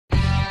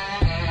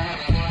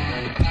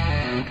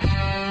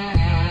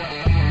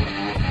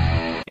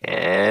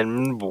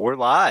we're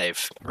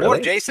live. Really?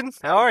 Morning, Jason.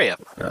 How are you?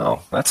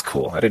 Oh, that's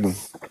cool. I didn't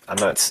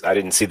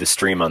see the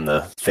stream on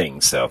the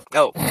thing, so.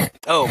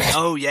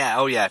 Oh,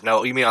 yeah.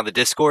 No, you mean on the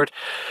Discord?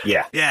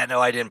 Yeah. Yeah, no,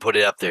 I didn't put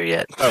it up there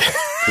yet. Okay.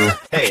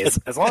 Hey,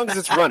 as long as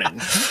it's running.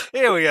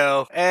 Here we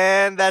go.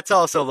 And that's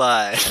also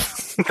live.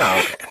 Oh,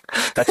 okay.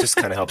 That just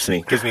kind of helps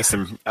me. Gives me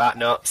some,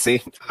 no,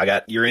 see,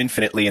 you're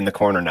infinitely in the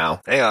corner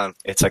now. Hang on.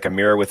 It's like a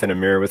mirror within a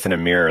mirror within a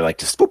mirror, like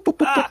just boop, boop,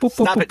 boop, boop, boop,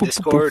 Stop boop, it, boop,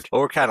 Discord. boop.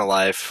 Well, we're kind of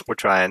live. We're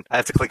trying. I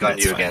have to click on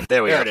That's you fine. again.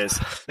 There we go. There it is.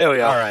 There we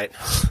go. All right.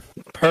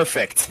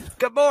 Perfect.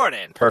 Good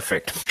morning.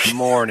 Perfect.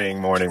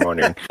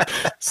 Morning.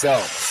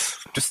 So,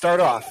 to start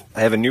off,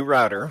 I have a new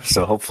router,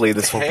 so hopefully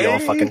this won't be all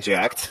fucking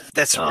jacked.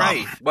 That's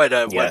right. What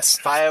yes.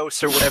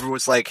 Fios or whatever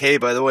was like, hey,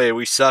 by the way,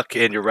 we suck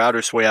and your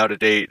router's way out of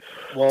date.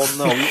 Well,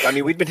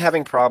 no, we'd been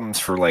having problems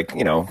for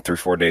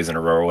 3-4 days in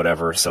a row or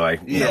whatever, so I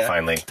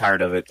finally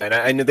tired of it. And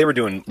I knew they were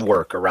doing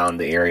work around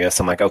the area,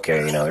 so I'm like,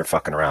 okay, they're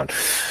fucking around.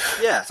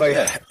 Yeah. So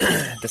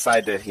I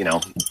decided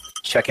to,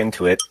 check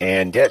into it,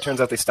 and it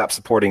turns out they stopped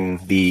supporting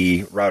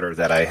the router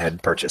that I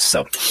had purchased,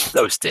 so.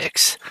 Those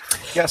dicks.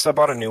 Yeah, so I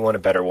bought a new one, a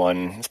better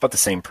one. It's about the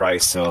same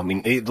price, so,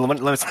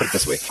 let's put it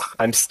this way.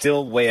 I'm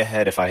still way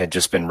ahead if I had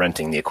just been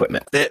renting the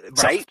equipment.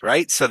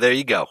 Right? So there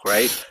you go,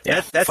 right?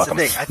 Yeah, that's the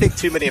thing. I think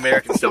too many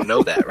Americans don't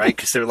know that, right?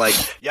 Because they're like,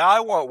 yeah,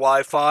 I want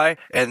Wi-Fi,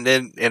 and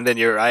then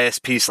your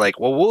ISP's like,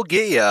 well, we'll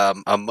get you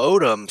a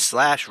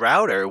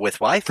modem/router with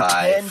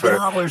Wi-Fi for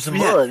 $10 a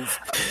month.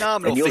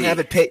 Phenomenal and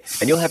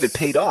you'll have it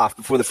paid off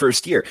before the first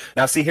year.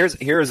 Now, see,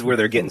 here's where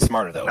they're getting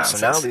smarter, though. Nonsense.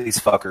 So now these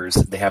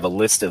fuckers, they have a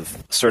list of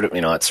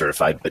not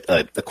certified, but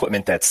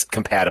equipment that's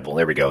compatible.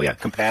 There we go. Yeah,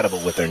 compatible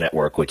with their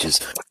network, which is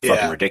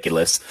fucking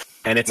ridiculous.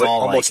 And it's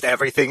all almost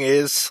everything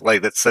is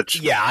like that's such.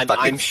 Yeah,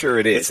 I'm sure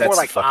it is. It's that's more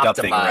like fucked up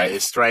thing,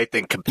 right?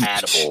 Than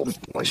compatible.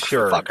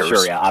 Sure,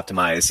 yeah,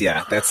 optimized.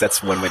 Yeah,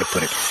 that's one way to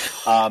put it.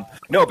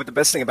 No, but the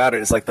best thing about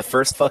it is like the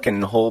first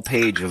fucking whole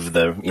page of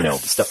the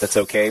stuff that's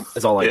okay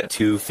is all like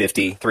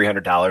 $250,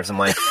 $300. I'm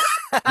like,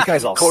 you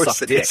guys all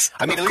suck dick.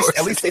 I mean,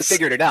 at least they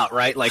figured it out,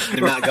 right? Like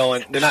they're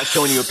not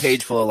showing you a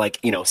page full of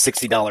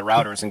 $60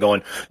 routers and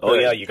going, oh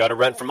yeah, you got to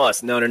rent from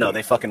us. No,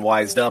 they fucking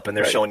wised up and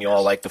they're showing you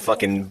all like the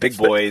fucking big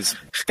boys.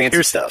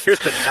 Stuff. Here's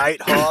the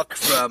Nighthawk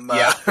from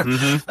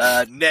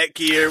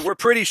Netgear. We're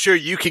pretty sure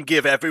you can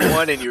give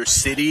everyone in your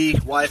city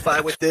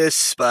Wi-Fi with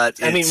this, but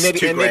maybe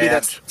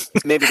that's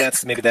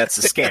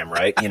a scam,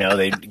 right?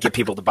 They get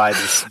people to buy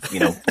these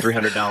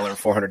 $300,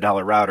 $400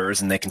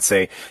 routers, and they can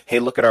say, "Hey,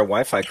 look at our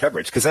Wi-Fi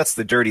coverage." Because that's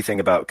the dirty thing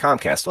about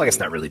Comcast. Well, I guess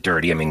not really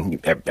dirty. I mean,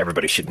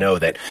 everybody should know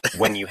that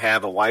when you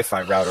have a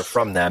Wi-Fi router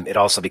from them, it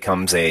also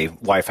becomes a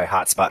Wi-Fi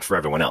hotspot for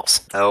everyone else.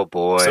 Oh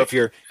boy! So if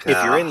you're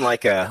in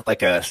like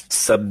a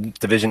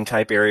subdivision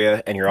type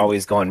area and you're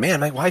always going, man,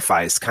 my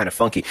Wi-Fi is kind of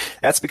funky,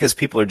 that's because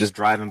people are just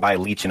driving by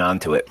leeching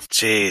onto it.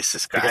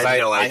 Jesus Christ. I have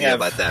no idea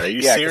about that. Are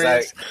you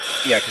serious?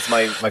 Because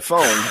my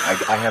phone,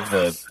 I have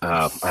the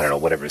I don't know,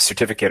 whatever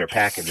certificate or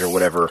package or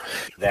whatever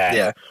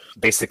that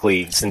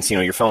basically, since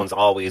your phone's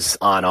always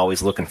on,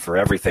 always looking for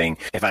everything,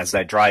 as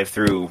I drive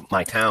through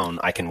my town,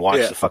 I can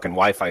watch the fucking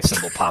Wi-Fi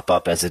symbol pop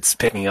up as it's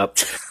picking up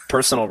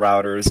personal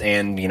routers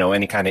and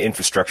any kind of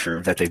infrastructure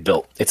that they've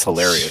built. It's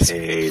hilarious.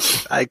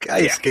 Jeez. I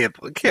just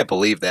can't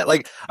believe that.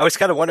 Like, I was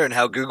kind of wondering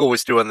how Google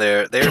was doing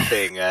their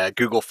thing,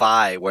 Google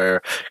Fi,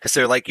 because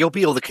they're like, you'll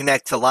be able to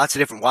connect to lots of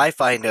different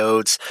Wi-Fi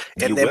nodes,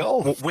 and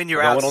when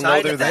you're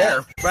outside of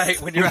that, right?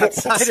 When you're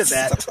outside of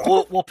that,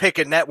 we'll pick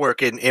a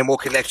network and we'll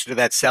connect you to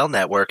that cell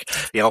network,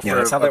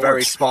 for a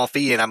very small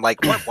fee. And I'm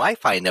like, what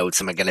Wi-Fi nodes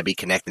am I going to be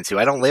connecting to?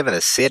 I don't live in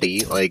a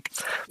city,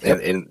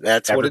 and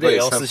that's everybody what it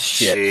is. Else's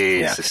shit.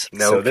 Jesus,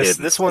 no. So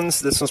this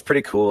one's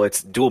pretty cool.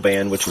 It's dual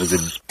band, which was a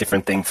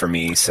different thing for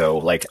me. So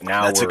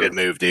now that's a good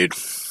move, dude.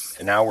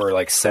 And now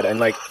we're set, and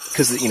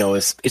because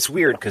it's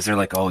weird because they're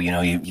like, oh,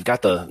 you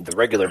got the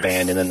regular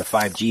band and then the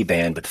 5G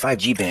band, but the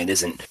 5G band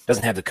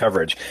doesn't have the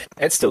coverage.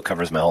 It still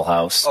covers my whole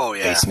house. Oh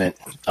yeah, basement,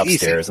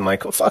 upstairs. Easy. I'm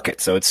like, oh fuck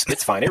it. So it's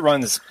fine. It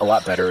runs a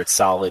lot better. It's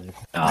solid.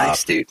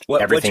 Nice, dude.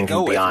 Everything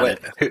can be on it.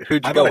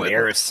 Who'd you go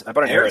with? I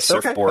bought an Aris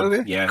surfboard.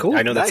 Okay. Yeah, cool.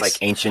 I know that's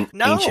ancient.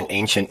 Not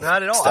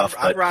at all. Stuff,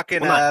 I'm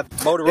rocking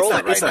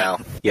Motorola right now.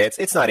 Yeah,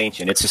 it's not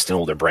ancient. It's just an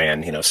older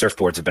brand.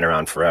 Surfboards have been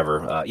around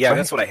forever.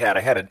 That's what I had. I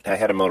had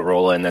a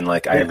Motorola, and then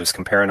I was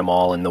comparing them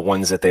all, and the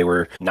ones that they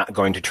were not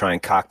going to try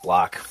and cock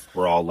block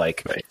were all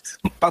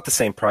about the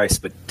same price,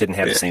 but didn't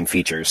have the same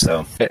features.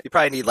 So you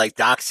probably need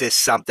DOCSIS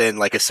something,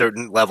 like a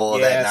certain level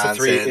of that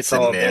nonsense. It's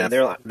all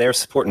they're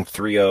supporting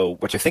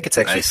 3.0, which I think it's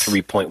actually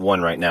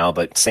 3.1 right now,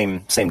 but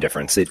same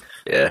difference.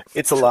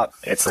 It's a lot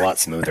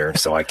smoother.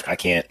 So I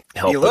can't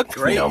help. You look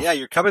great. Yeah,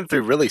 you're coming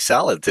through really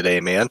solid today,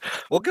 man.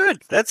 Well,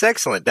 good. That's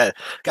excellent.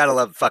 Gotta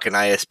love fucking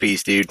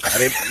ISPs, dude. I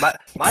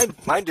mean,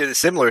 mine did a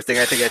similar thing.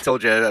 I think I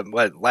told you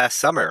last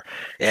summer,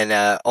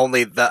 and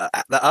only the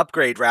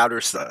upgrade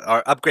routers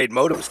or upgrade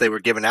modems they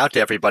were giving out to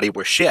everybody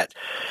were shit.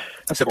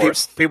 So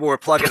people were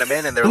plugging them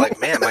in, and they're like,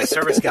 "Man, my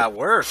service got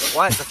worse.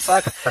 What the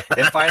fuck?"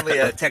 And finally,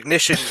 a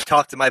technician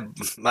talked to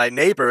my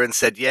neighbor and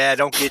said, "Yeah,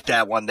 don't get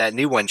that one. That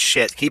new one's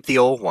shit. Keep the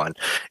old one."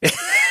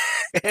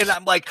 And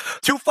I'm like,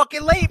 too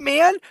fucking late,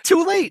 man.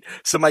 Too late.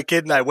 So my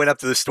kid and I went up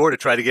to the store to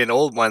try to get an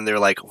old one. They're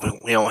like,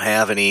 we don't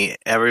have any.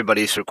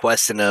 Everybody's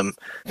requesting them.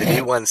 The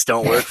new ones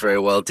don't work very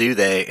well, do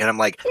they? And I'm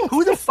like,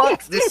 who the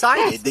fuck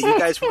decided that you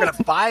guys were going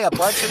to buy a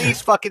bunch of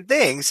these fucking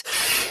things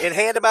and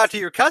hand them out to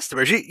your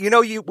customers?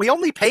 We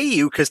only pay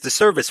you because the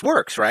service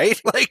works, right?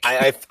 Like,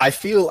 I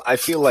feel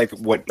like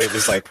what it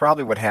was like.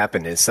 Probably what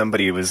happened is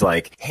somebody was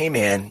like, "Hey,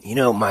 man,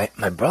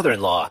 my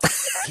brother-in-law,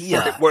 he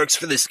works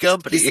for this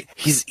company.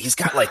 He's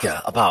got like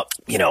about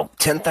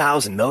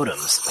 10,000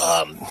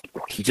 modems.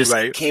 He just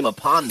came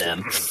upon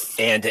them,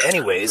 and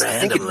anyways, I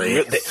think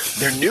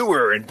they're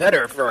newer and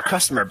better for our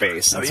customer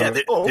base." Oh, yeah,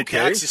 the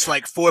tax is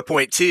like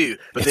 4.2,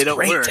 but they don't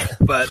work.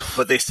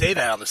 But they say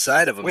that on the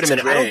side of them. Wait a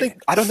minute,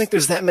 I don't think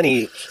there's that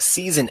many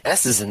C's and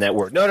S's in that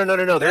word. No.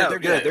 They're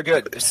good. They're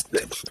good. It's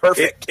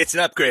perfect. It's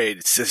an upgrade.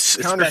 It's a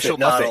special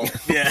model.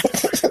 Yeah.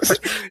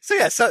 So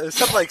yeah,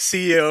 something like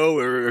CEO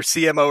or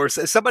CMO or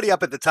somebody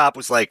up at the top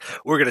was like,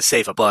 "We're going to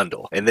save a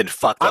bundle," and then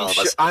fucked all of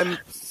us.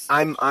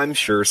 I'm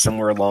sure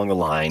somewhere along the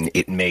line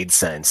it made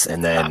sense,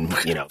 and then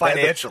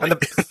financially, and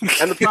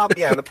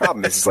the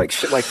problem is like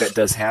shit like that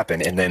does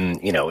happen, and then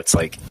it's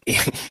like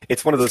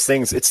it's one of those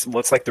things.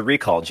 It's like the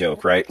recall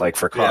joke, right? Like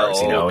for cars,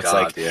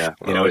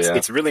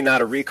 it's really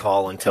not a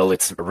recall until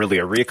it's really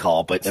a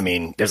recall. But I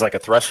mean, there's like a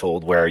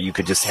threshold where you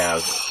could just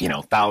have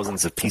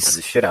thousands of pieces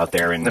of shit out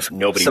there, and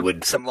nobody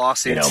would some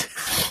lawsuits.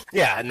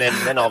 Yeah, and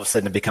then all of a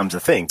sudden it becomes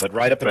a thing. But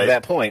right up until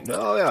that point,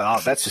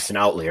 that's just an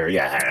outlier.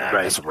 Yeah,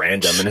 it's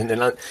random,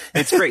 and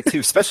it's great too,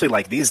 especially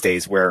like these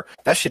days where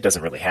that shit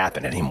doesn't really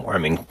happen anymore. I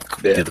mean,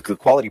 the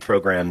quality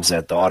programs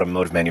that the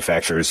automotive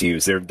manufacturers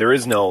use, there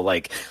is no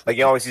like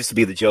it always used to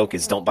be. The joke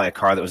is don't buy a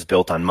car that was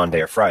built on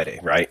Monday or Friday,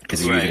 right?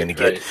 Because you're going to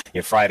get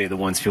Friday the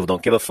ones people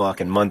don't give a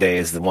fuck, and Monday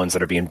is the ones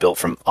that are being built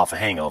from off a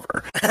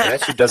hangover. And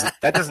that shit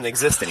doesn't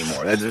exist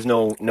anymore. There's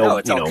no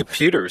it's all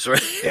computers,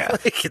 right? Yeah,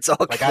 like it's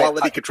all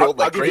quality controlled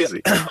like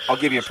crazy. I'll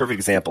give you a perfect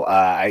example.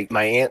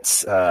 My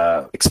aunt's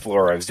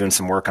Explorer, I was doing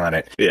some work on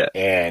it. Yeah,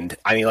 and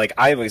I mean, like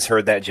I always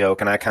heard that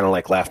joke, and I kind of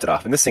like laughed it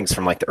off. And this thing's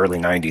from like the early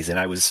 '90s, and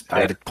I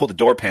had to pull the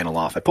door panel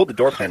off. I pulled the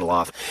door panel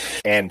off,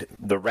 and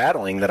the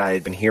rattling that I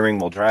had been hearing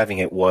while driving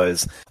it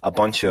was a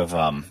bunch of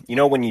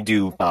when you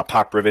do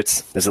pop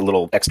rivets, there's a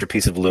little extra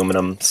piece of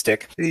aluminum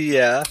stick.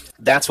 Yeah,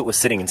 that's what was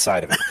sitting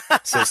inside of it.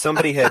 So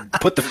somebody had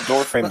put the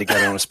door frame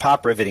together and was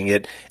pop riveting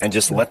it, and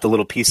just let the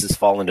little pieces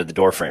fall into the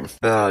door frame.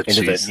 Oh,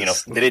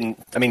 Jesus. They didn't.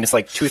 I mean, it's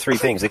like 2 or 3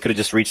 things. They could have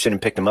just reached in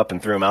and picked them up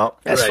and threw them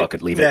out. Fuck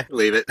it, leave it. Yeah,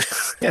 leave it.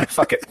 Yeah,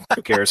 fuck it.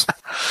 Who cares?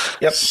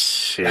 Yep.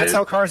 Shit. That's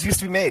how cars used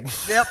to be made.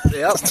 Yep.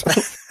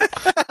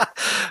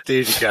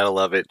 Dude, you gotta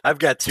love it. I've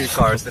got 2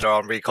 cars that are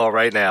on recall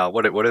right now.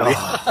 What are they?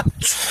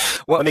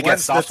 Let me get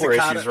software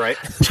issues right.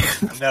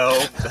 No,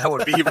 that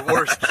would be even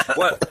worse.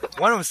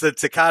 One of them's the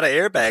Takata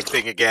airbag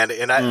thing again,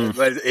 and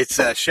it's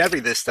Chevy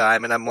this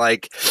time, and I'm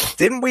like,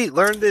 didn't we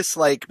learn this,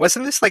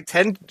 wasn't this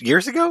 10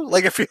 years ago?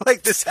 I feel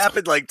like this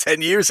happened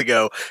 10 years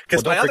ago,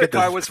 because my other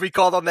car was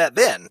recalled on that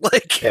then.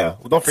 Yeah,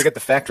 well, don't forget the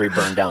factory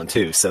burned down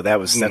too, so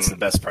that's the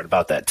best part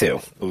about that too.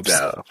 Oops.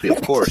 No,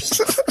 of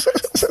course.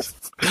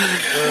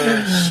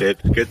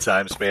 Shit, good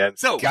times, man.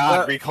 So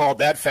God recalled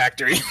that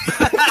factory.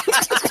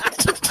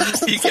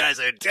 You guys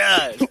are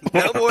done.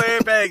 No more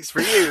airbags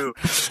for you.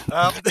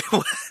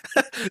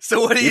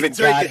 So what are you even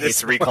drinking? God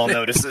hates recall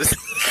notices.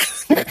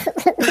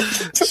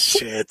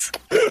 Shit,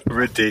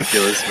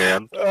 ridiculous,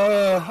 man.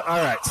 All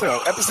right,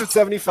 so episode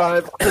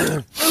 75.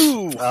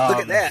 Ooh, look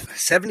at that,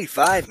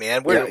 75,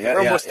 man. We're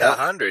almost at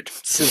 100.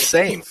 It's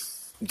insane.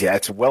 Yeah,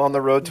 it's well on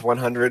the road to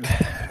 100.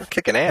 We're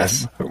kicking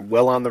ass.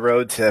 Well on the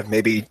road to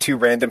maybe 2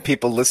 random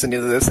people listening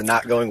to this and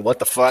not going, what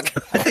the fuck?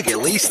 I think at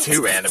least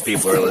 2 random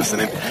people are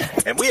listening,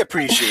 and we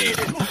appreciate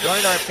it.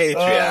 Join our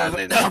Patreon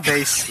and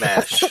face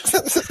smash.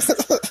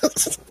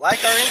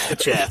 Like our Insta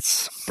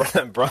chats.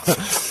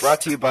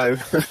 Brought to you by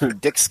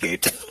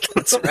Dickscape.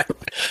 That's right.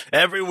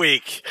 Every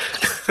week.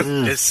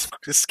 Just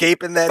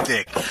escaping that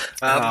dick.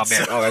 Oh,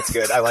 man. Oh, that's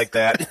good. I like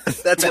that.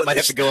 That might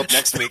have to go up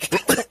next week.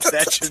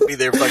 That should be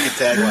their fucking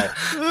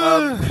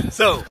tagline.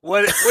 So,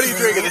 what are you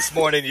drinking this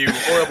morning, you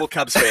horrible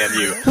Cubs fan,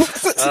 you?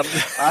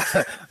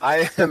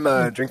 I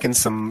am drinking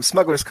some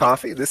Smuggler's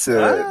coffee. This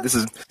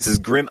is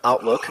Grim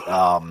Outlook.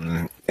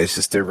 It's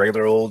just a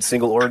regular old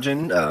single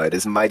origin. It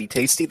is mighty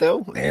tasty,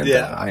 though, and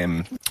I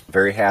am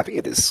very happy.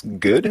 It is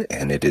good,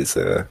 and it is,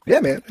 man,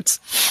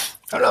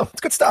 I don't know.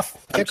 It's good stuff.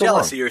 I'm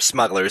jealous of your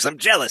Smugglers. I'm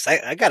jealous.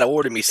 I got to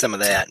order me some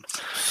of that.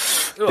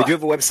 They do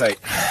have a website.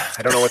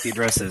 I don't know what the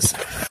address is.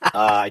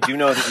 I do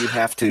know that you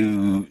have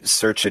to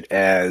search it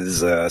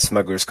as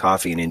Smuggler's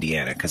Coffee in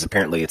Indiana, because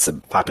apparently it's a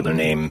popular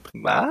name.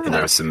 Wow. And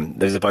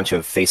there's a bunch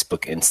of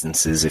Facebook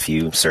instances if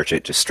you search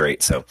it just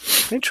straight. So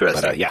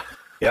interesting. But, yeah.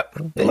 Yep.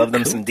 They love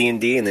them some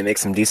D&D, and they make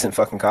some decent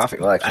fucking coffee.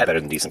 Well, actually, better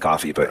than decent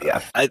coffee, but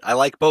yeah. I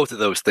like both of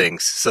those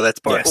things, so that's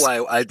part of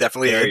why I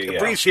definitely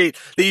appreciate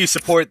that you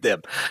support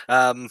them.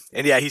 And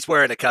yeah, he's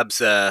wearing a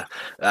Cubs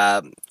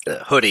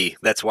hoodie.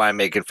 That's why I'm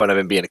making fun of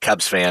him being a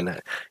Cubs fan.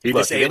 You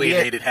just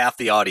alienated half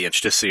the audience,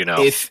 just so you know.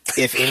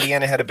 If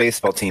Indiana had a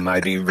baseball team,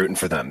 I'd be rooting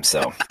for them,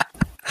 so...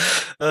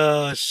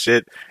 Oh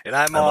shit! And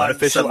I'm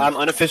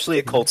unofficially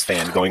a Colts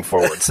fan going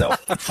forward. So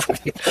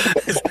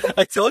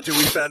I told you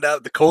we found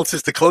out the Colts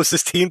is the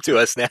closest team to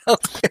us now.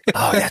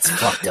 Oh, that's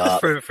fucked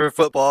up for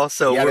football.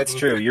 So yeah, that's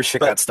true. Your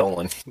shit got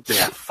stolen.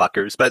 Yeah,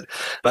 fuckers.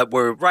 But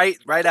we're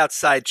right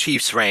outside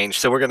Chiefs range,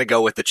 so we're gonna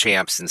go with the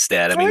champs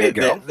instead. I mean,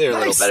 they're a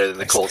little better than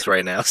the Colts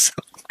right now. So.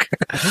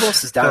 Who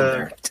else is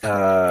down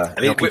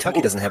there?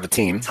 Kentucky doesn't have a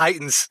team.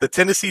 Titans, the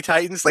Tennessee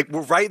Titans, like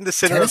we're right in the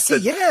center Tennessee,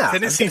 of the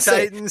Tennessee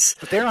Titans.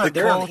 But they're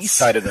on the east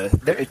side of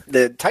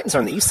the Titans are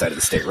on the east side of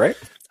the state, right?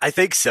 I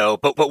think so,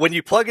 but when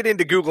you plug it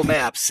into Google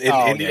Maps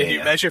and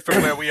you measure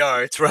from where we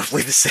are, it's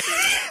roughly the same.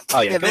 Oh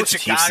yeah, go with the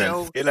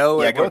Chicago, Chiefs.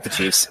 Yeah, go with the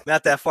Chiefs.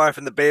 Not that far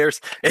from the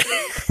Bears.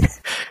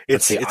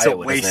 It's a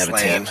Iowa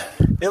wasteland.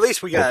 At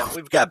least we've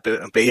got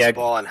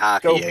baseball and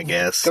hockey, I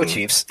guess. Go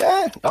Chiefs.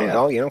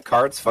 No,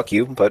 cards. Fuck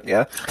you, but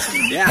yeah.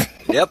 Yeah.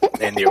 Yep.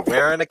 And you're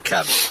wearing a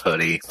Cubs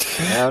hoodie.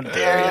 How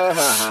dare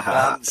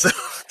you?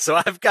 So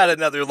I've got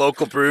another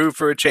local brew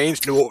for a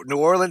change, New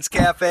Orleans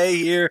Cafe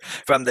here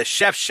from the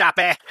Chef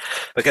Shoppe,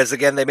 because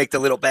again they make the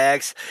little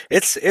bags.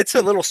 It's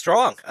a little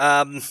strong,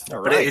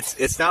 but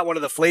it's not one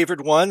of the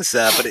flavored ones,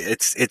 but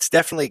it's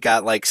definitely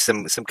got like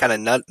some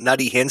kind of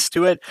nutty hints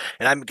to it,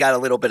 and I've got a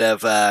little bit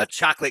of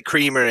chocolate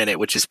creamer in it,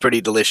 which is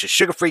pretty delicious.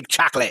 Sugar-free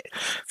chocolate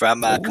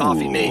from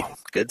Coffee Mate.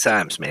 Good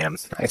times, man.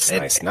 Nice.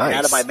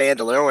 Out of my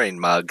Mandalorian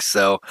mug,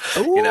 so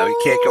you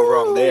can't go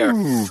wrong there.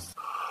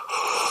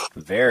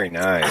 Very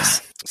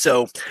nice.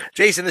 So,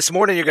 Jason, this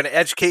morning you're going to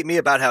educate me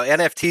about how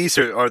NFTs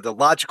are the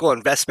logical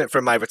investment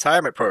for my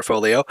retirement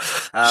portfolio.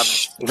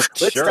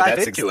 Let's dive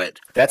into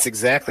it. That's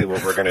exactly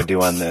what we're going to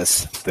do on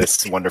this.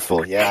 This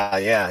wonderful,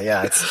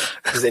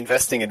 It's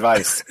investing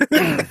advice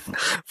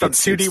from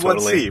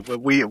 2D1C.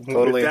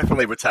 We're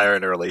definitely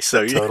retiring early.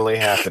 So totally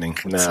happening.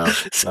 No,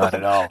 not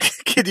at all.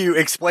 Can you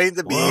explain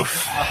to me, a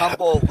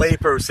humble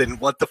layperson,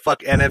 what the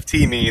fuck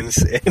NFT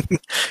means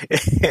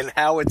and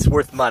how it's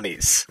worth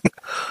monies?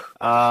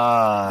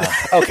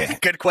 Okay.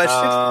 Good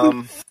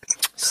question.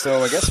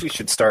 So I guess we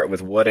should start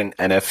with what an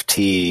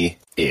NFT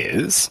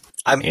is.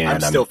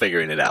 I'm still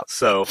figuring it out.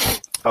 So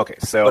okay.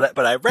 So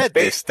but I read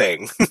this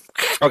thing.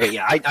 Okay.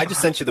 Yeah. I just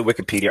sent you the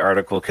Wikipedia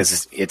article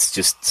because it's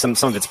just some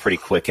of it's pretty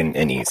quick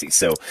and easy.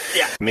 So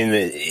yeah. I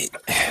mean,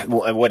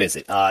 what is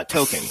it?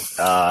 Token.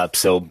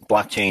 So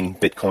blockchain,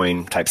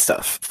 Bitcoin type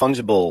stuff.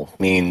 Fungible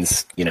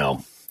means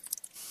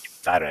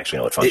I don't actually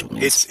know what fungible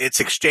means.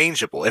 It's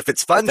exchangeable. If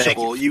it's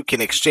fungible, you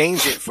can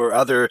exchange it for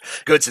other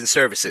goods and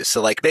services.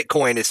 So like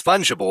Bitcoin is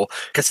fungible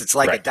because it's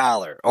like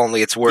 $1,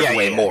 only it's worth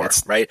way more,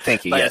 right?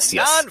 Thank you. But yes.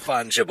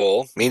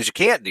 Non-fungible means you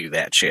can't do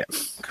that shit.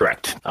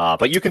 Correct.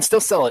 But you can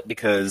still sell it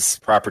because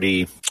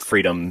property,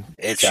 freedom,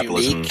 it's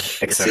capitalism,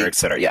 unique. et cetera, et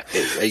cetera. Yeah.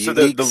 A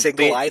unique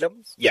single item?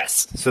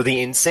 Yes. So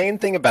the insane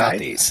thing about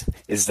these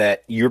is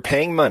that you're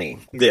paying money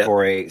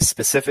for a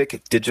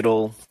specific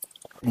digital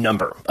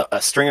number,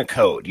 a string of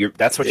code.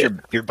 That's what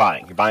you're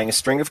buying. You're buying a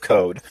string of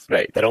code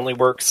that only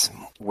works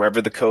wherever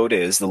the code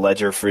is, the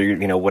ledger for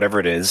whatever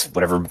it is,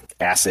 whatever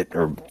asset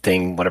or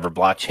thing, whatever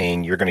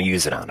blockchain you're going to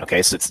use it on.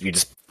 Okay, so you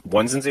just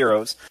ones and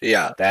zeros.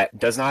 Yeah, that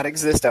does not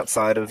exist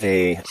outside of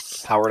a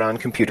powered-on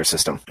computer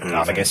system.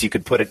 Mm-hmm. I guess you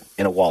could put it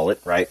in a wallet,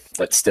 right?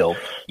 But still,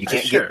 you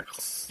can't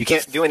you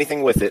can't do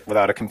anything with it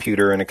without a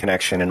computer and a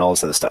connection and all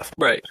this other stuff.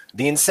 Right.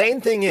 The insane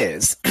thing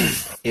is,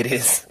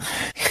 it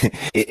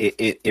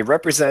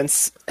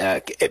represents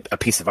a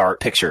piece of art,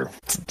 picture,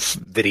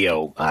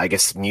 video, I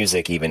guess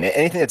music, even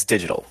anything that's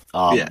digital.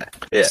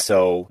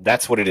 So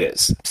that's what it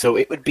is. So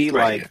it would be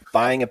like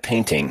buying a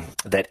painting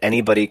that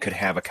anybody could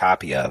have a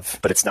copy of,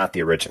 but it's not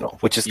the original.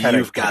 Which is kind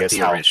of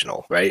the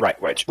original, right?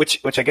 Right. Which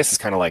I guess is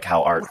kind of like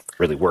how art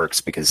really works,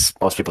 because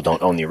most people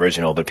don't own the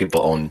original, but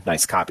people own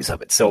nice copies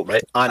of it. So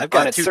I've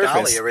got two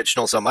Dolly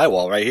originals on my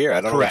wall right here. I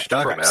don't know what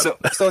you're talking about.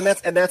 So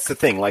that's the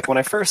thing. Like when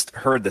I first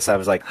heard this, I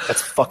was like,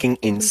 "That's fucking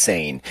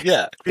insane."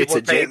 Yeah, it's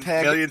a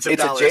JPEG. Millions of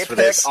it's dollars a JPEG for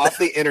this. off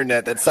the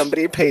internet that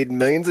somebody paid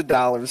millions of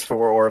dollars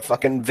for, or a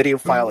fucking video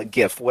file, a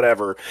GIF,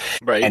 whatever.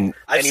 Right. And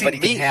I've anybody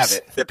seen can have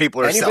it. That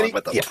people are selling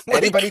with them. Yeah,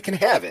 anybody can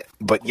have it,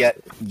 but yet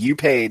you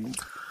paid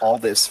all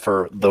this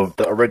for the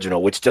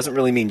original, which doesn't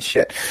really mean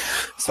shit.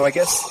 So I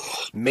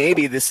guess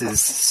maybe this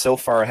is so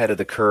far ahead of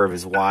the curve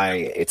is why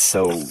it's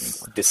so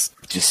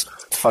just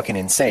fucking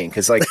insane.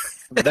 Because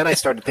then I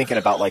started thinking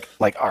about like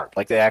art,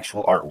 like the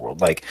actual art world.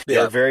 Like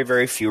there are very,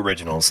 very few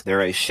originals. There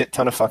are a shit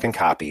ton of fucking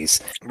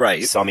copies.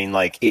 Right. So I mean,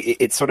 like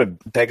it sort of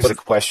begs the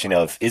question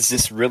of, is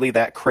this really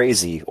that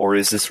crazy, or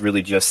is this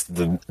really just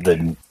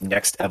the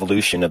next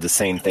evolution of the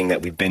same thing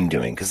that we've been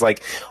doing? Because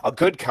like a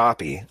good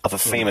copy of a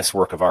famous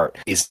work of art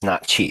is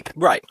not cheap.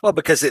 Right. Well,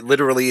 because it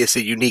literally is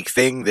a unique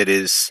thing that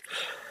is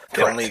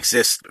can only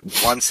exist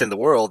once in the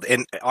world.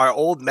 And our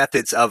old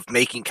methods of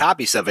making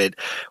copies of it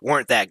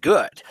weren't that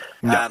good.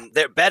 No.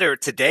 They're better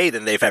today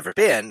than they've ever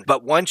been.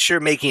 But once you're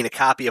making a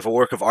copy of a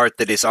work of art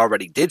that is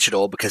already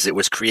digital because it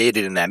was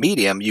created in that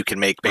medium, you can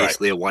make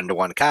basically a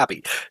one-to-one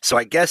copy. So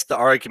I guess the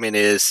argument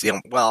is,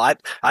 well,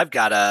 I've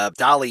got a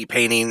Dali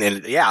painting,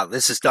 and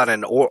this is done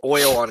in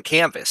oil on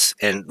canvas.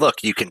 And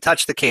look, you can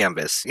touch the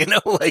canvas,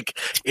 like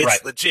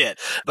it's legit.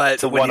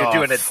 But when you're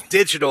doing a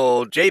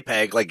digital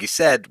JPEG, like you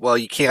said, well,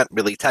 you can't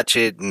really touch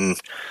it. And,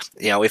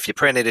 if you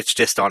print it, it's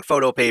just on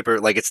photo paper.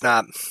 Like it's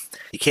not,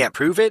 you can't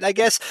prove it, I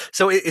guess.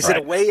 So is it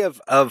a way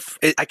of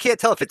I can't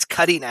tell if it's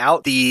cutting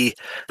out the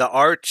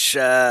arch,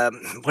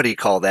 what do you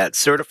call that?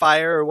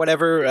 Certifier or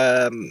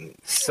whatever.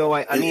 So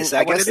I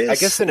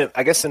guess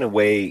in a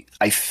way,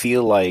 I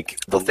feel like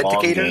the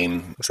long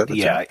game.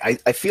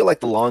 I feel like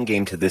the long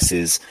game to this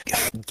is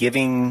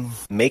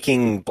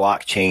making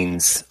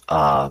blockchains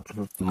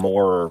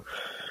more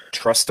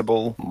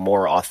trustable,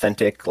 more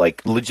authentic,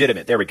 like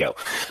legitimate. There we go.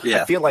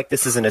 Yeah. I feel like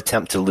this is an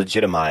attempt to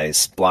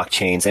legitimize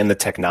blockchains and the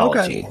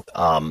technology,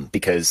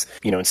 because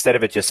instead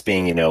of it just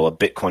being a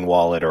Bitcoin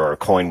wallet or a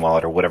coin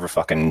wallet or whatever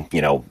fucking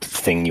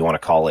thing you want to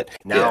call it,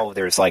 now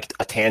there's like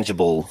a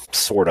tangible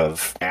sort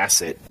of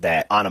asset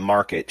that on a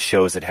market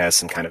shows it has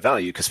some kind of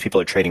value because people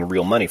are trading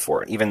real money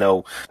for it, even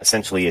though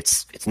essentially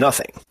it's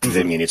nothing.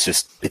 I mean,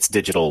 it's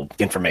digital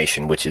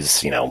information, which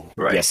is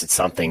yes, it's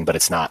something, but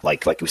it's not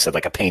like we said,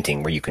 like a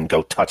painting where you can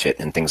go touch it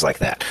and things like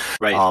that.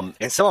 Right.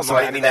 And some of them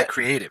aren't even that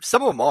creative.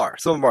 Some of them are.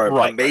 Some of them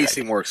are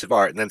amazing works of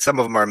art, and then some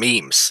of them are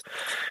memes.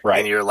 Right.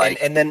 And you're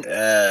like... And then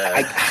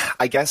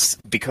I guess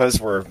because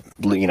we're...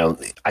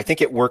 I think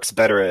it works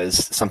better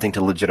as something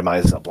to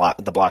legitimize the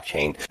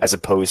blockchain as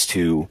opposed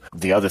to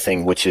the other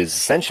thing, which is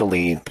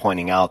essentially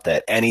pointing out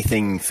that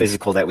anything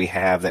physical that we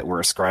have that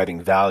we're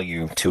ascribing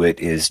value to it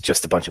is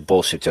just a bunch of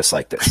bullshit just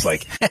like this.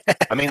 Like,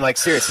 I mean, like,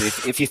 seriously,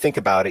 if you think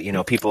about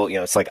it, people,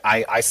 it's like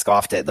I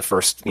scoffed at the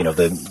first,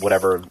 the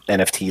whatever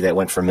NFT that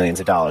went for millions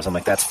of dollars. I'm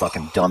like, that's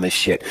fucking dumb as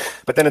shit.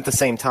 But then at the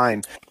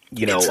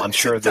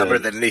sure it's dumber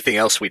than anything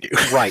else we do.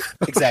 Right.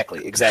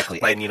 Exactly.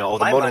 Like, and the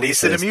Mona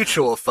Lisa in a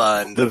mutual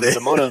fund. The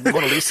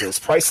Mona Lisa is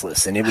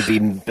priceless, and it would be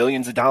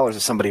billions of dollars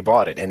if somebody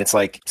bought it. And it's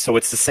like, so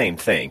it's the same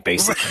thing,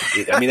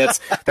 basically. I mean, that's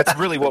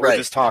really what we're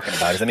just talking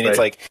about. I mean, it's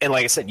like, and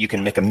like I said, you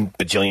can make a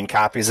bajillion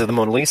copies of the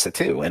Mona Lisa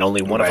too, and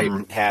only one of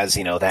them has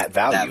that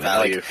value. That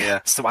value,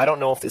 So I don't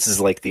know if this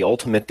is like the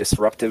ultimate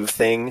disruptive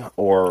thing,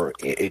 or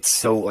it's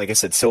so, like I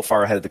said, so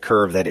far ahead of the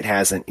curve that it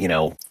hasn't,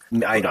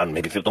 I don't know,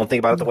 maybe people don't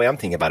think about it the way I'm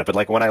thinking about it, but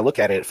like when I look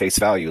at it at face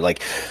value,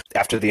 like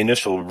after the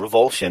initial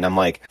revulsion, I'm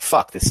like,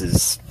 fuck, this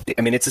is,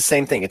 I mean, it's the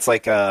same thing. It's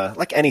like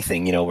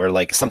anything, where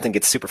like something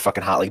gets super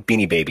fucking hot, like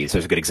Beanie Babies.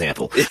 There's a good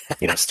example.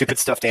 Stupid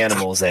stuffed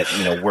animals that,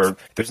 where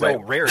there's no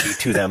rarity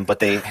to them, but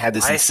they had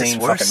this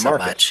insane fucking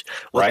market. Much?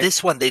 Well,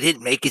 this one, they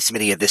didn't make as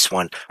many of this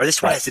one, or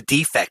this one has a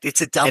defect.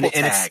 It's a double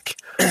tag.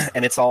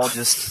 And it's all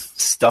just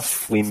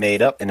stuff we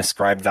made up and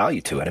ascribed value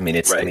to it. I mean,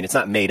 it's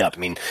not made up. I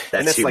mean,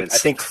 that's like,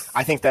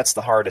 I think that's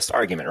the hardest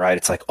argument, right?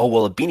 It's like, oh,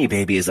 well, a Beanie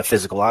Baby is a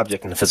physical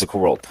object in the physical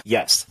world.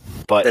 Yes,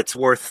 but that's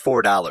worth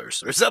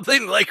 $4 or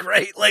something, like,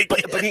 right? Like,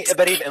 but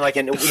even like,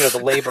 and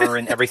the labor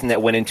and everything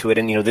that went into it,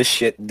 and this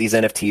shit, these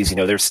NFTs,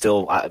 there's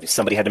still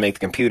somebody had to make the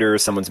computer,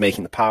 someone's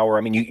making the power.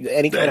 I mean,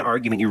 any kind of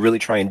argument you really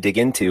try and dig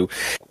into,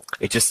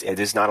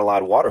 there's not a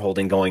lot of water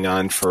holding going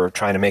on for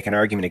trying to make an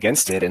argument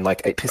against it, and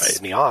like it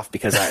pisses me off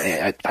because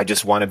I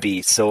just want to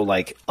be so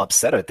like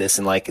upset at this,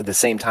 and like at the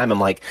same time I'm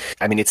like,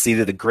 I mean, it's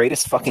either the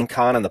greatest fucking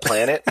con on the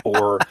planet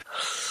or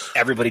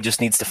everybody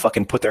just needs to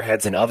fucking put their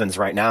heads in ovens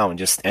right now and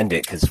just end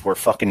it because we're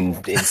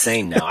fucking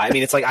insane now. I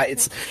mean, it's like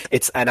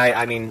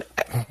I mean,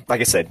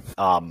 like I said,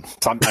 so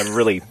I'm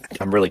really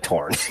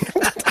torn.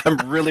 I'm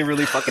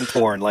really fucking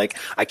torn. Like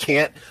I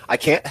can't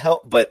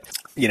help but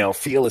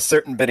feel a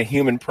certain bit of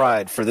human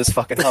pride for this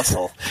fucking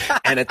hustle,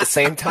 and at the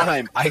same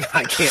time, I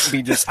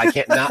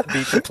can't not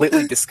be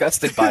completely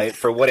disgusted by it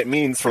for what it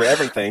means for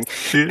everything,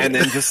 and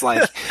then just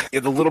like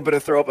the little bit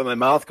of throw up in my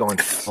mouth, going,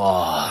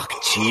 "Fuck,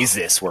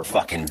 Jesus, we're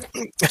fucking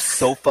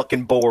so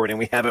fucking bored, and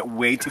we have it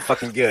way too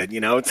fucking good."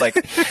 It's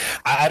like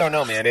I don't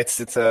know, man.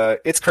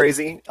 It's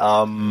crazy.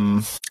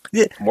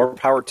 More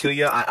power to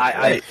you.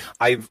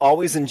 I've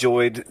always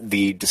enjoyed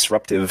the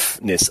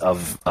disruptiveness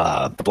of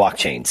the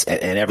blockchains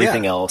and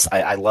everything else.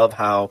 I love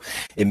how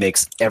it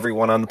makes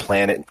everyone on the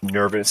planet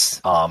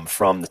nervous,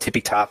 from the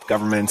tippy top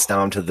governments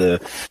down to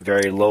the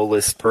very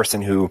lowest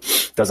person who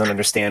doesn't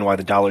understand why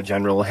the Dollar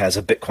General has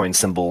a Bitcoin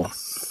symbol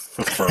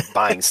for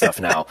buying stuff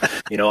now.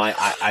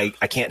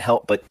 I can't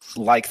help but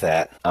like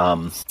that.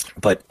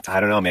 But I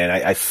don't know,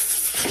 man.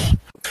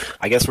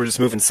 I guess we're just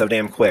moving so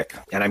damn quick,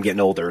 and I'm getting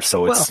older,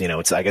 so it's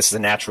it's I guess it's a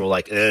natural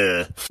like,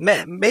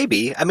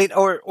 maybe. I mean,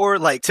 or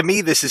like to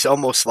me, this is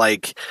almost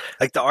like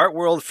the art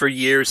world for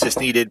years has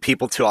needed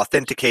people to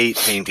authenticate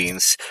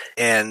paintings,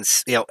 and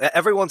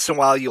every once in a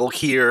while you'll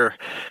hear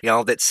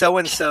that so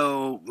and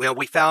so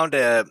we found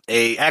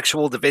a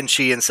actual Da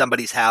Vinci in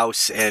somebody's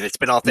house and it's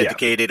been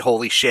authenticated. Yeah.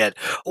 Holy shit!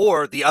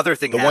 Or the other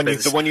thing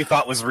happens. The one you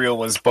thought was real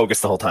was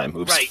bogus the whole time.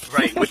 Oops.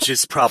 Right, which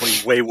is probably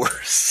way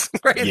worse.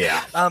 Right?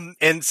 Yeah.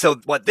 And so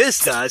what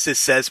this does is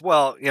says,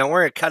 well, we're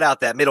going to cut out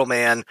that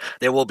middleman.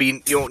 There will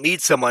be, you don't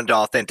need someone to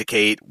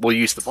authenticate. We'll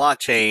use the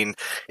blockchain.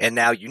 And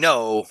now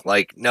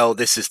no,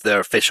 this is the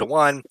official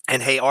one.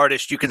 And hey,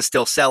 artist, you can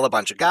still sell a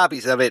bunch of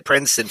copies of it,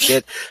 prints and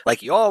shit,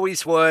 like you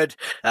always would.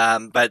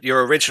 But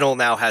your original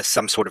now has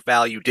some sort of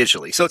value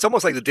digitally. So it's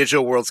almost like the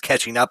digital world's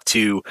catching up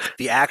to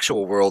the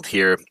actual world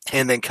here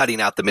and then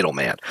cutting out the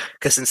middleman.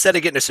 Because instead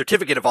of getting a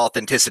certificate of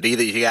authenticity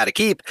that you got to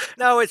keep,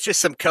 no, it's just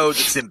some code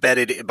that's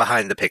embedded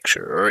behind the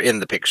picture or in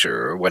the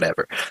picture or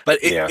whatever. But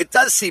it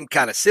does seem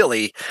kind of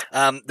silly.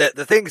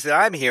 The things that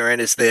I'm hearing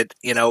is that,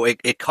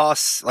 it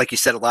costs, like you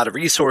said, a lot of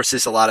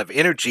resources, a lot of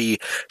energy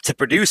to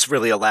produce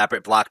really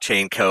elaborate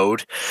blockchain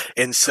code.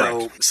 And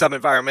so some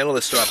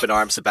environmentalists are up in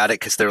arms about it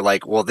because they're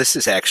like, well, this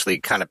is actually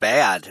kind of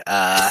bad,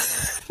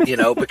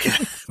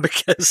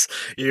 because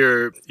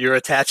you're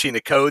attaching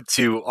a code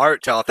to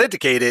art to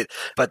authenticate it,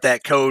 but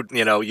that code,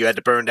 you had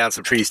to burn down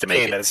some trees to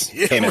make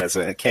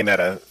it. Came at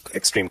a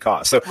extreme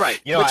cost. So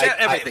which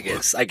everything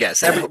is, I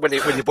guess, when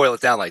you boil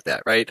it down like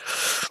that, right?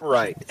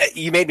 Right.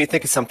 You made me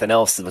think of something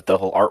else with the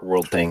whole art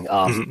world thing,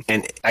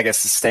 and I guess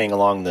staying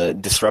along the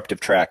disruptive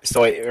track.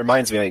 So it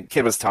reminds me, a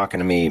kid was talking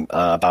to me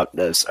about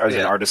this. There's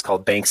an artist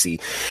called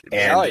Banksy,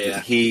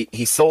 and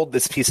he sold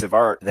this piece of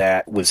art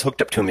that was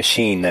hooked up to a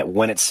machine that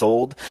when it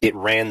sold, it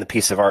ran the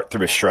piece of art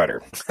through a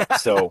shredder.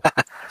 So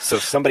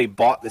somebody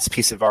bought this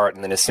piece of art,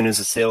 and then as soon as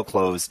the sale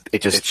closed,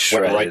 it just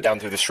went right down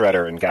through the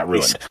shredder and got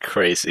ruined. It's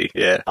crazy,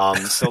 yeah.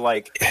 So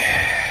like,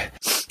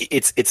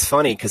 it's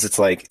funny because it's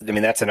like, I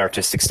mean, that's an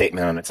artistic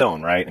statement on its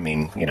own, right? I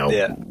mean,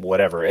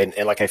 whatever. And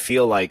like, I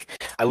feel like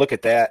I look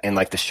at that and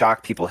like the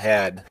shock people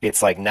had,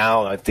 it's like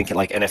now I'm thinking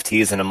like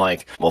NFTs and I'm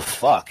like, well,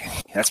 fuck,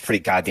 that's pretty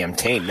goddamn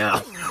tame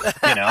now,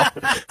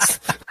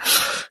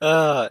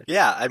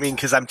 Yeah, I mean,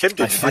 because I'm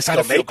tempted to just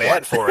go feel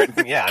bad for it.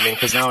 Yeah, I mean,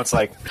 because now it's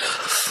like,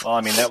 well,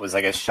 I mean, that was,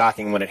 I guess,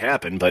 shocking when it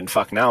happened, but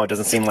fuck, now it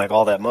doesn't seem like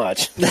all that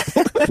much.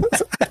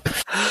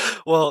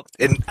 Well,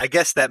 and I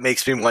guess that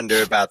makes me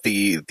wonder about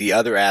the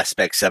other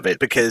aspects of it,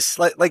 because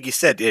like you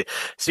said,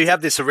 so you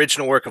have this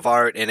original work of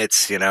art and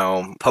it's,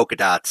 polka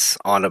dots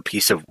on a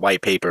piece of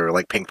white paper,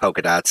 like pink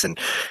polka dots. And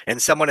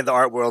someone in the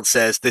art world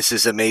says, this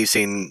is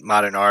amazing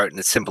modern art and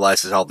it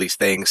symbolizes all these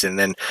things. And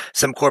then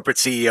some corporate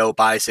CEO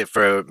buys it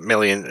for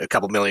a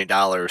couple $1 million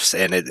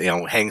and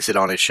it, hangs it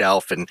on his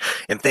shelf and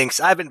thinks,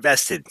 I've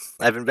invested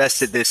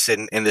this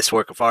in this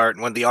work of art.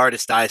 And when the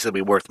artist dies, it'll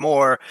be worth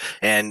more.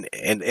 And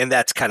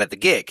that's kind of the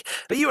gig.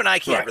 But you and I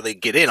can't really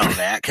get in on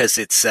that because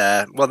it's,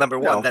 number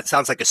one, that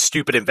sounds like a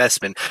stupid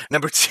investment.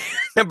 Number two,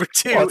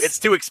 it's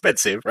too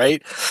expensive,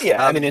 right?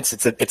 Yeah, I mean,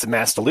 it's a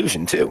mass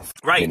delusion too.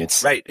 Right, I mean,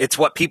 it's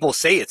what people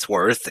say it's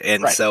worth,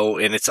 and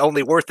and it's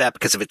only worth that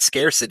because of its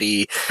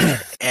scarcity,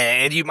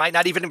 and you might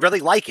not even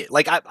really like it.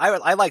 Like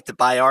I like to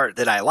buy art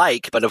that I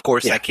like, but of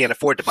course I can't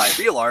afford to buy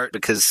real art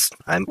because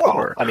I'm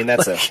poor. I mean,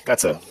 that's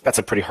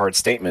a pretty hard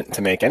statement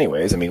to make,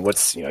 anyways. I mean,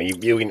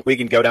 we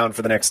can go down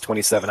for the next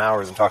 27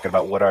 hours and talking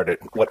about what art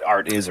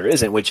is or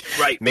isn't, which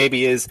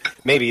maybe is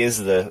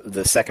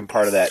the second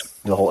part of that,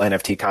 the whole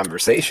NFT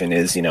conversation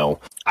is,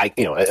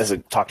 as I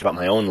talked about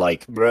my own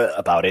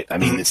about it, I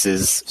mean, this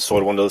is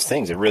sort of one of those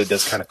things. It really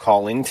does kind of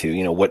call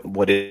into,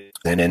 what it is,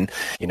 and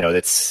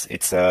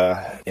it's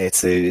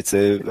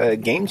a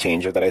game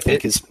changer that I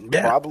think is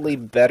probably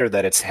better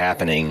that it's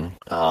happening.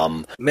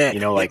 Well,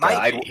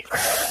 I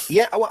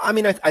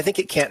mean, I think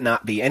it can't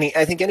not be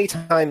I think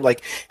anytime,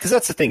 because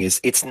that's the thing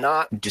is, it's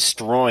not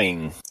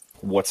destroying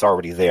what's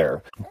already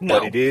there,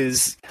 but it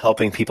is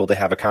helping people to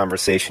have a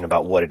conversation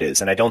about what it is,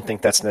 and I don't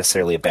think that's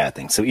necessarily a bad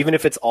thing. So even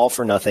if it's all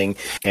for nothing,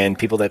 and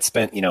people that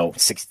spent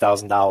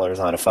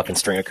 $60,000 on a fucking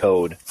string of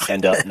code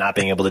end up not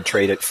being able to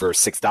trade it for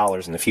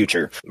 $6 in the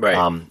future, right?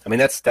 I mean,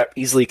 that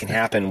easily can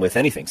happen with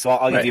anything. So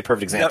I'll give you a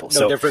perfect example.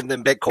 No different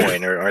than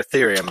Bitcoin or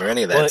Ethereum or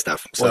any of that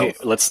stuff. So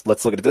let's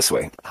look at it this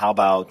way. How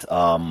about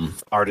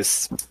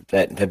artists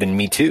that have been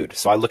Me Too'd?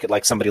 So I look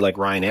at somebody like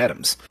Ryan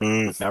Adams.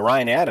 Now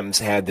Ryan Adams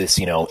had this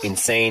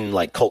insane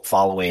cult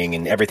following,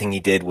 and everything he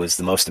did was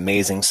the most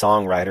amazing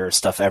songwriter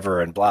stuff ever,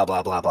 and blah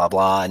blah blah blah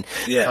blah, and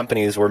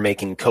companies were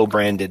making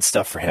co-branded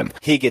stuff for him.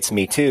 He gets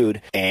Me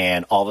Too'd,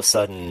 and all of a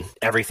sudden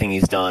everything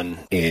he's done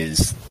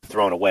is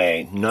thrown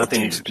away.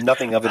 Nothing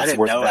of it's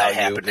worth value. That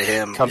happened to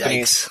him.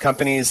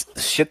 Companies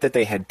shit that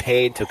they had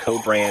paid to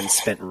co-brand,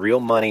 spent real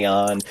money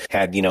on,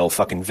 had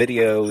fucking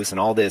videos and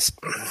all this,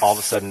 all of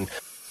a sudden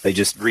They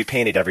just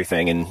repainted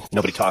everything and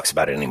nobody talks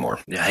about it anymore.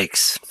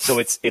 Yikes. So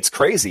it's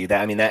crazy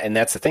that, I mean, that, and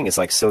that's the thing. It's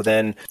like, so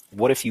then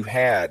what if you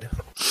had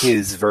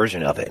his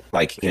version of it?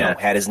 Like, you know,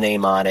 had his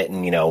name on it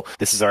and, you know,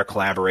 this is our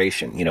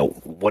collaboration. You know,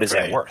 what is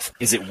that worth?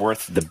 Is it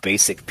worth the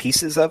basic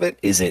pieces of it?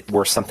 Is it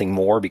worth something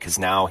more because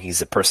now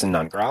he's a person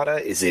non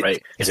grata? Is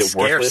it, is it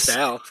worthless?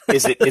 Now.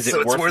 Is it so worthless?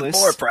 It's worth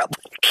more, probably.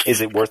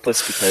 Is it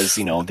worthless because,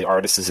 you know, the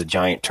artist is a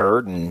giant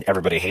turd and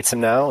everybody hates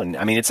him now? And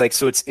I mean, it's like,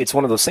 so it's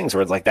one of those things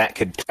where like that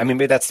could, I mean,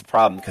 maybe that's the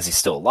problem because he's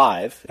still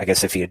alive. I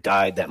guess if he had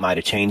died, that might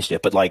have changed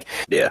it. But like,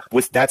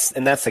 with that's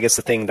I guess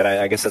the thing that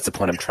I guess that's the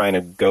point I'm trying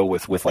to go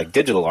with like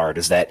digital art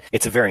is that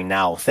it's a very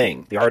now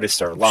thing. The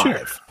artists are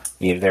alive. Sure.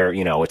 They're,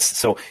 you know, it's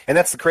so, and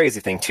that's the crazy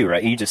thing too,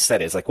 right? You just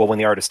said it. It's like, well, when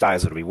the artist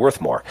dies, it'll be worth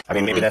more. I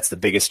mean, maybe that's the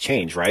biggest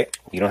change, right?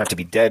 You don't have to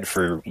be dead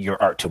for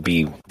your art to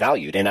be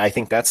valued, and I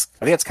think that's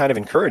kind of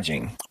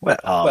encouraging.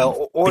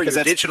 Well, or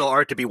your digital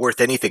art to be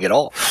worth anything at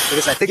all.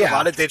 Because I think a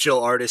lot of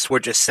digital artists were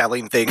just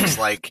selling things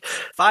like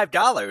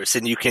 $5,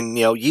 and you can,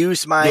 you know,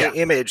 use my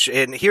image,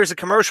 and here's a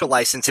commercial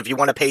license if you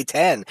want to pay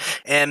 $10.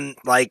 And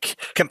like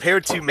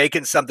compared to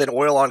making something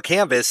oil on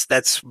canvas,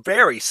 that's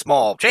very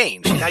small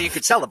change. Now you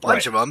could sell a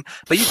bunch of them,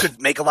 but you could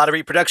make a lot of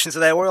reproductions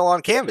of that oil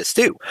on canvas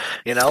too.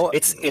 You know,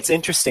 it's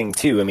interesting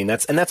too. I mean,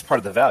 that's part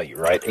of the value,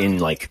 right? In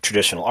like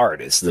traditional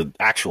art is the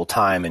actual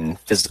time and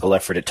physical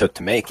effort it took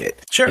to make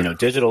it. Sure. You know,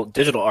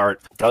 digital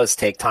art does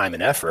take time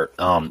and effort,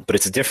 but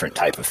it's a different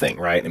type of thing,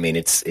 right? I mean,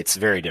 it's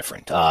very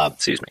different.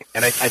 Excuse me.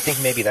 And I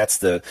think maybe that's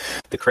the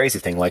crazy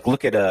thing. Like,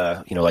 look at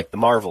you know, like the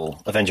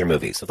Marvel Avenger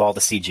movies with all the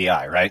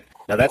CGI, right?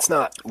 Now, that's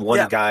not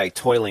one guy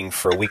toiling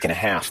for a week and a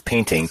half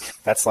painting.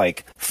 That's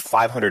like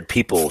 500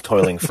 people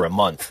toiling for a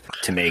month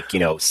to make, you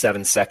know,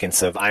 7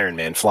 seconds of Iron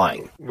Man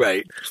flying.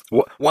 Right.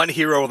 One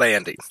hero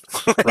landing.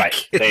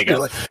 Right. There you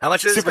go. How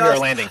much is superhero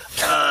landing?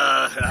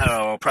 I don't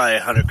know, probably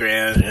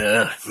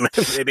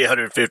 $100,000. Maybe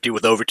 150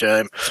 with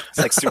overtime. It's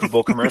like Super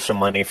Bowl commercial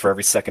money for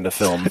every second of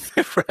film.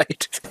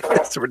 Right.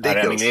 It's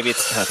ridiculous. I mean, maybe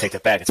it's, I'll take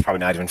that back. It's probably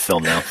not even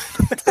film now.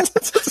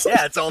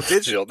 Yeah, it's all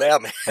digital now,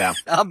 man. Yeah.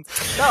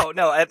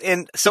 No.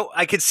 And so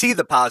I could see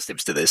the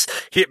positives to this,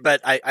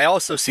 but I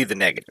also see the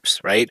negatives,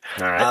 right?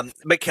 All right.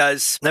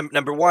 Because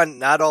number one,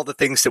 not all the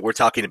things that we're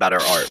talking about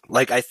are art.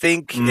 Like I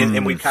think,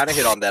 and we kind of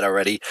hit on that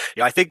already.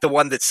 You know, I think the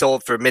one that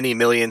sold for many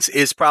millions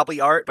is probably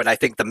art, but I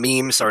think the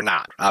memes are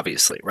not,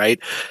 obviously, right?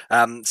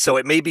 So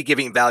it may be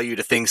giving value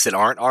to things that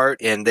aren't art,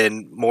 and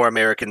then more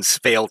Americans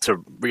fail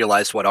to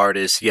realize what art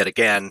is yet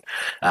again,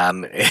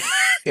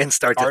 and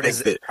start to think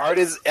that art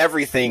is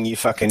everything, you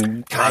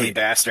fucking commie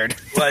bastard.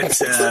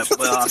 But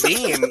well, a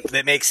meme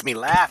that makes me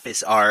laugh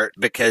is art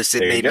because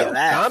it made me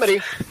laugh.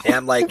 Comedy. And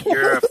I'm like,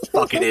 you're a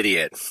fucking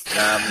idiot.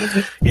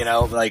 You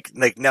know, like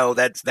no,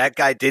 that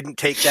guy didn't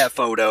take that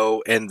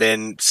photo and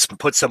then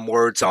put some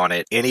words on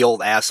it. Any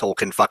old asshole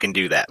can fucking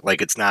do that.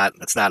 Like it's not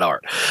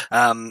art.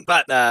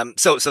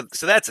 So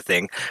that's a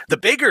thing. The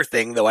bigger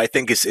thing, though, I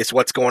think is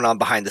what's going on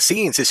behind the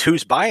scenes is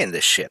who's buying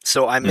this shit.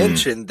 So I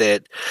mentioned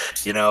that,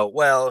 you know,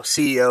 well,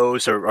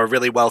 CEOs are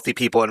really wealthy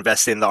people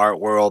invest in the art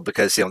world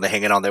because, you know, they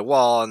hang it on their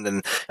wall and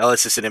then, oh,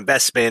 it's just an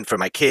investment for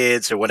my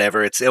kids or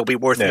whatever. It'll be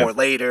worth more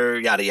later,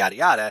 yada, yada,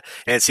 yada.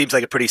 And it seems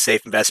like a pretty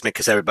safe investment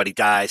because everybody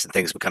dies and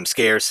things become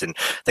scarce and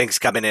things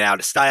come in and out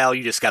of style.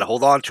 You just got to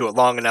hold on to it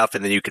long enough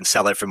and then you can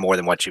sell it for more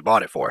than what you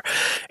bought it for.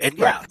 And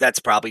that's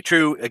probably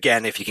true,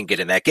 again, if you can get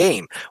in that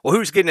game. Well,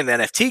 who's getting in the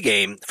NFT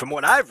game? From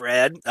what I've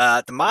read,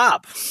 the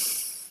mob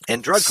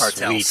and drug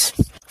cartels.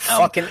 Sweet.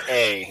 Fucking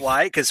A.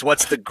 Why? Because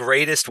what's the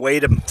greatest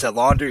way to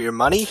launder your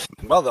money?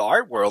 Well, the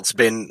art world's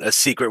been a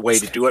secret way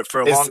to do it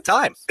for a long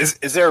time.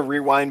 Is there a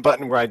rewind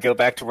button where I go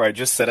back to where I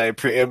just said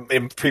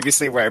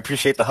previously where I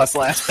appreciate the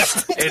hustle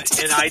aspect?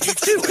 and I do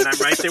too, and I'm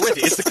right there with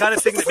you. It's the kind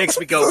of thing that makes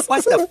me go,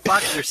 what the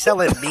fuck? You're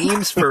selling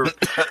memes for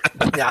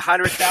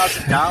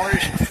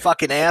 $100,000, you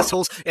fucking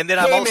assholes? And then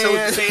I'm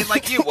also saying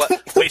like you, what?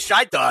 Wish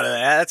I thought of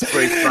that. That's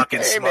pretty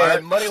fucking smart.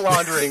 Man, money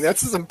laundering,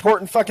 that's as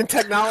important fucking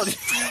technology.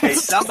 Hey,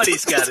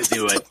 somebody's got to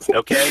do it.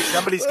 Okay,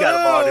 somebody's got to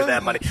launder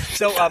that money.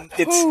 So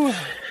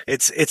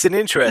it's an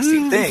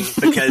interesting thing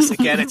because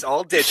again, it's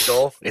all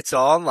digital, it's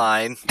all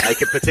online. I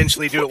could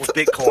potentially do it with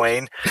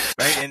Bitcoin,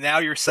 right? And now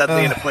you're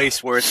suddenly in a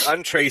place where it's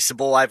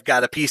untraceable. I've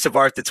got a piece of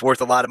art that's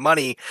worth a lot of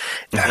money,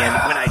 and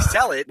when I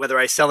sell it, whether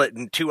I sell it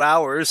in 2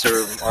 hours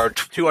or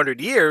 200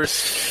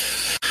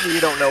 years, you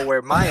don't know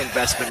where my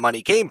investment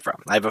money came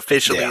from. I've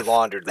officially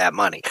laundered that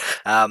money.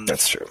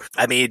 That's true.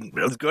 I mean,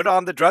 good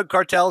on the drug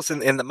cartels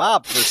and the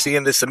mob for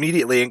seeing this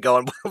immediately and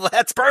going, well,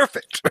 that's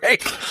perfect,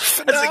 right?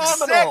 Phenomenal.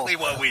 That's exactly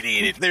what we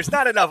needed. There's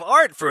not enough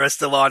art for us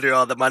to launder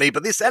all the money,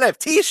 but this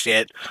NFT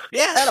shit,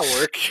 yeah, that'll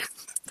work.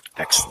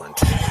 Excellent.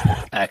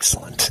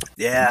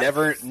 Yeah.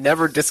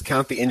 Never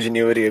discount the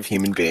ingenuity of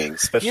human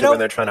beings, especially when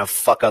they're trying to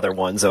fuck other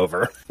ones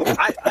over.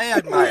 I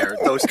admire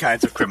those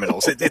kinds of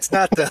criminals. It's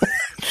not the,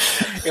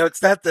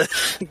 it's not the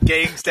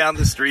gangs down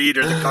the street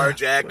or the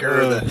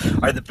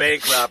carjacker or the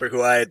bank robber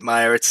who I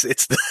admire.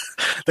 It's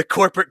the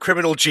corporate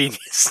criminal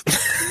genius.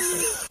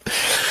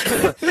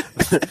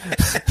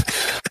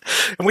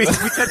 we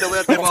tend to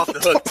let them off the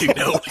hook too,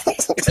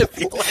 don't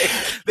we? Like,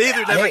 they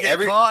either never get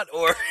caught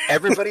or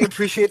everybody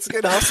appreciates a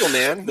good hustle,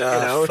 man.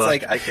 It's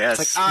like, I guess.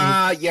 It's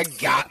like, you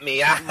got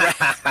me.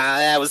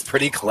 That was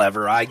pretty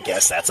clever. I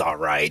guess that's all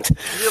right.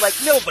 You're like,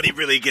 nobody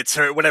really gets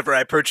hurt whenever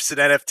I purchase an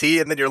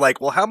NFT, and then you're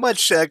like, well, how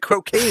much crack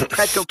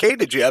cocaine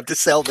did you have to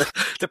sell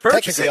to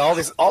purchase it?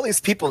 All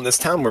these people in this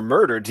town were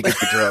murdered to get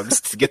the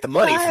drugs, to get the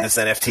money for this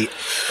NFT.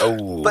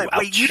 Oh, but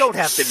wait, you don't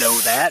have to know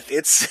that.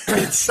 It's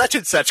such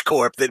and such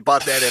corp that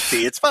bought the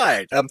NFT. It's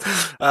fine.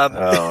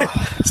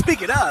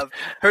 Speaking of,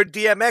 heard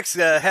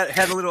DMX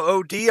had a little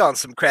OD on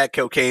some crack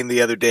cocaine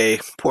the other day.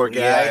 Poor guy.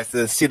 Yeah,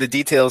 the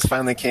details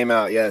finally came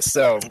out. Yes,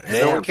 so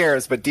no one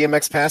cares, but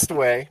DMX passed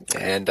away,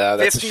 and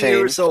that's 50 a shame.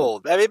 years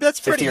old. I mean, that's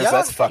pretty young.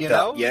 That's fucked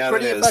up. Yeah,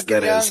 pretty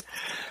that is.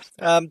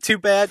 Too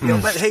bad.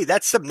 But hey,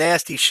 that's some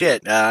nasty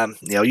shit.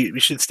 You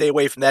should stay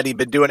away from that. He's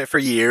been doing it for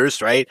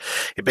years, right?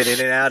 He's been in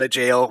and out of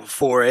jail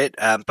for it.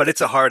 But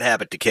it's a hard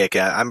habit to kick.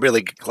 I'm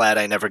really glad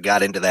I never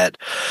got into that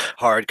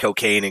hard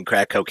cocaine and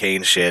crack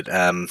cocaine shit.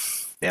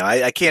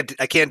 I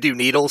can't do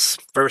needles,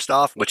 first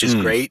off, which is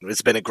great.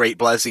 It's been a great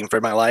blessing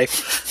for my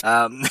life.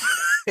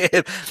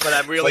 But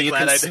I'm really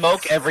glad I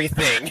smoke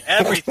everything.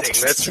 Everything,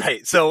 that's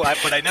right.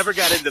 But I never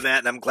got into that,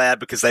 and I'm glad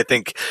because I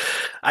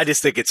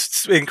just think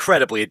it's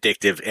incredibly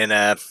addictive. And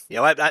I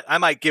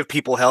might give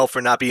people hell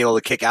for not being able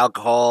to kick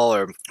alcohol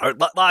or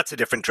lots of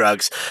different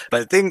drugs,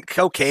 but I think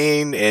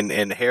cocaine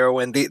and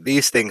heroin,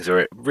 these things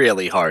are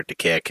really hard to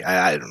kick.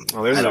 I don't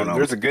know.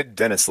 There's a good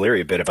Dennis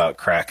Leary bit about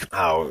crack.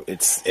 How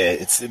it's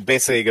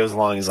basically it goes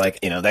along as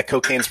like, that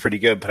cocaine's pretty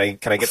good,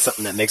 but can I get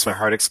something that makes my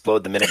heart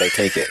explode the minute I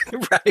take it?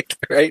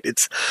 Right.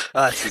 It's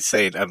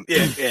insane.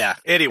 Yeah.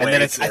 Anyway,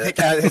 and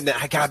then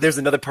God, there's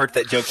another part to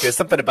that joke too.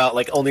 Something about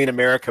like only in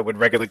America would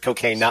regular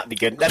cocaine not be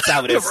good. That's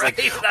how it is. Right,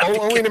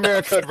 only in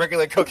America would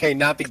regular cocaine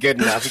not be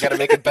good enough. You got to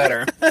make it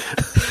better.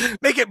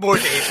 Make it more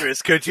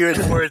dangerous, could you? It's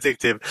more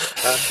addictive.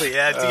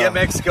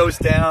 DMX goes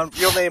down.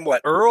 Real name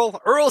what? Earl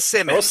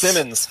Simmons. Earl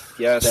Simmons.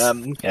 Yes.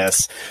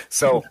 Yes.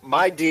 So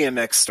my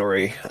DMX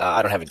story.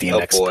 I don't have a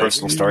DMX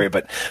personal story,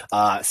 but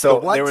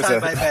there was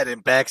I met him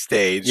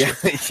backstage. Yeah.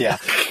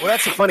 Well,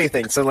 that's the funny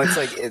thing. So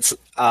it's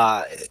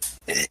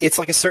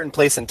like a certain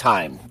place and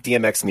time,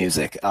 DMX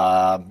music.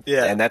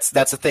 And that's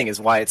the thing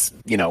is why it's,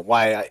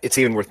 why it's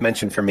even worth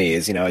mentioning for me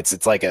is,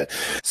 it's like a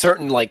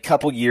certain like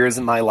couple years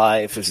in my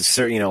life. It was a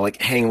certain,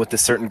 like hanging with a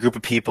certain group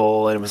of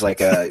people. And it was like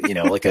a,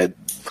 like a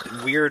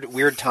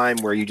weird time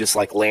where you just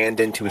like land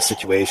into a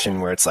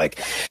situation where it's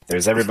like,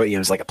 there's everybody, it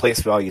was like a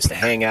place we all used to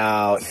hang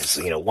out. It's,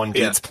 one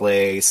Beats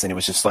place. And it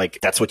was just like,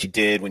 that's what you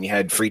did when you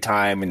had free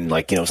time. And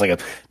like, it was like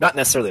not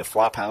necessarily a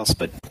flop house,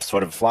 but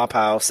sort of a flop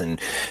house. And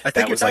I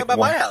think you're talking about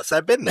my house.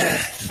 I've been there.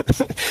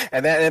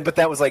 But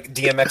that was like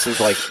DMX was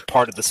like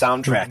part of the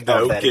soundtrack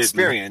of that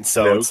experience.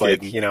 So it's like,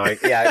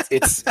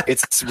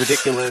 it's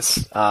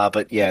ridiculous.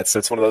 But yeah,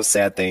 it's one of those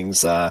sad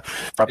things. Brought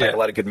back a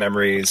lot of good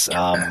memories.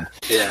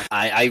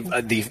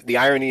 The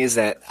irony is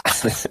that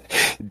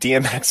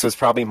DMX was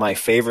probably my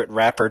favorite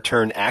rapper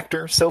turned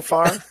actor so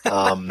far.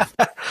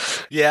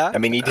 Yeah. I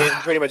mean, he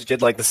pretty much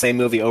did like the same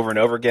movie over and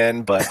over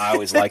again, but I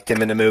always liked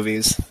him in the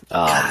movies.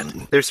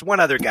 There's one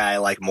other guy I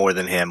like more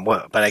than him,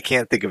 but I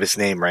can't think of his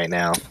name right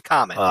now.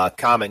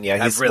 Common,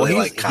 yeah. He's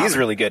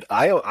really good.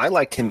 I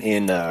liked him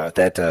in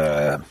that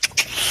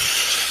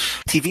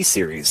TV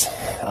series,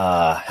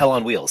 Hell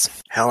on Wheels.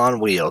 Hell on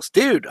Wheels.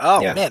 Dude,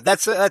 man,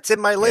 that's in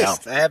my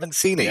list. I haven't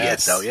seen it yet,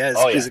 though.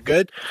 Is it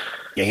good?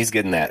 Yeah, he's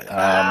good in that.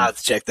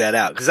 Let's check that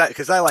out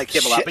because I like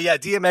him a lot. But yeah,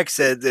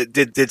 DMX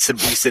did some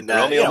decent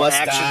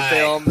action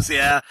films.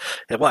 Yeah,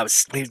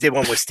 he did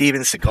one with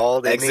Steven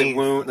Seagal. Exit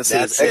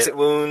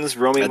Wounds,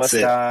 Romeo Must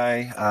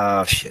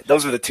Die. Shit,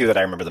 those are the two that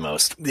I remember the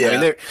most.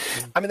 Yeah,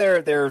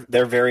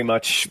 they're very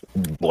much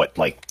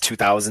like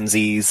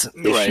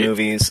 2000s-ish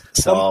movies.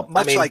 So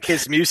like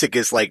his music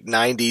is like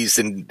 90s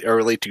and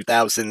early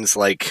 2000s.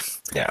 Like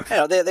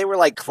they were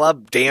like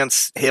club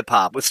dance hip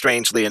hop.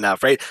 Strangely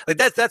enough, right? Like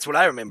that's what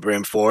I remember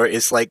him for,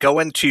 is like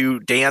going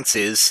to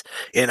dances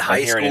in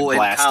high school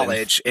and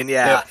college, and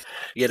at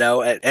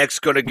X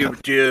gonna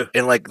give you,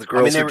 and like the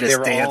girls were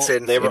just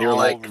dancing. They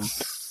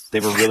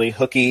were really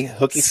hooky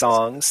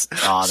songs.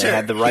 They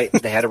had the right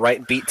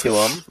beat to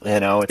them.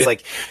 It's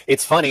like,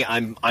 it's funny.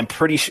 I'm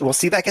pretty sure. Well,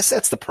 see, I guess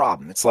that's the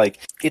problem. It's like,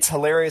 it's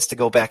hilarious to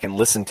go back and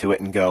listen to it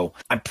and go,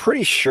 I'm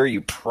pretty sure you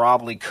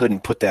probably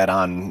couldn't put that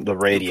on the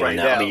radio right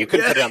now. I mean, you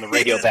couldn't put it on the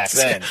radio back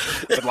then,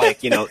 but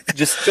like,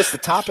 just the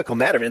topical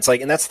matter. And it's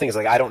like, and that's the thing is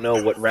like, I don't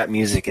know what rap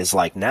music is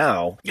like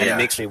now. And it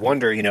makes me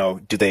wonder,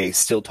 do they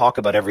still talk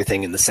about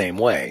everything in the same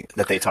way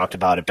that they talked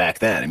about it back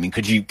then? I mean,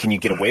 can you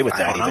get away with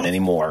that even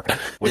anymore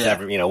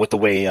with the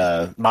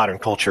way modern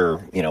culture,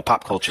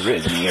 pop culture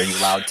is? I mean, are you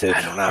allowed to?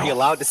 I don't know. Are you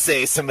allowed to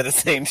say some of the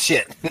same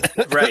shit?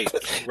 Right.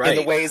 In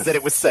the ways that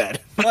it was said.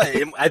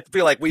 I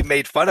feel like we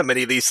made fun of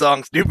many of these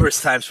songs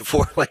numerous times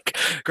before. Like,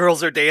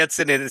 girls are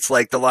dancing, and it's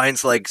like the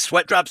lines like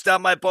 "sweat drops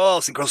down my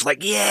balls," and girls are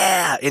like,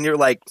 "Yeah," and you're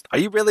like, "Are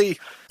you really?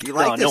 Do you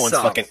like this no one's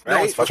song?" No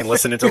one's fucking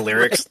listening to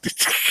lyrics.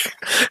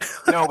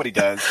 Nobody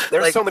does.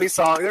 There's like, so many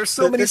songs. There's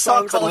so many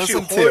songs to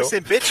listen to. Horse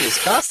and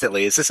bitches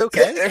constantly. Is this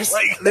okay?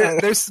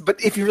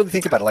 But if you really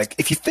think about it, like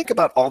if you think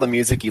about all the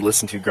music you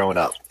listened to growing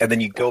up, and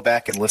then you go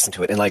back and listen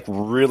to it, and like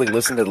really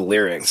listen to the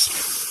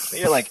lyrics.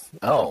 You're like,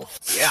 oh,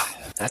 yeah,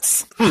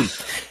 that's,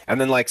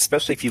 And then, like,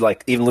 especially if you,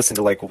 like, even listen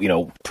to, like, you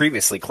know,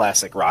 previously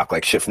classic rock,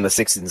 like shit from the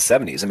 60s and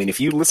 70s. I mean, if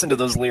you listen to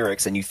those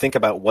lyrics and you think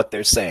about what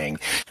they're saying,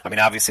 I mean,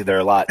 obviously there are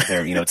a lot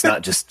there, you know, it's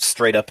not just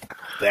straight up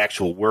the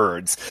actual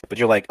words, but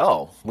you're like,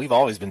 oh, we've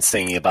always been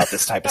singing about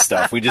this type of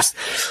stuff. We just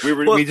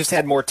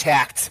had more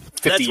tact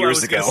 50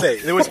 years ago.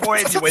 There was more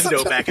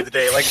innuendo back in the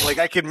day. Like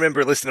I can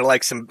remember listening to,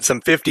 like, some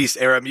 50s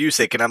era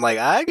music, and I'm like,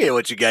 I get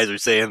what you guys are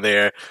saying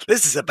there.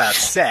 This is about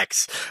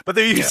sex. But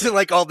they're using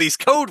like all these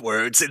code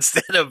words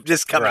instead of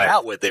just coming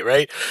out with it,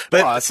 right?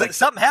 But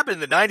something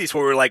happened in the 90s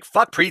where we were like,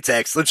 fuck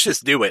pretext, let's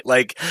just do it.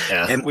 Like,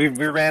 and we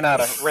ran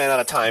out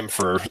of time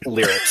for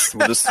lyrics.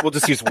 We'll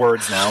just use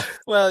words now.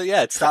 Well,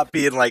 yeah, it stopped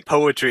being like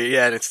poetry,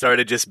 and it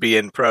started just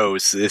being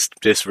prose. It's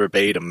just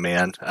verbatim,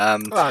 man.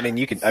 Well, I mean,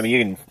 you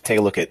can take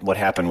a look at what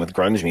happened with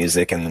grunge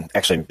music and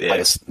actually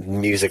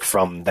music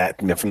from the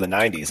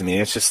 90s. I mean,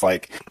 it's just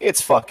like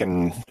it's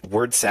fucking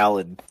word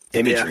salad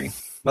imagery. Yeah.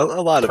 Well,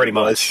 a lot of it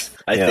was,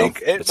 I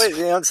think. But,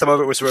 you know, some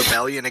of it was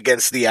rebellion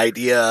against the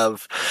idea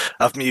of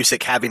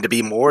music having to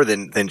be more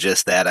than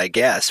just that, I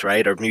guess,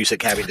 right? Or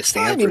music having to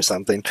stand for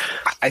something.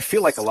 I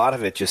feel like a lot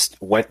of it just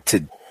went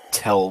to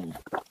tell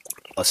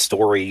a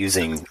story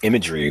using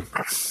imagery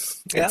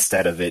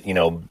instead of it, you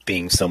know,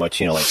 being so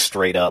much, you know, like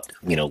straight up,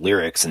 you know,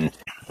 lyrics and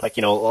like,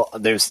 you know,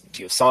 there's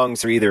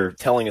songs are either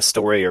telling a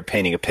story or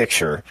painting a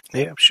picture.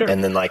 Yeah, sure.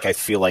 And then like I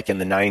feel like in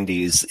the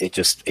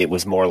 90s it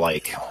was more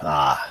like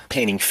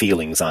painting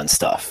feelings on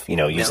stuff, you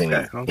know, using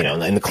you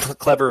know, and the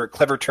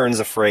clever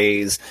turns of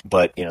phrase,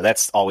 but you know,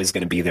 that's always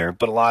going to be there.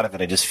 But a lot of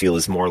it I just feel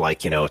is more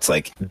like, you know, it's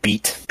like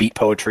beat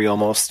poetry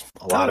almost.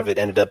 A lot of it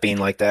ended up being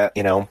like that,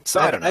 you know. So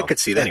I don't know. I could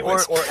see that. Or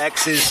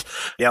X's,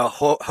 you know,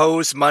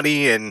 Hose,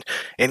 Money, and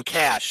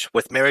Cash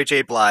with Mary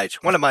J. Blige.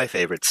 One of my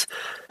favorites.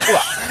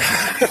 Well,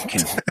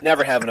 can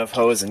never have enough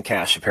hose and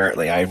cash,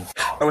 apparently. I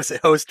would say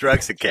hose,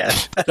 drugs, and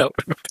cash. I don't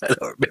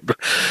remember.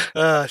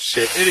 Oh,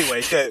 shit.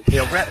 Anyway, you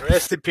know,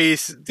 rest in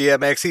peace,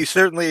 DMX. He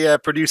certainly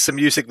produced some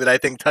music that I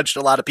think touched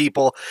a lot of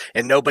people,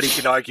 and nobody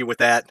can argue with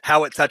that.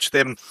 How it touched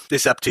them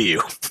is up to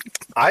you.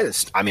 I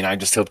just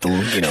hope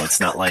it's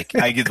not like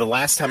the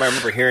last time I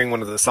remember hearing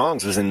one of the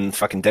songs was in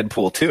fucking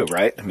Deadpool 2,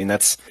 right? I mean,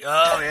 that's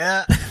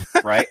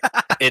right.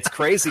 It's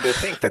crazy to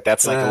think that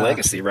that's like a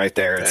legacy right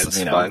there. It's,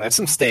 you know, fun. That's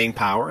some staying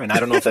power, and I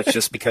don't know if that's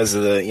just because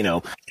of the, you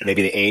know,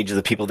 maybe the age of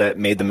the people that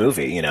made the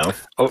movie. You know,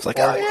 it's like,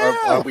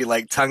 are we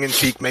like tongue in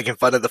cheek making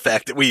fun of the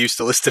fact that we used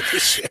to listen to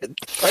this shit?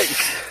 Like,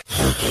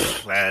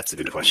 that's a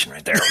good question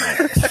right there.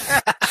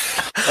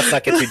 Let's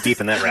not get too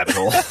deep in that rabbit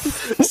hole.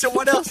 So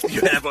what else do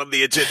you have on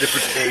the agenda for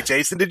today,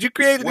 Jason? Did you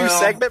create a new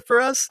segment for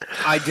us?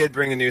 I did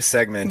bring a new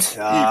segment.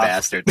 You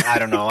bastard. I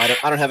don't know. I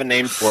don't have a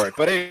name for it.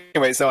 But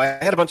anyway, so I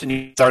had a bunch of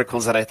news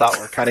articles that I thought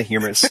were kind of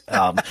humorous.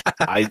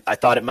 I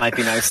thought it might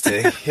be nice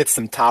to hit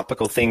some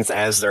topical things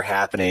as they're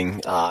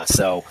happening.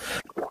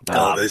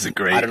 Those are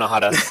great. I don't know how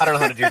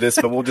to do this,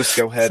 but we'll just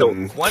go ahead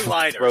and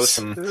one-liners. Throw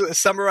some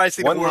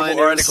summarizing horrible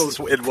articles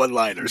in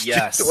one-liners.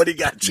 Yes. What do you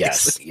got,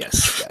 Jason?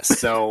 Yes.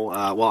 So,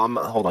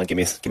 hold on. Give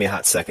me a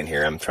hot second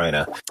here. I'm trying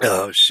to.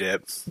 Oh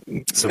shit!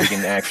 So we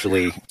can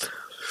actually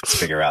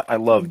figure out. I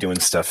love doing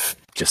stuff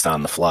just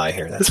on the fly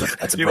here.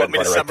 That's a you want me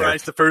to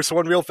summarize the first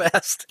one real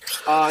fast?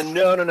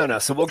 No.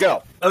 So we'll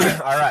go. Okay.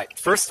 All right.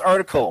 First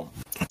article.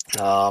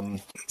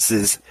 This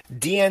is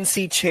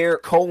DNC chair :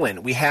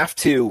 we have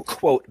to,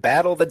 quote,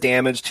 battle the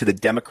damage to the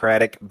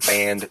Democratic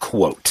band,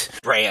 quote.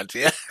 Brand,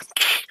 yeah.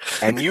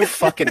 And you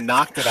fucking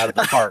knocked it out of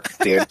the park,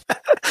 dude.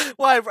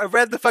 Well, I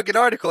read the fucking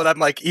article, and I'm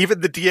like,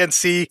 even the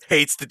DNC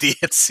hates the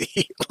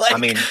DNC. Like, I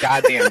mean,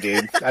 goddamn,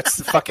 dude. That's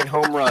the fucking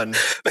home run.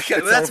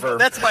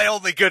 That's my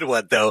only good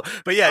one, though.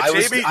 But yeah,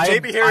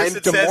 Jamie Harrison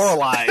I'm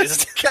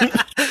demoralized.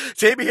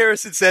 Jamie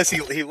Harrison says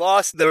he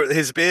lost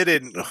his bid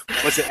in,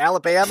 was it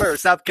Alabama or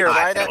South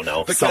Carolina? I don't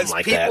know. Because something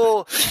like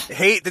people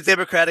hate the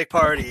Democratic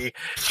Party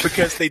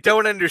because they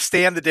don't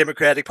understand the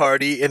Democratic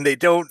Party and they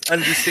don't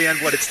understand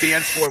what it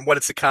stands for and what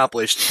it's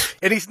accomplished.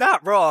 And he's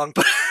not wrong,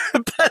 but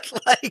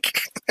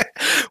like,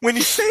 when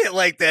you say it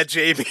like that,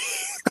 Jamie,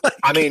 like,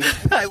 I mean,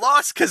 I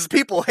lost because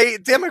people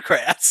hate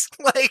Democrats.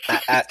 Like,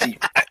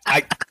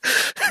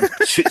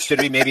 should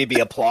we maybe be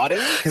applauding?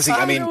 Because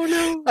I don't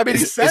know. I mean,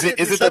 is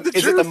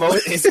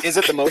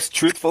it the most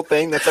truthful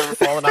thing that's ever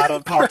fallen out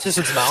of a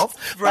politician's mouth?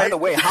 Right. By the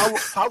way,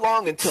 how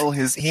long until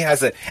he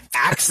has an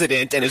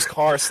accident and his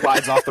car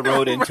slides off the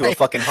road into a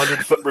fucking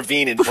 100-foot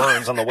ravine and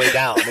burns on the way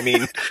down? I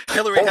mean,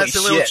 Hillary has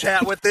a little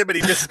chat with him and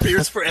he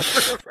disappears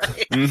forever.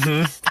 Right?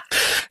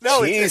 Mm-hmm.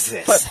 No,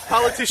 Jesus. But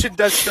politician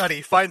does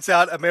study, finds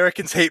out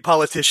Americans hate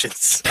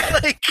politicians.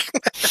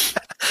 It's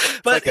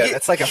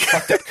like a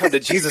fucked up come to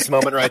Jesus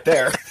moment right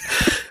there.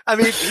 I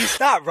mean, he's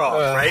not wrong,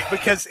 right?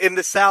 Because in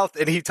the South,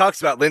 and he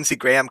talks about Lindsey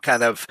Graham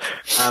kind of,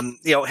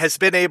 has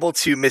been able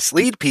to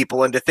mislead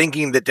people into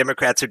thinking that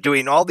Democrats are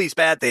doing all these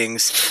bad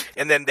things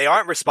and then they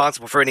aren't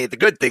responsible for any of the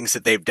good things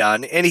that they've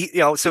done. And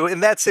so in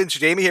that sense,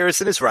 Jamie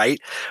Harrison is right.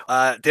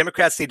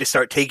 Democrats need to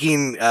start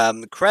taking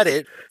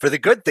credit for the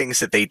good things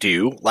that they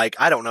do, like,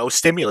 I don't know,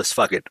 stimulus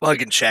fucking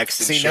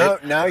checks and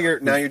shit. Now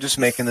you're just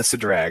making this a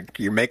drag.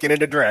 You're making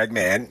it a drag,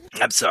 man.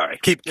 I'm sorry.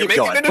 Keep you're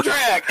going. Making it a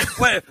drag.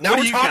 Now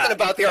we're talking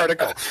about the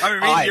article.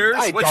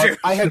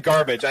 I had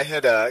garbage. I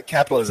had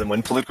capitalism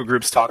when political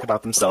groups talk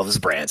about themselves as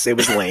brands. It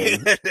was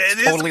lame. It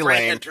totally is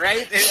lame,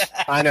 right?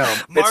 I know.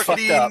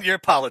 Marketing your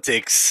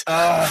politics.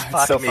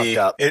 Fuck so me. Fucked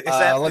up.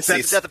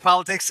 Is that the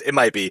politics? It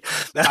might be.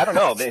 I don't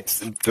know. It's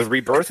the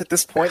rebirth at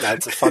this point.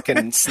 It's a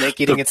fucking snake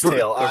eating its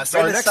tail.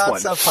 So our next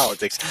one. Of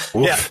politics.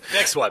 Oof. Yeah,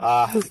 next one.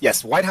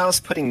 Yes, White House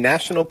putting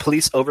National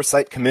Police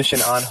Oversight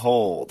Commission on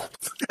hold.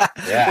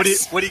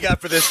 Yes. What do you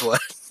got for this one?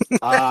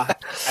 I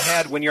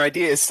had, when your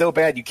idea is so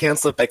bad, you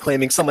cancel it by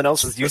claiming someone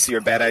else's use of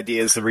your bad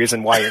idea is the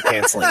reason why you're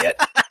canceling it.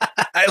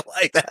 I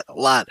like that a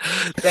lot.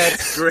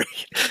 That's great.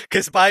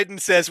 Because Biden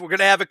says we're going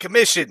to have a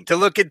commission to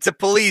look into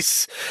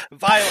police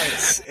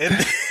violence.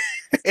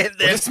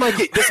 This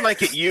might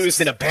get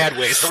used in a bad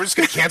way, so we're just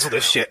going to cancel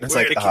this shit. And it's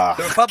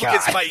the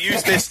Republicans might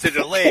use this to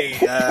delay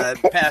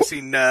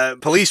passing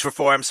police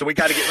reform, so we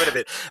got to get rid of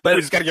it. But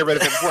we just got to get rid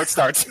of it before it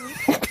starts.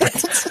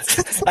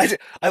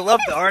 I love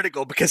the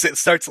article because it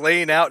starts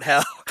laying out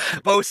how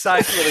both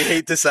sides really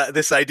hate this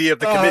idea of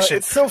the commission.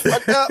 It's so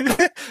fucked up.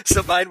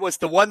 So mine was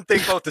the one thing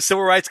both the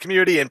civil rights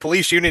community and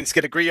police unions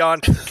can agree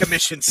on: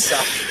 commissions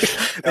suck.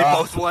 They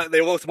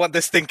both want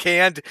this thing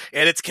canned,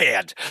 and it's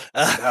canned.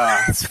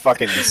 It's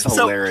fucking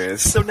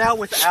hilarious. So now,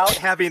 without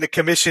having a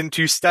commission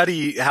to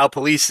study how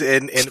police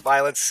and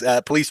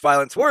police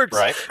violence works,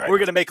 right. We're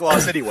going to make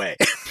laws anyway.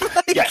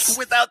 Yes,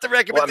 without the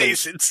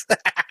recommendations.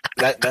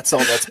 That's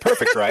all. That's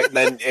perfect, right?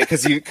 Then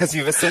because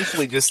you've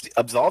essentially just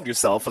absolved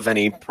yourself of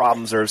any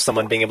problems or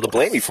someone being able to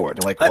blame you for it.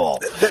 They're like, well,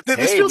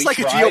 this feels like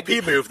a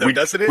GOP move, though,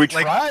 doesn't it? We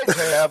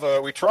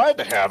tried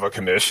to have a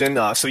commission.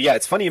 So yeah,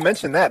 it's funny you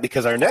mentioned that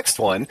because our next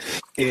one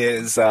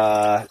is.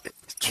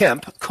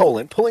 Kemp,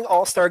 pulling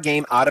All-Star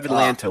Game out of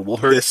Atlanta will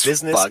hurt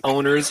business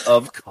owners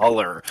of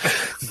color.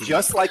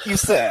 Just like you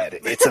said.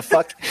 It's a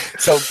fuck.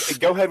 So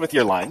go ahead with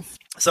your line.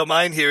 So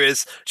mine here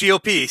is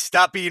GOP,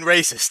 stop being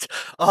racist.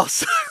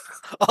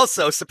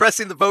 Also,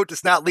 suppressing the vote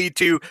does not lead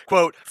to,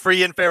 quote,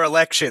 free and fair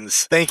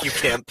elections. Thank you,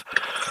 Kemp.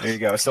 There you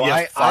go. So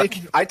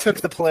I took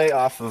the play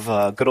off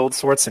of good old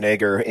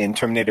Schwarzenegger in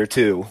Terminator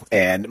 2,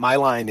 and my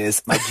line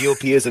is, my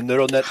GOP is a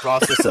neural net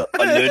processor, a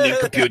learning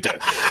computer.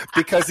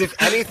 Because if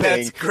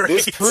anything,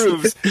 this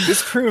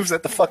proves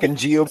that the fucking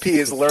GOP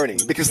is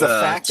learning. Because the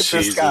fact that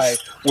this guy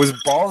was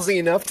ballsy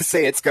enough to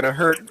say it's going to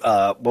hurt,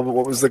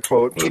 what was the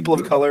quote? People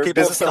of color,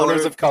 business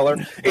owners of color.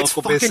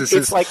 Local businesses.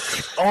 It's like,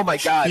 oh my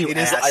God. It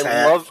is.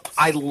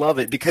 I love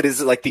it because it's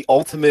like the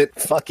ultimate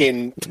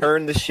fucking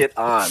turn the shit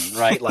on,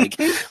 right? Like,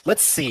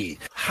 let's see,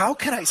 how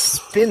can I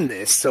spin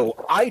this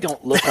so I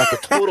don't look like a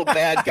total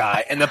bad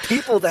guy and the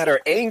people that are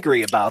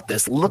angry about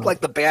this look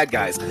like the bad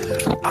guys?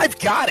 I've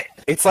got it.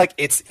 It's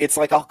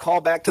like I'll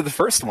call back to the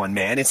first one,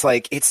 man. It's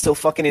like, it's so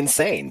fucking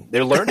insane.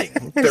 They're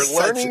learning. They're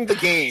learning the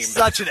game.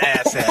 Such an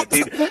asshat,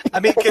 dude. I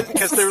mean,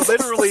 because they're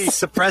literally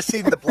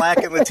suppressing the black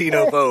and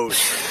Latino vote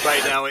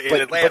right now in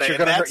Atlanta. But you're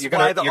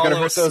going to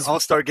hurt those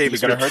All-Star Game. You're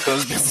going to hurt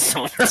those business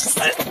owners.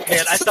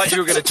 Man, I thought you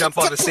were going to jump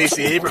on the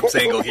Stacey Abrams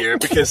angle here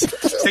because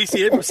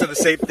Stacey Abrams said the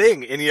same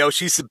thing. And,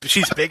 she's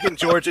big in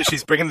Georgia.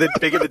 She's big in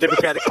the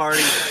Democratic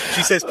Party.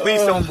 She says,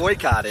 please don't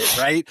boycott it,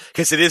 right?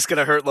 Because it is going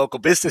to hurt local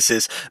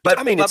businesses. But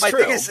I mean, my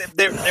thing is,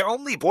 they're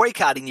only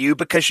boycotting you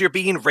because you're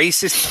being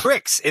racist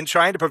pricks and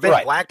trying to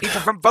prevent black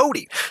people from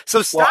voting.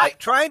 So stop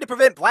trying to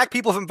prevent black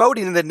people from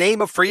voting in the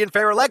name of free and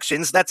fair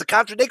elections. That's a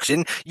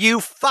contradiction.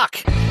 You fuck.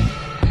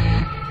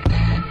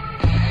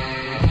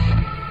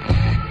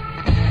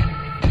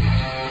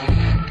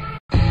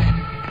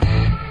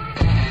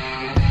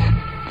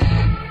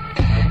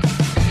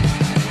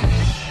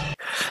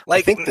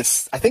 I think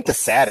the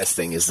saddest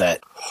thing is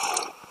that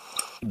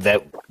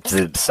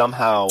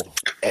somehow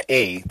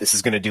this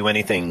is going to do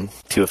anything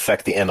to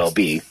affect the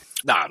MLB.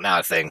 No, not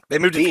a thing. They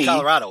moved to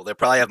Colorado. They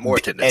probably have more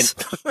attendance.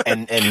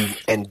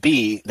 And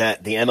B,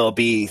 that the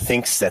MLB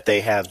thinks that they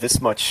have this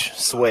much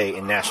sway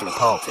in national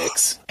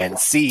politics. And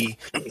C,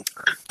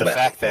 the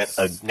fact that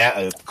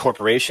a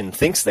corporation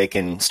thinks they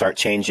can start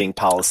changing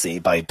policy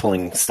by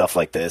pulling stuff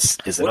like this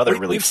is another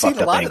really fucked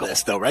up angle. We've seen a lot of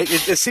this, though, right?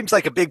 It seems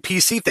like a big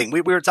PC thing.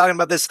 We were talking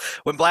about this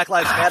when Black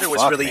Lives Matter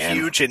was really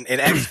huge, and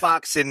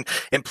Xbox and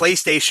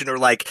PlayStation are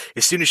like,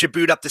 as soon as you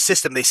boot up the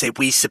system, they say,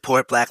 we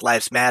support Black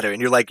Lives Matter.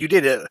 And you're like, you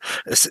did a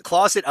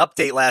closet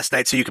update last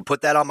night so you could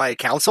put that on my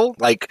console?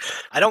 Like,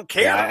 I don't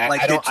care. Yeah,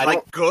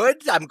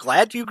 good. I'm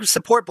glad you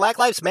support Black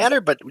Lives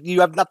Matter, but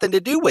you have nothing to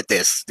do with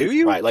this, do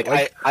you? Right.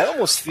 I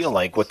almost feel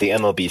like what the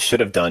MLB should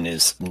have done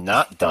is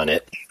not done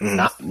it,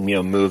 not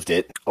moved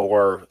it,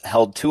 or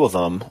held two of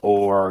them,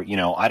 or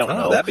I don't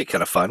know. That'd be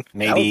kind of fun.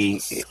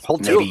 Maybe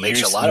hold two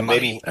makes you a lot of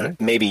money.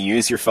 Maybe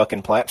use your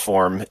fucking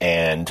platform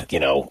and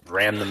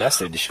ram the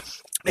message.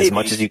 as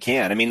much as you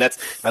can. I mean,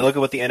 I look at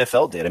what the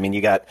NFL did. I mean,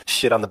 you got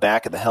shit on the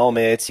back of the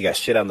helmets, you got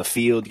shit on the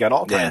field, you got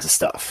all kinds of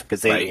stuff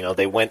because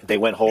they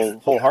went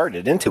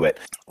wholehearted into it.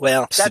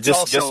 Well,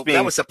 that's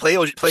that was a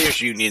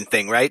players union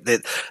thing, right?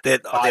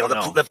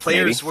 The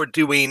players were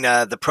doing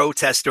the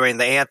protest during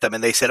the anthem,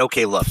 and they said,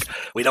 "Okay, look,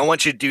 we don't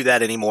want you to do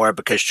that anymore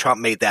because Trump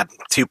made that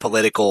too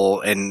political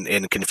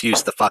and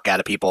confused the fuck out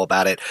of people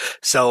about it.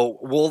 So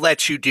we'll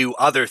let you do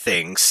other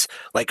things,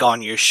 like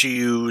on your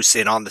shoes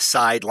and on the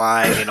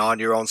sideline and on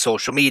your own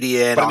social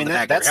media and on the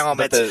back of your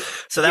helmets."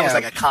 So that was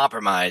like a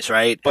compromise,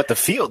 right? But the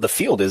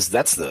field is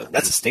that's the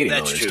stadium.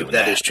 That's true.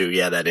 That is true.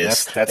 Yeah, that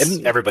is. That's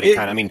everybody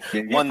kind of. I mean,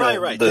 you're probably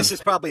right. This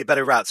is probably a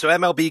better route. So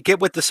MLB, get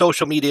with the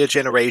social media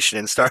generation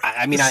and start.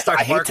 I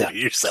hate to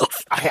yourself.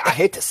 I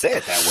hate to say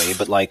it that way,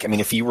 but like, I mean,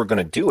 if you were going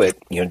to do it,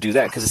 do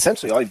that, because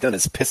essentially all you've done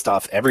is pissed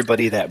off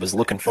everybody that was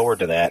looking forward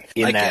to that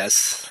in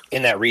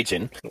that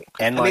region.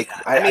 And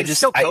I just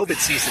still COVID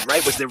season,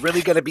 right? Was there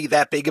really going to be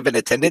that big of an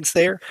attendance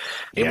there?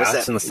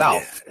 It's in the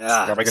South.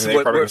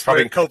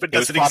 COVID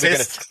doesn't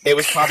exist. It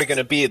was probably going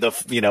to be a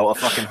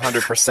fucking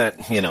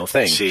 100%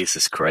 thing.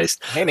 Jesus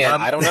Christ. Hey man,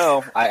 I don't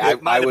know.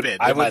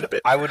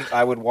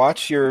 I would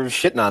watch your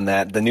shitting on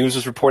that. The news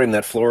was reporting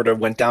that Florida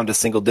went down to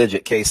single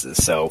digit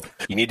cases, so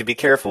you need to be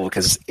careful,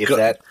 because if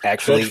that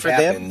actually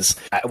happens,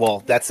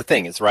 well, that's the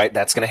thing, is right.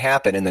 That's going to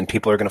happen, and then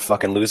people are going to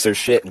fucking lose their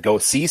shit and go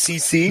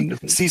CCC.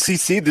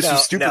 This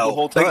was stupid the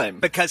whole time.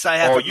 Because I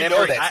have a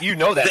memory.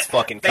 That's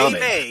fucking coming. They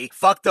may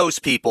fuck those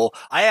people.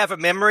 I have a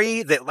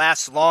memory that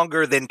lasts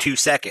longer than 2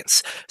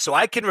 seconds, so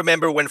I can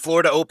remember when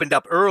Florida opened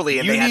up early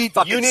and they had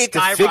fucking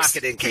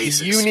skyrocketing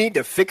cases. You need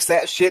to fix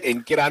that shit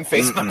and get on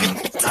Facebook. I'm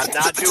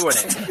not doing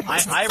it.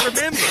 I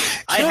remember.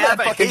 I have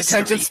a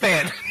history.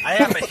 I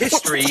have a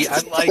history,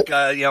 unlike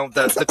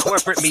the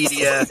corporate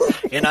media,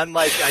 and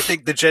unlike I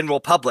think the general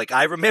public.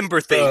 I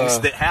remember things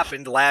that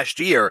happened last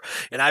year,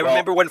 and I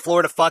remember when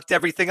Florida fucked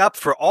everything up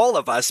for all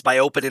of us by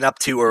opening up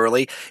too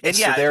early. And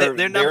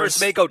their numbers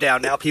may go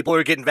down now. People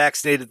are getting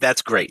vaccinated.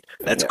 That's great.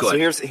 That's good. So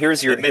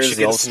here's the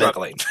ultimate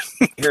struggling.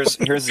 here's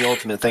the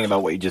ultimate thing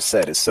about what you just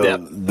said is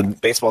the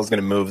baseball is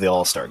going to move the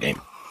All-Star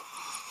game.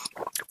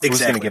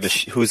 Exactly.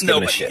 Who's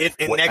giving a shit?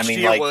 Next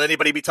year, will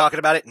anybody be talking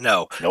about it?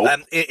 No. Nope.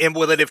 And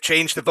will it have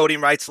changed the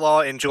voting rights law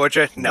in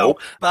Georgia? No.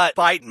 Nope. But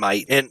Biden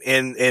might, and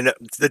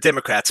the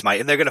Democrats might,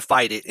 and they're going to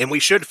fight it, and we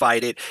should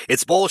fight it.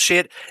 It's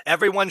bullshit.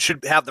 Everyone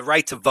should have the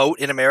right to vote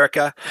in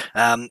America.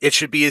 It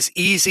should be as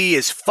easy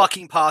as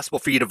fucking possible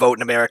for you to vote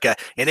in America,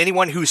 and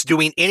anyone who's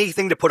doing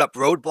anything to put up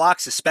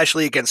roadblocks,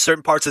 especially against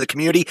certain parts of the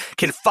community,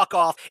 can fuck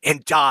off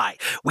and die.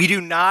 We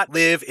do not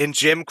live in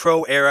Jim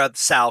Crow era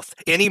South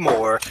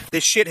anymore.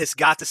 This shit has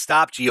got to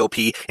stop,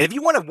 GOP. And if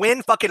you want to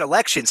win fucking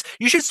elections,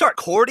 you should start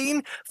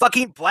courting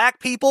fucking black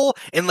people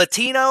and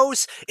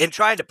Latinos and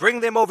trying to bring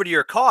them over to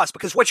your cause,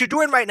 because what you're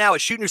doing right now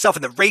is shooting yourself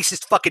in the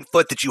racist fucking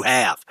foot that you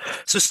have.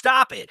 So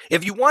stop it.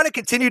 If you want to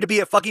continue to be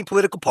a fucking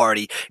political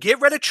party,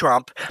 get rid of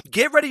Trump,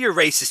 get rid of your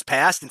racist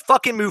past, and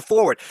fucking move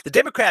forward. The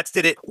Democrats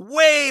did it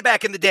way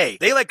back in the day.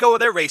 They let go of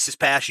their racist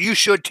past. You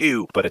should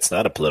too. But it's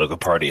not a political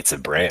party. It's a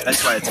brand.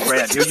 That's right. It's a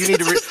brand. You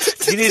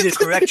need to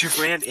correct your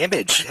brand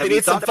image. Have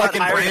you thought about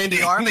hiring a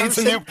PR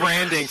person? New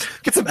branding.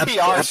 Get some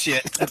PR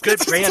shit. A good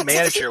brand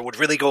manager would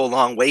really go a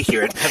long way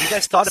here. Have you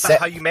guys thought about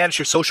how you manage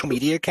your social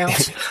media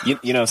accounts?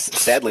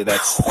 Sadly,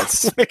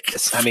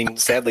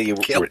 sadly,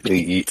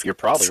 you're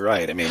probably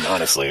right. I mean,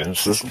 honestly,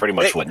 this is pretty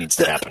much what needs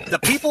to happen. The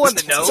people in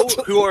the know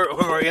who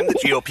are in the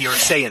GOP are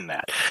saying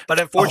that, but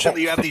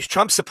unfortunately, you have these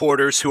Trump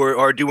supporters who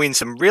are doing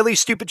some really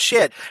stupid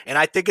shit, and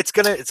I think it's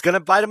gonna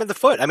bite them in the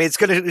foot. I mean,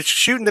 it's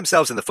shooting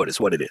themselves in the foot is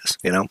what it is.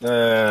 There's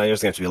going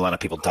to have to be a lot of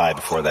people die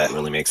before that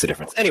really makes a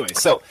difference. Anyway,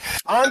 so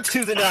on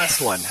to the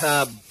last one.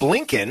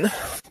 Blinken,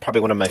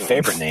 probably one of my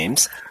favorite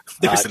names.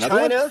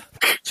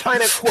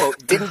 China,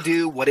 quote, didn't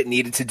do what it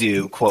needed to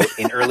do, quote,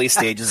 in early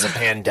stages of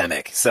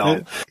pandemic.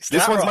 So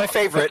this one's my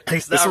favorite.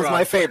 This one's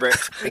my favorite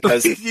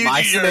because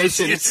my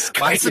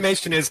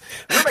summation is,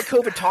 what are my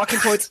COVID talking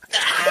points?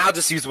 I'll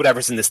just use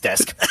whatever's in this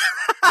desk.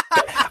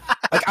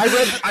 Like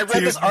I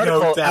read this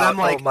article and I'm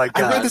like,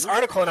 I read this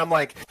article and I'm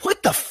like,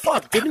 what the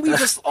fuck? Didn't we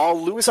just all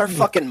lose our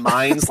fucking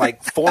minds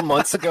like 4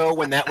 months ago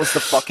when that was the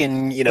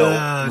fucking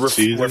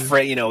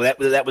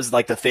that was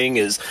like the thing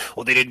is,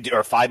 well, they didn't,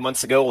 or 5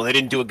 months ago, well, they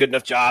didn't do a good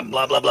enough job,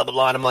 blah blah blah blah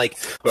blah. And I'm like,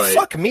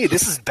 fuck me,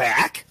 this is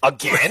back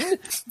again.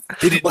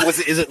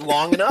 Is it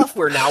long enough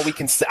where now we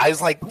can? I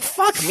was like,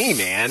 fuck me,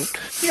 man,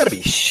 you gotta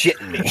be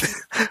shitting me.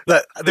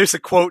 There's a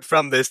quote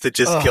from this that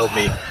just killed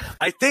me.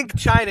 I think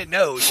China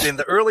knows in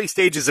the early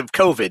stages of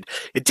COVID,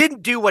 it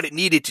didn't do what it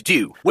needed to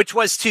do, which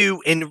was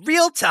to, in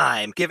real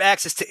time, give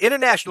access to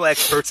international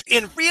experts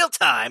in real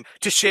time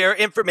to share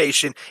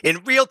information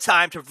in real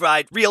time to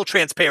provide real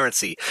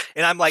transparency.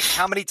 And I'm like,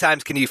 how many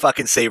times can you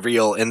fucking say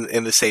real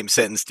in the same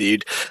sentence,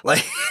 dude?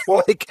 Like,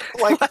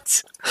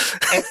 what?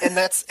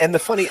 and the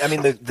funny, I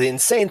mean, the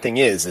insane thing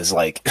is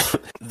like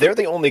they're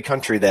the only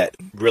country that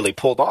really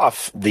pulled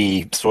off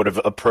the sort of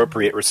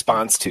appropriate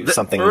response to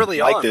something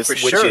like this,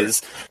 which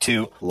is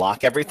to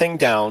lock everything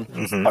down,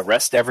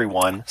 arrest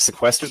everyone,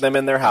 sequester them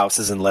in their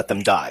houses, and let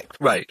them die.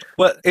 Right.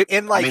 Well,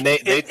 and like, I mean,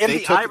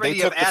 the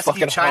irony of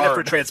asking China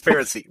for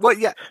transparency. Well,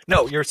 yeah,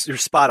 no, you're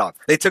spot on.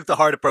 They took the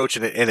hard approach,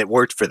 and it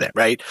worked for them,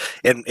 right?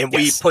 And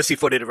we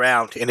pussyfooted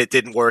around, and it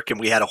didn't work, and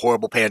we had a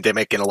horrible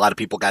pandemic, and a lot of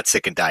people got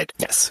sick and died.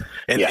 Yes.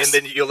 And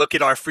then you look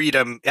at our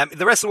freedom. I mean,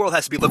 the rest of the world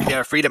has to be looking at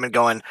our freedom and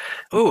going,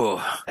 "Ooh,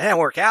 that didn't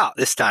work out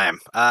this time."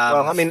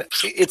 Well, I mean,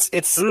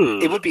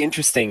 it would be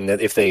interesting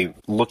that if they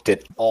looked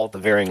at all the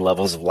varying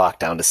levels of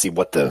lockdown to see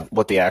what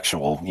the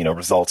actual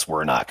results were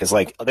or not, because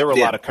like there were a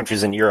lot of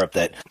countries in Europe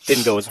that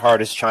didn't go as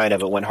hard as China,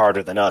 but went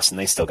harder than us, and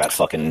they still got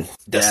fucking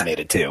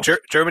decimated too.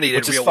 Germany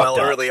did real well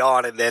early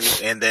on, and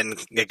then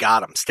it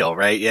got them still,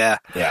 right? Yeah.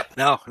 Yeah.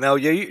 No,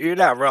 you're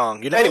not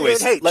wrong.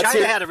 Anyways, hey,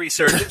 China had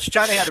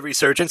a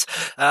resurgence.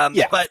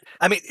 But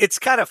I mean, it's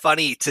kind of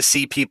funny to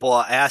see people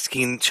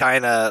asking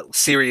China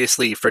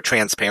seriously for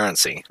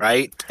transparency,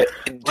 right?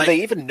 Do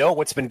they even know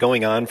what's been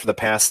going on for the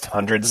past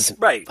hundreds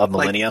of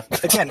millennia?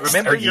 Like, again,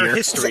 remember your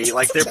history.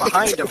 Like, they're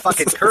behind a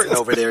fucking curtain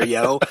over there,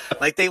 yo.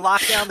 Like, they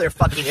locked down their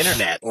fucking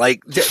internet.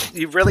 Like,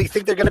 you really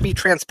think they're going to be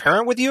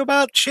transparent with you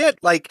about shit?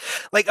 Like,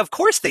 of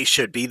course they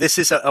should be. This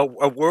is a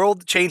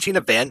world-changing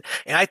event,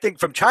 and I think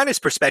from China's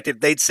perspective,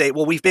 they'd say,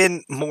 well, we've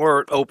been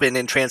more open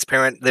and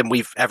transparent than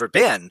we've ever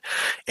been,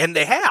 and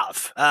they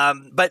have.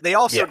 But they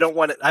also don't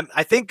want to.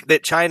 I think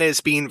that China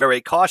is being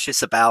very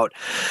cautious about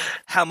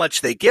how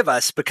much they give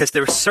us because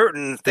they're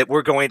certain that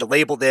we're going to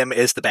label them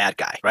as the bad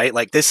guy, right?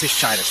 Like, this is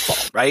China's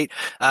fault, right?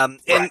 And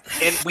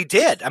we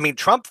did. I mean,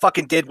 Trump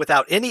fucking did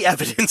without any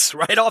evidence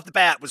right off the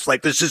bat. Was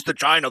like, this is the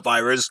China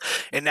virus.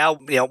 And now,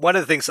 one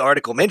of the things the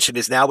article mentioned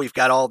is now we've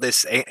got all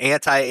this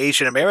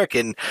anti-Asian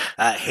American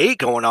hate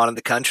going on in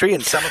the country,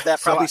 and some of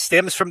that probably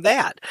stems from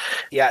that.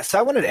 Yeah, so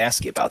I wanted to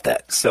ask you about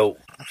that. So,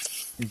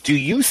 do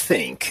you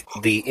think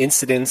the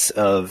incidence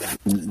of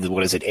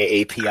what is it,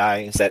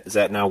 AAPI? Is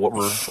that now what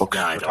we're talking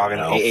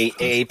about?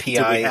 AAPI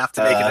Do we have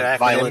to make it an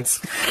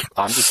violence.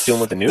 I'm just doing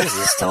what the news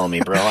is telling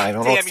me, bro. I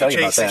don't know what to tell you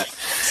about that.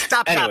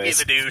 Stop copying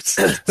the news.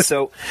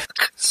 So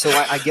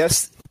I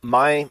guess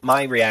my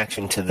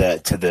reaction to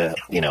the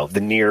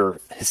near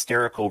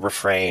hysterical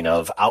refrain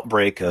of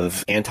outbreak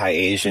of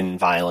anti-Asian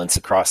violence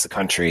across the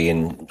country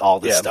and all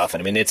this stuff.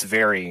 And I mean, it's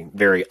very,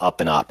 very up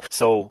and up.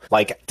 So,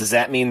 like, does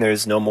that mean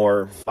there's no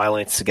more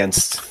violence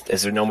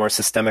is there no more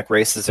systemic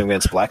racism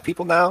against black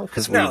people now?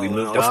 Because we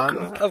moved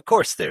on? Of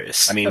course there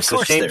is. I mean,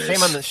 so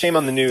shame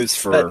on the news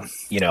for,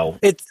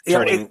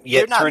 turning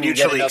you're not turning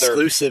mutually yet another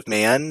exclusive,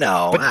 man.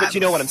 No. But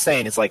you know what I'm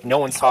saying? It's like no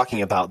one's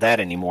talking about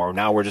that anymore.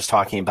 Now we're just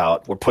talking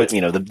about,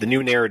 the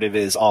new narrative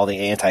is all the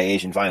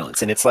anti-Asian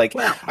violence. And it's like,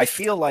 I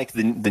feel like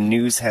the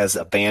news has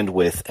a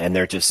bandwidth and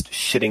they're just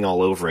shitting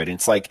all over it. And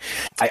it's like,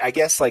 I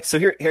guess, like, so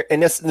here,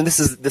 and this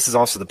is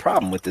also the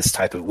problem with this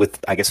type of,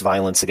 I guess,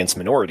 violence against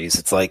minorities.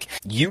 It's like,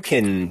 you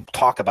can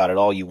talk about it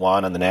all you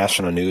want on the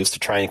national news to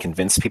try and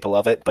convince people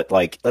of it. But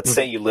like, let's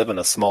say you live in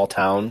a small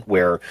town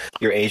where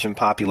your Asian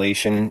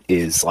population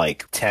is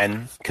like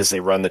 10 because they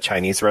run the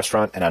Chinese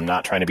restaurant. And I'm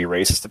not trying to be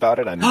racist about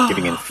it. I'm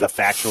giving a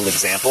factual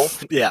example.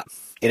 Yeah.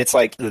 And it's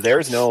like,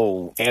 there's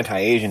no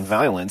anti-Asian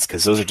violence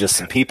because those are just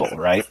some people,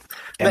 right?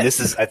 And I use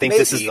it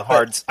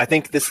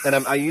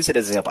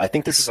as an example. I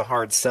think this is a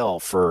hard sell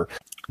for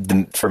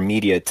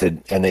media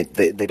and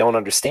they don't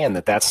understand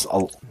that that's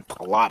a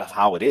lot of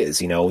how it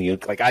is.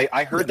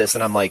 I heard this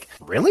and I'm like,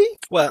 really?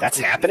 Well, that's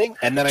happening?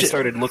 And then I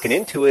started looking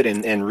into it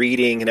and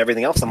reading and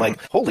everything else. I'm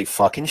like, holy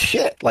fucking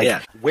shit.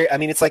 Like,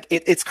 it's like,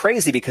 it's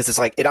crazy because it's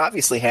like, it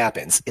obviously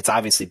happens. It's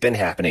obviously been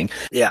happening.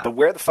 Yeah. But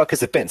where the fuck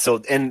has it been?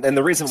 So, and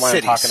the reason why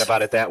I'm talking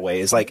about it that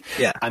way is like,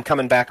 I'm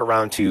coming back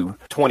around to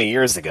 20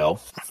 years ago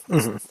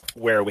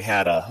where we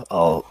had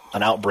an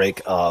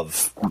outbreak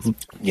of,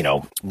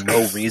 no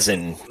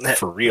reason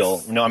for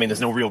real. No, I mean,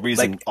 there's no real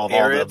reason like of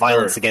all the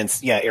violence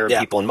against Arab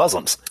people and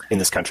Muslims in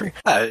this country.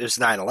 It was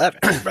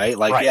 9/11, right?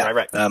 Like,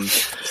 right.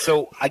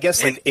 So I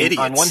guess on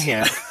one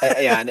hand,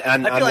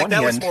 and I feel like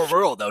that was more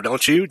rural, though,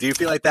 don't you? Do you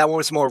feel like that one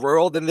was more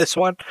rural than this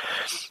one,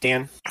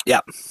 Dan? Yeah.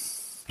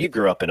 You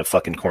grew up in a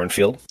fucking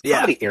cornfield. Yeah.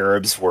 How many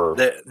Arabs were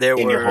there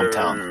in were, your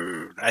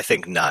hometown? I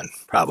think none.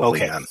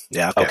 Probably none.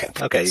 Yeah.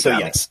 Okay. So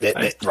yes,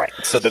 right.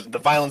 So the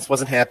violence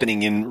wasn't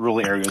happening in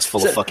rural areas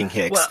full of fucking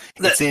hicks.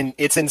 Well,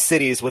 it's in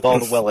cities with all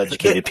the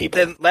well-educated people.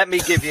 Then let me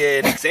give you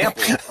an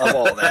example of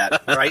all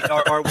that, right?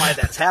 Or why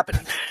that's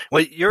happening.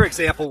 Well, your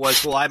example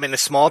was, I'm in a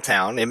small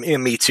town,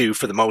 and me too,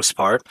 for the most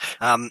part.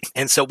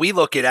 And so we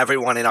look at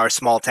everyone in our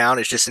small town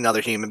as just another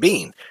human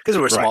being because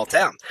we're a small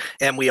town,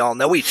 and we all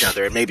know each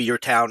other. And maybe your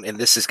town, and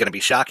this is is going to be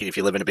shocking if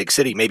you live in a big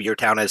city. Maybe your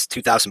town has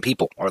 2,000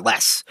 people or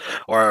less,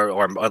 or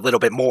a little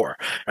bit more,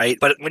 right?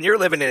 But when you're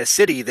living in a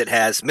city that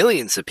has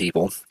millions of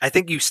people, I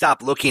think you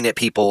stop looking at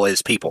people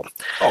as people.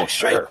 Oh,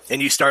 sure. Right?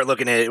 And you start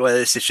looking at it, well,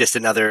 this is just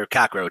another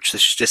cockroach.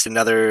 This is just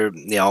another,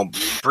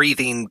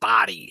 breathing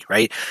body,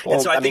 right? Well,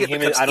 and so I think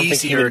human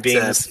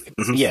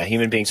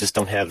beings just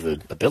don't have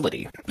the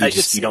ability. It's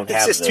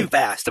just too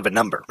vast of a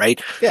number,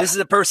 right? Yeah. This is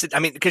a person,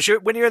 because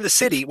when you're in the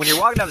city, when you're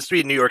walking down the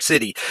street in New York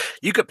City,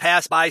 you could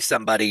pass by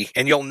somebody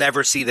and you'll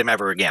never see them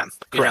ever again.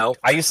 Correct.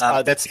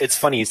 It's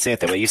funny you say it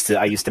that way.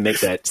 I used to make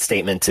that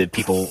statement to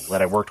people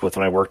that I worked with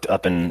when I worked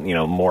up in,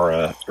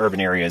 more urban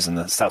areas in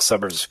the south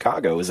suburbs of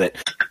Chicago, is that,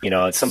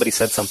 somebody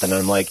said something and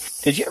I'm like,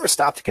 did you ever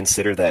stop to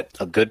consider that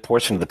a good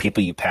portion of the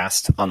people you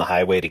passed on the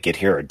highway to get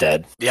here are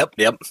dead? Yep.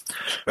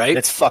 Right?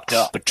 It's fucked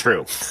up, but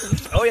true.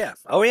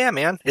 Oh yeah,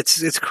 man.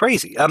 It's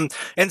crazy.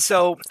 And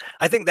so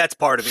I think that's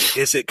part of it,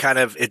 is it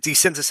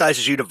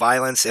desensitizes you to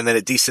violence, and then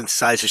it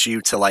desensitizes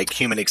you to like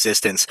human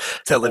existence,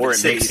 to live in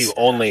cities.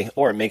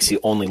 It makes you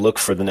only look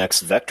for the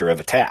next vector of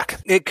attack.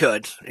 It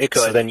could.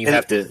 So then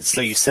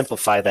you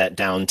simplify that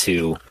down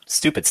to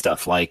stupid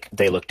stuff like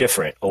they look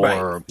different,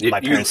 or right.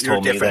 My parents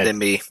told me different than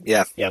me.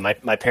 Yeah. Yeah,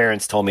 my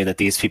parents told me that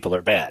these people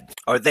are bad.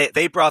 Or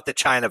they brought the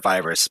China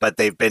virus, but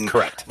they've been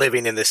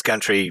living in this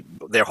country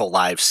their whole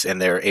lives,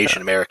 and they're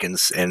Asian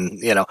Americans, and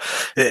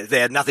they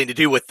had nothing to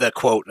do with the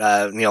quote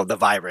the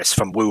virus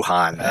from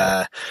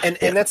Wuhan.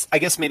 And that's, I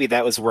guess maybe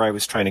that was where I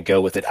was trying to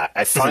go with it.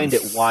 I find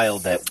it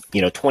wild that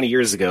 20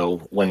 years ago,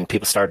 when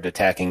people started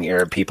attacking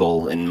Arab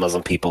people and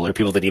Muslim people, or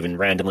people that even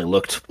randomly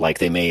looked like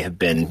they may have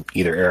been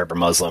either Arab or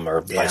Muslim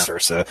or vice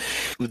versa,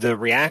 the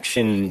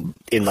reaction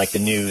in like the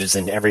news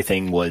and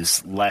everything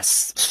was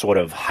less sort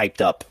of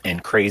hyped up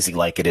and crazy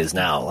like it is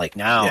now. Like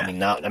now,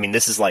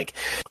 this is like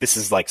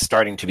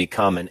starting to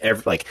become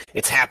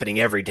it's happening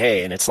every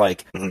day, and it's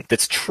like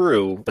that's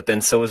true, but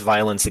then so is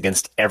violence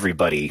against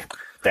everybody.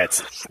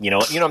 That's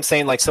what I'm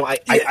saying. Like, so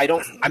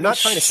I'm not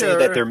trying to say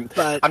that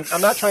they're.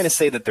 I'm not trying to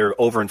say that they're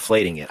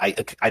overinflating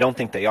it. I don't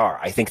think they are.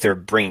 I think they're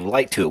bringing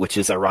light to it, which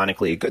is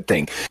ironically a good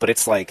thing. But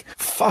it's like,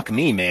 fuck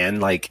me, man.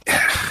 Like,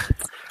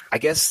 I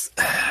guess.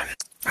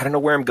 I don't know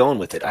where I'm going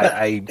with it.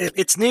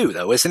 It's new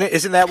though, isn't it?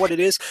 Isn't that what it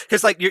is?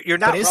 Because like you're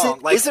not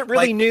wrong. Is it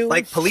really new?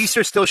 Like police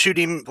are still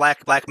shooting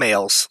black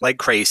males like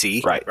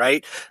crazy,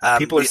 right?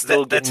 People are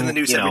still that's in the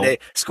news every day.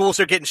 Schools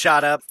are getting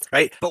shot up,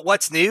 right? But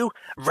what's new?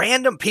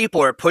 Random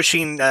people are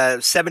pushing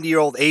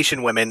 70-year-old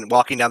Asian women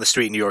walking down the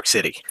street in New York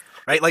City.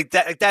 Right, like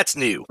that's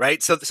new,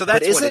 right? So that's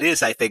what it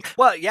is, I think.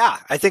 Well, yeah,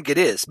 I think it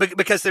is,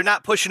 because they're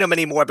not pushing them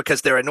anymore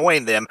because they're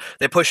annoying them.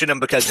 They're pushing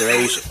them because they're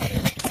Asian,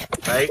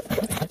 right?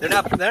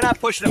 They're not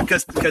pushing them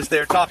because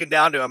they're talking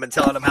down to them and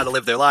telling them how to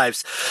live their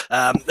lives.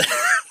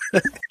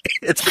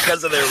 It's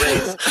because of their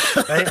race,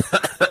 right?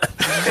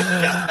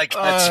 Yeah, I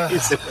got you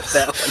with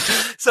that one.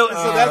 So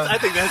I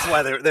think that's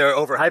why they're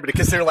overhyping it,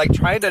 because they're like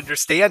trying to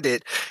understand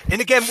it. And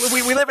again,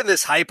 we live in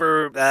this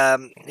hyper,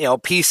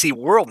 PC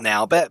world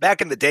now. But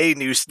back in the day,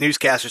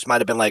 newscasters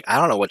might have been like, I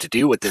don't know what to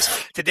do with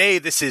this. Today,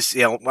 this is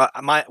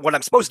what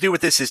I'm supposed to do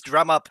with this is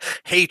drum up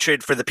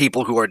hatred for the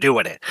people who are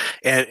doing it,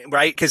 and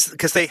right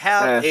because they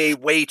have a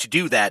way to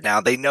do that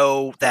now. They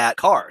know that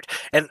card.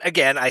 And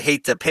again, I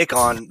hate to pick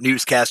on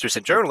newscasters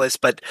and journalists,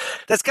 but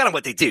that's kind of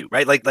what they do,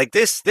 right? Like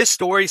this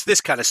story's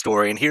this kind of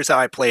story, and here's how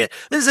I play it.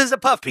 This is a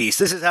puff piece.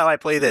 This is how I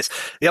play this.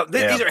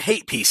 These are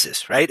hate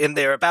pieces, right? And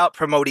they're about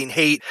promoting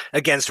hate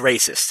against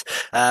racists,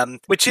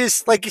 which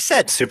is, like you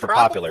said, super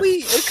popular.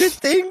 A good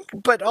thing,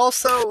 but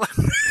also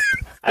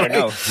I don't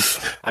know.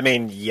 I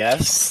mean,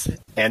 yes,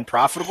 and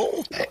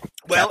profitable.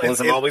 Well,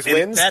 capitalism always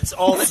wins. That's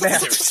all that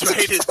matters,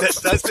 right?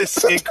 Does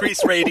this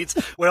increase ratings?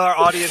 Will our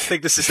audience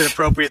think this is an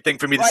appropriate thing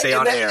for me to say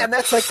on air? And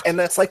that's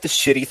like the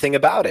shitty thing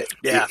about it.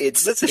 Yeah,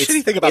 that's the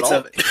shitty thing about all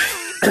of it.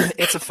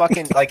 It's a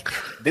fucking like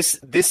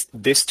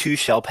this too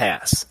shall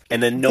pass,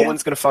 and then no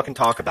one's gonna fucking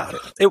talk about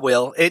it. It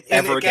will.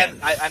 Ever again.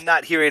 I'm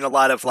not hearing a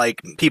lot of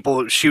like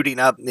people shooting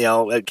up,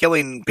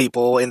 killing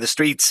people in the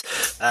streets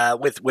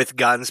with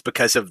guns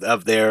because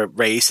of their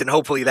race, and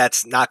hopefully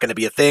that's not going to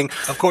be a thing.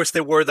 Of course,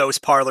 there were those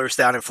parlors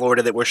down in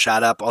Florida that were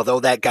shot up, although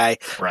that guy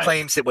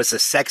claims it was a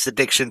sex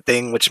addiction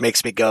thing, which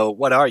makes me go,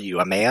 what are you,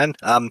 a man?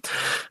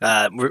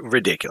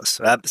 Ridiculous.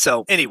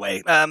 So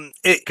anyway,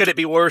 could it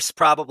be worse?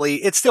 Probably.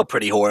 It's still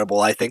pretty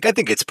horrible, I think. I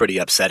think it's pretty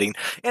upsetting.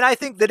 And I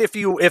think that if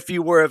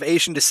you were of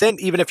Asian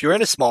descent, even if you're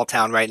in a small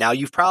town right now,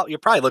 you're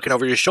probably looking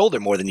over your shoulder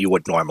more than you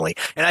would normally.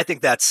 And I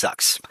think that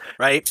sucks,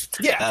 right?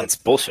 Yeah, that's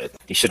bullshit.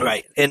 You should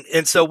right.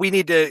 And so we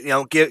need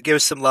to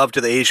give some love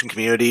to the Asian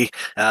community.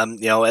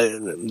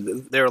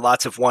 There are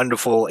lots of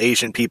wonderful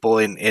Asian people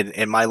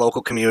in my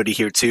local community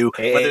here too.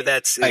 Whether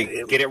that's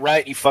get it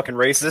right, you fucking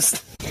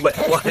racist. What?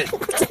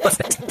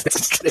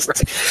 It's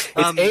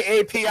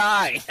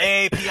AAPI.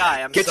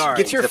 AAPI. I'm sorry.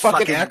 Get your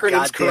fucking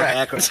acronyms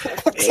correct.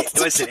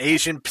 What's it?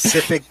 Asian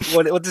Pacific.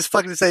 What does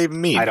fucking say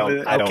mean? I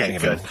don't. Okay,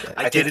 even. good.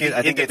 Identity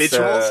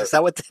individuals. Is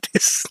that what that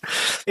is?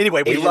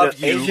 Anyway, we love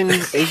you. Asian.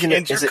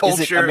 Is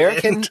it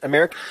American?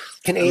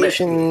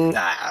 Asian?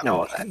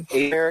 No,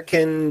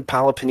 American,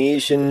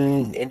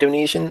 Polynesian,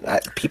 Indonesian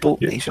people,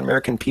 Asian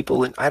American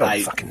people. I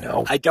don't fucking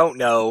know. I don't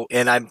know,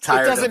 and I'm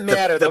tired. It doesn't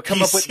matter. They'll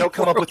come up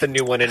with a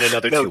new one in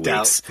another 2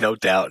 weeks. No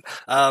doubt.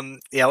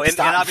 And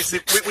obviously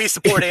we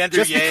support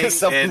Andrew Yang,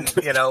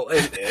 and all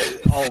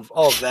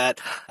of that.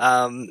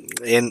 I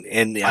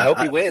hope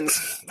he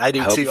wins. I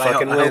do too. I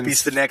hope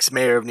he's the next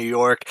mayor of New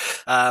York.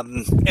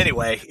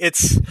 Anyway,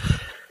 it's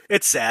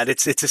sad.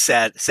 It's a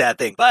sad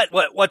thing. But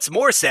what's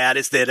more sad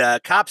is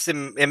that cops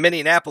in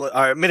Minneapolis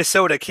or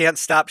Minnesota can't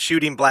stop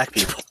shooting black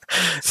people.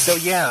 So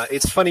yeah,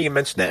 it's funny you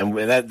mentioned that,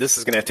 and this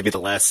is going to have to be the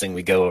last thing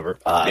we go over.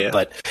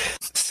 But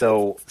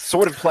so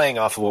sort of playing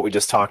off of what we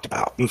just talked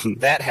about,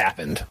 that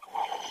happened.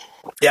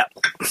 Yeah.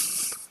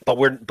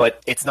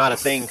 But it's not a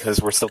thing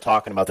because we're still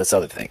talking about this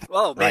other thing.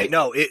 Oh man, right?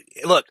 no!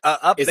 Look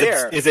up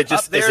there. Is it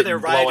just up there? Is it they're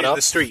riding up?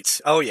 the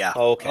streets. Oh yeah.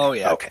 Okay. Oh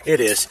yeah. Okay.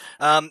 It is.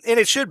 And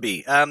it should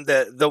be.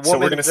 The woman. So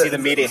we're going to see the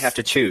media have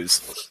to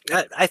choose.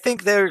 I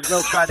think they'll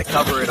try to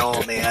cover it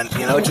all, man.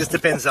 It just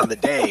depends on the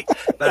day.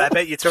 But I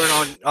bet you turn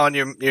on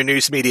your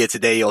news media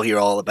today, you'll hear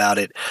all about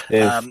it.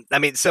 Yeah.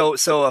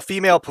 So a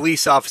female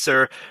police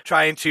officer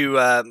trying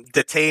to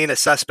detain a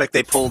suspect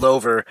they pulled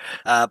over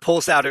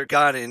pulls out her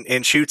gun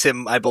and shoots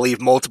him, I believe,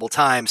 multiple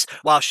times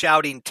while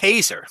shouting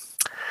taser.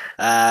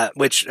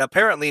 Which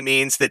apparently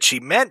means that she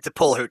meant to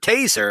pull her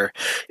taser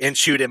and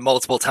shoot him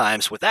multiple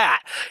times with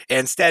that.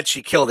 Instead,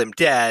 she killed him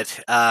dead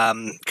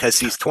because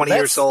he's 20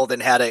 years old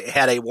and had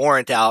a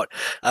warrant out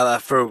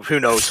for who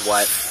knows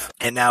what,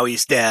 and now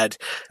he's dead.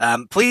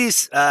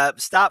 Please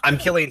stop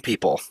killing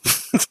people.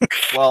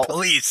 Well,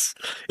 please,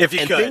 if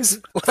you could.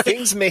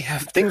 Things may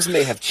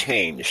have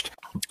changed,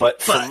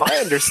 but from my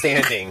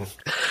understanding,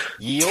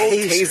 the old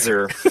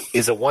taser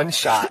is a one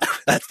shot.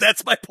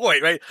 That's my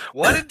point, right?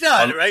 One and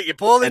done, right? You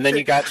pull it, and then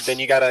you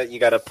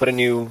gotta put a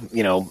new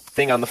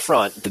thing on the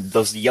front.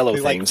 Those yellow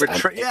things. I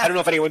don't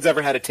know if anyone's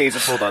ever had a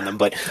taser pulled on them,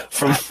 but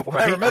from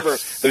what I remember,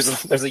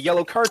 there's a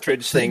yellow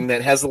cartridge thing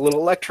that has the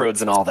little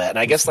electrodes and all that. And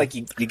I guess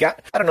you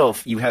got. I don't know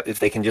if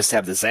they can just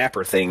have the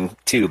zapper thing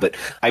too, but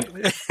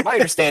my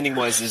understanding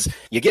is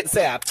you get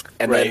zapped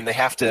and then they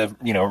have to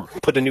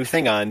put a new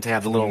thing on to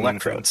have the little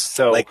electrodes.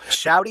 So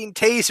shouting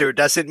taser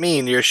doesn't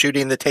mean you're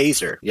shooting the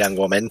taser, young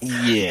woman.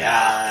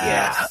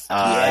 Yeah.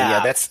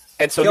 That's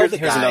and so here's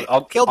another.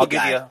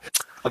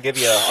 I'll give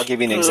you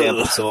an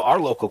example. So our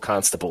local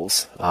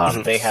constables,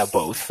 they have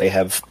both. They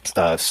have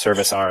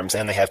service arms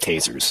and they have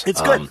tasers.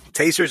 It's good.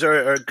 Tasers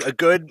are a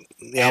good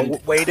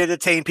way to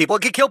detain people.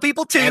 It can kill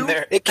people too.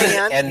 It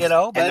can,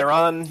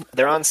 but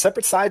they're on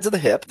separate sides of the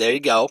hip. There you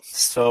go.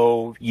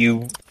 So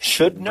you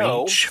should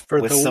know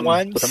with a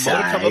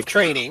modicum of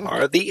training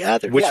or the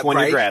other which one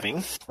you're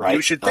grabbing. Right?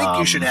 You should think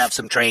you should have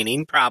some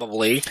training,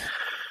 probably.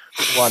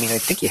 Well, I mean, I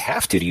think you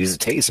have to use a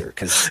taser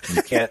because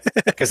you can't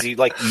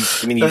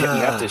you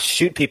have to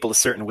shoot people a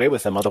certain way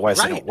with them, otherwise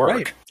they don't work.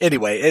 Right.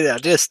 Anyway,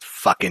 just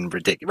fucking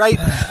ridiculous,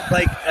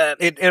 right?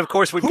 And of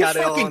course we've got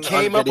it all on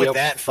came up with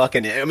that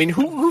fucking. I mean,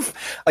 who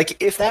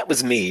if that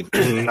was me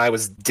and I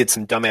did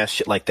some dumbass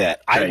shit like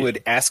that, I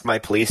would ask my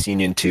police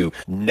union to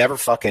never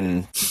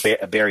fucking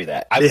bury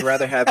that. I would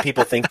rather have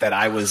people think that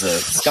I was a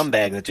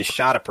scumbag that just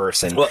shot a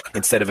person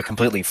instead of a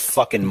completely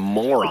fucking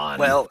moron.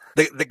 Well,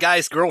 the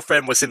guy's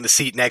girlfriend was in the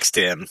seat next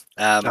to him,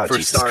 for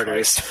Jesus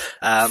starters.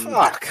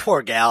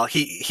 Poor gal.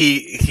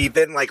 He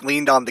then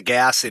leaned on the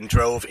gas and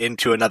drove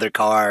into another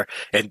car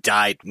and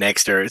died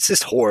next to her. It's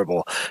just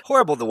horrible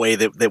the way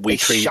that we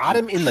treat. Shot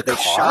him in the car.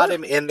 Shot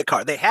him in the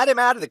car. They had him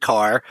out of the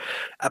car.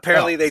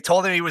 Apparently, they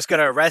told him he was going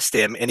to arrest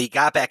him, and he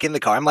got back in the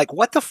car. I'm like,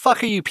 what the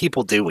fuck are you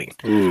people doing?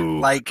 Ooh.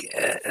 What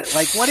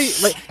are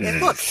you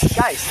And look,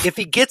 guys, if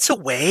he gets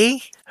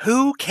away,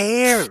 who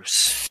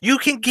cares? You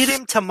can get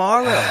him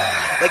tomorrow.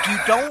 You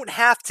don't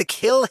have to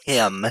kill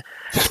him.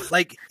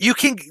 You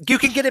can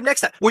get him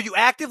next time. Were you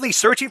actively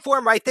searching for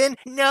him right then?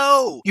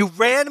 No. You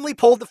randomly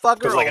pulled the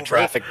fucker over.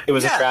 It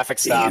was a traffic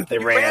stop. They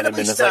ran him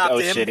and it's like,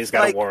 oh shit, he's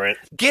got a warrant.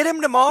 Get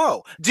him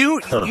tomorrow.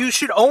 Dude, you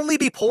should only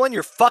be pulling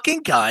your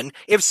fucking gun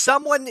if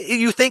someone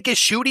you think is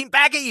shooting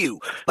back at you.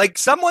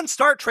 Someone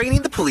start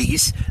training the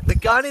police. The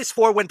gun is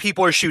for when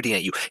people are shooting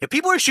at you. If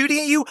people are shooting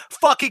at you,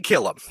 fucking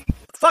kill them.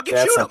 Fucking shoot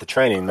That's them. not the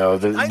training, though.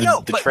 I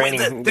know, the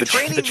training. The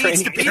training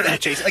needs to be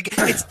that, Chase.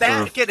 It's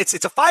that again. It's a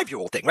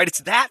 5-year-old thing, right? It's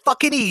that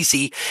fucking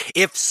easy.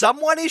 If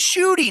someone is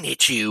shooting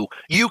at you,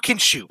 you can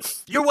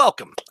shoot. You're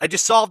welcome. I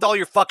just solved all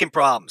your fucking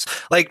problems.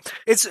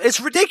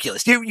 It's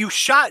ridiculous. You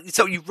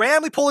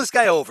randomly pull this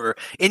guy over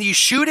and you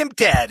shoot him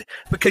dead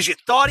because you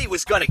thought he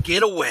was gonna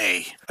get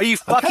away. Are you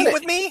fucking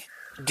with me?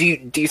 Do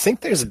you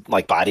think there's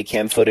like body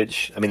cam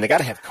footage? I mean, they got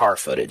to have car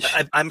footage.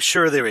 I'm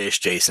sure there is,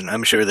 Jason.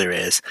 I'm sure there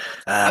is.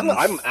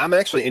 I'm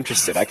actually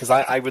interested because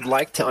I would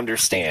like to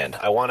understand.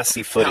 I want to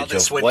see footage how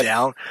this of went what.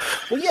 Down.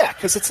 Well, yeah,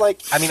 because it's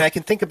like, I mean, I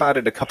can think about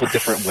it a couple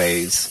different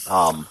ways.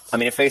 I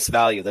mean, at face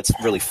value, that's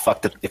really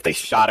fucked up. If they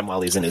shot him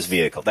while he's in his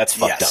vehicle, that's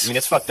fucked up. I mean,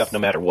 it's fucked up no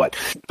matter what.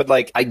 But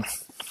like,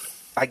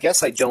 I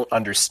guess I don't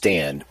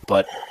understand,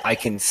 but I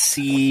can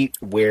see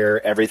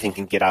where everything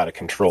can get out of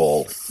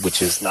control,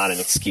 which is not an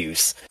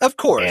excuse. Of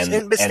course,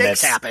 and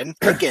mistakes happen.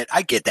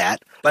 I get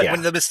that, but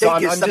when the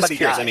mistake is somebody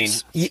dies. I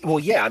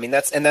mean, I mean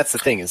that's the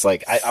thing is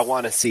like I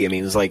want to see. I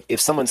mean, it's like if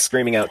someone's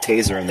screaming out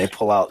taser and they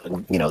pull out their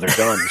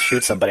gun and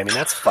shoot somebody. I mean,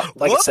 that's fucked.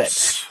 Like Whoops. I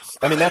said,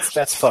 I mean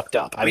that's fucked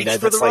up. I mean, reach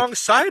for the wrong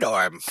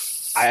sidearm.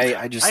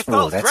 I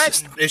felt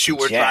threatened as you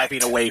were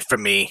driving away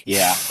from me.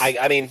 Yeah,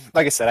 I mean,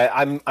 like I said,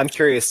 I'm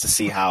curious to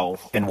see how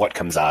and what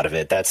comes out of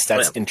it. That's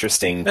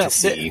interesting to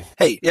see.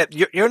 Hey,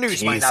 your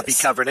news might not be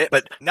covering it,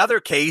 but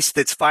another case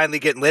that's finally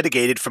getting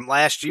litigated from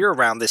last year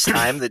around this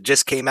time that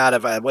just came out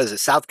of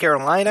South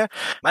Carolina?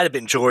 Might have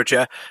been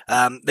Georgia.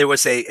 There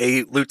was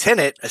a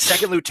lieutenant, a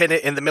second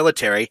lieutenant in the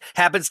military,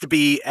 happens to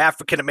be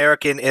African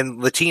American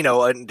and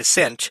Latino in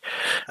descent,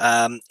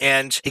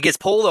 and he gets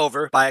pulled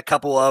over by a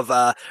couple of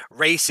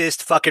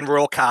racist fucking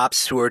rural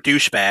cops who are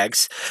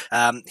douchebags.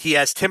 He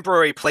has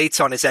temporary plates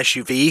on his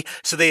SUV,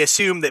 so they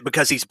assume that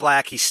because he's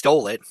black, he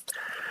stole it.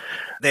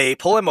 They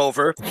pull him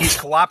over. He's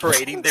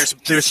cooperating. There's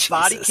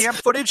body cam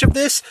footage of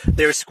this.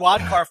 There's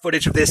squad car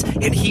footage of this.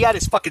 And he had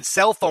his fucking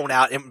cell phone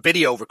out and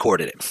video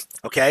recorded it.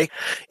 Okay?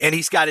 And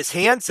he's got his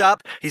hands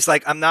up. He's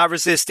like, I'm not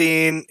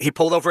resisting. He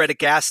pulled over at a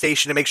gas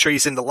station to make sure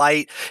he's in the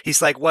light.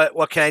 He's like,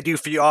 what can I do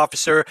for you,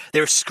 officer?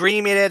 They're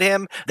screaming at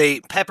him. They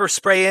pepper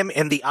spray him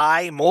in the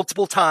eye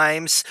multiple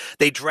times.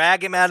 They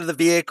drag him out of the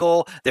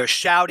vehicle. They're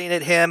shouting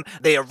at him.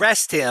 They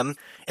arrest him.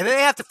 And then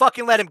they have to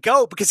fucking let him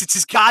go because it's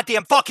his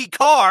goddamn fucking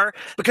car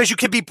because you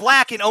can be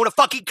black and own a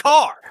fucking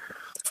car.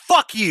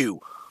 Fuck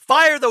you.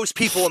 Fire those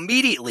people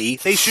immediately.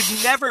 They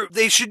should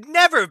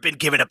never have been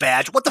given a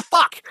badge. What the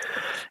fuck?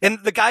 And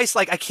the guy's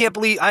like, I can't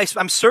believe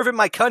I'm serving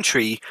my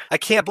country. I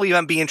can't believe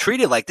I'm being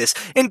treated like this.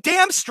 And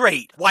damn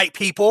straight, white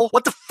people,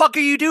 what the fuck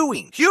are you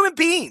doing? Human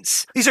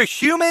beings. These are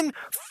human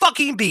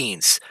fucking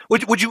beings.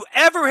 Would you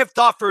ever have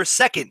thought for a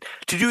second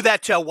to do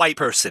that to a white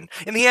person?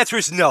 And the answer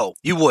is no,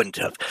 you wouldn't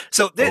have.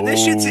 So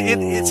this shit's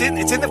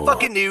it's in the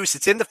fucking news.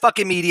 It's in the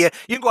fucking media.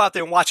 You can go out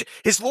there and watch it.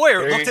 His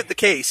lawyer looked at the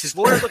case. His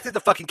lawyer looked at the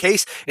fucking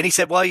case and he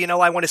said, well,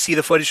 I want to see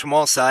the footage from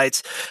all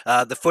sides.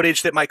 The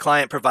footage that my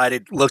client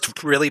provided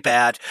looked really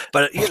bad,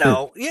 but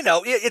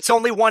it's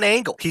only one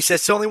angle. He says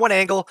it's only one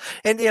angle,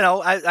 and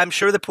I'm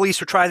sure the police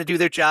were trying to do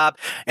their job.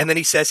 And then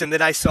he says, and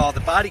then I saw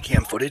the body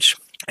cam footage,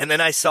 and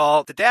then I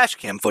saw the dash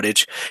cam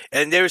footage,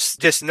 and there's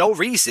just no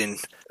reason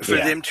for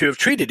them to have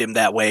treated him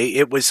that way.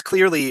 It was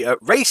clearly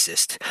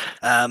racist.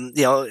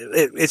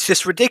 It's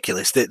just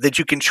ridiculous that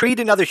you can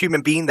treat another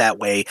human being that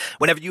way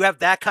whenever you have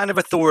that kind of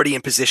authority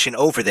and position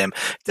over them.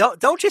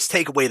 Don't just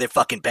take away their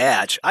fucking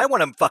badge. I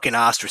want them fucking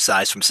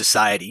ostracized from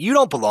society. You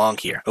don't belong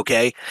here,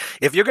 okay?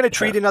 If you're going to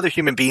treat another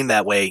human being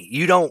that way,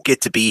 you don't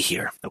get to be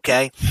here,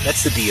 okay?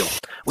 That's the deal.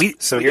 We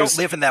don't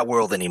live in that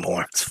world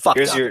anymore. It's fucked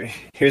up.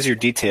 Here's your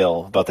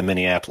detail about the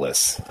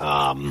Minneapolis.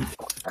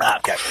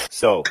 Okay.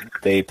 So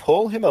they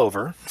pull him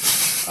over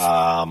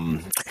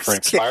for an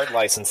expired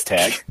license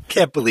tag.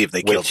 Can't believe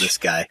they killed this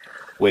guy.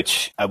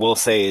 Which I will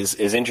say is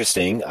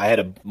interesting. I had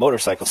a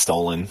motorcycle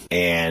stolen,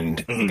 and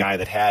the guy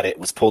that had it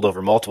was pulled over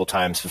multiple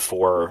times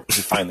before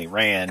he finally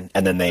ran,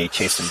 and then they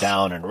chased him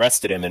down and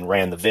arrested him and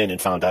ran the VIN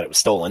and found out it was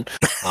stolen.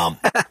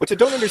 Which I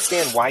don't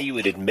understand why you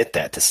would admit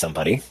that to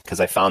somebody, because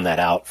I found that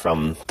out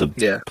from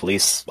the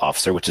police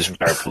officer, which is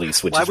our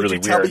police, which is really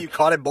weird. Why would you tell me you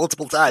caught him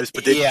multiple times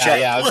but didn't check?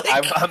 Yeah,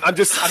 I'm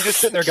just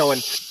sitting there going,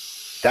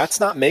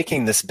 that's not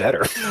making this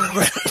better.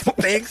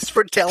 Thanks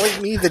for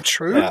telling me the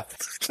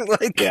truth.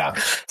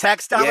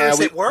 Tax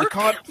dollars at work?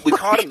 We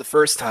caught him the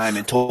first time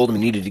and told him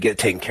he needed to get it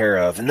taken care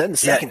of. And then the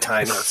second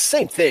time,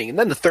 same thing. And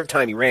then the third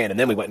time he ran, and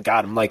then we went and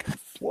got him. Like,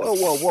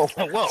 whoa.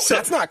 So,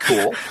 that's not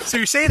cool. So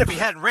you're saying if he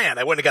hadn't ran,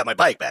 I wouldn't have got my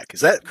bike back.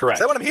 Is that correct? Is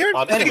that what I'm hearing?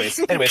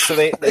 Anyways, so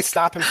they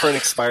stop him for an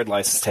expired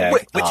license tag.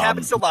 Which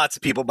happens to lots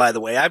of people, by the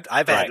way.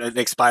 I've had an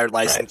expired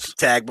license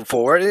tag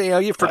before.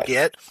 You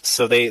forget. Right.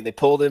 So they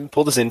pulled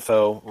his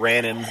info,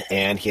 ran him,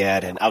 and he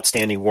had an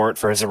outstanding warrant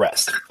for his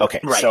arrest. Okay.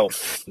 Right. So,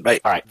 all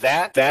right.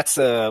 That's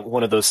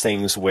one of those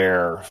things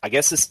where I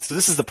guess this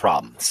is the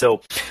problem.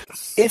 So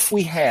if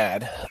we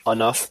had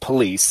enough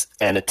police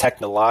and a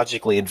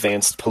technologically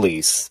advanced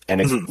police,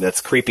 and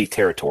that's creepy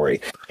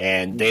territory,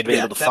 and they'd be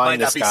able to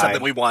find this guy. That might not be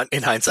something we want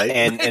in hindsight,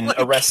 and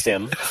arrest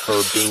him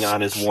for being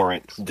on his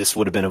warrant. This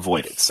would have been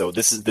avoided. So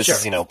this is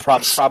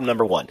problem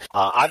number one.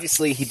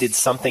 Obviously, he did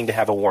something to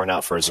have a warrant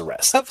out for his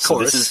arrest. Of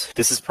course, so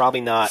this is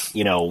probably not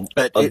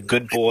a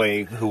good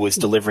boy who was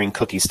delivering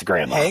cookies to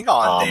grandma. Hang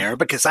on there,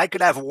 because I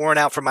could have a warrant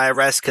out for my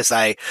arrest because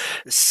I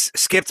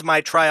skipped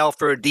my trial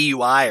for a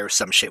DUI or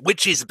some shit,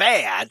 which is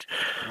bad.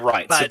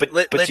 Right. But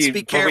let's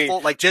be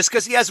careful. Just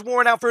because he has a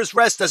warrant out for his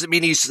arrest doesn't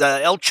mean he's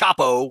El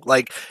Chapo,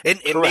 like, and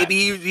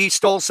maybe he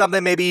stole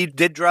something, maybe he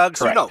did drugs.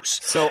 Correct. Who knows?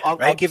 So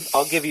I'll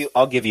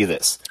give you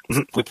this.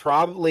 We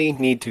probably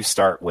need to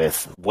start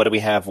with, what do we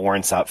have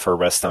warrants out for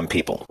arrest on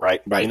people,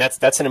 right? Right. And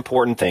that's an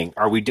important thing.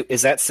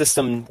 Is that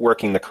system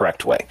working the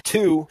correct way?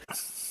 Two,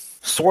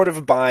 sort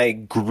of by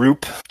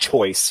group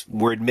choice,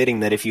 we're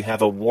admitting that if you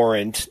have a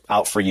warrant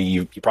out for you,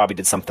 you probably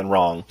did something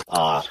wrong.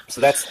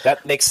 So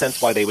that makes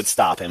sense why they would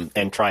stop him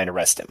and try and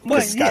arrest him,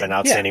 because he's got an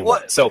outstanding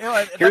warrant. So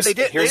they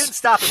didn't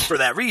stop him for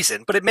that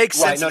reason, but it makes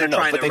sense they're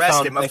trying to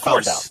arrest him. Of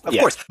course.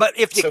 But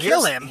if you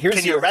kill him,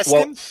 can you arrest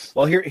him?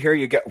 Well, here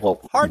you go.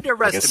 Well, hard to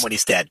arrest him when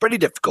he's dead. Pretty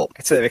difficult.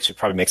 It actually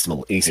probably makes him a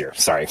little easier.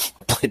 Sorry,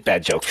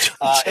 bad joke.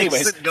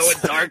 Anyways, going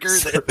darker.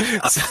 So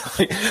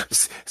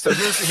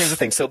here's the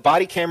thing. So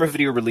body camera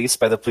video released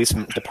by the police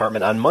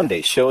department on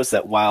Monday shows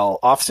that while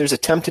officers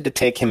attempted to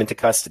take him into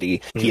custody,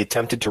 he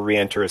attempted to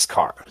re-enter his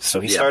car. So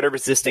he started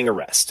resisting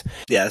arrest.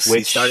 Yes,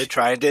 he started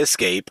trying to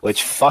escape.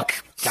 Which, fuck,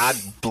 God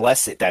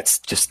bless it. That's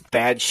just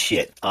bad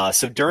shit.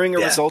 So during a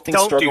resulting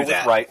struggle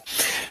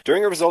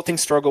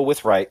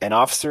with Wright, an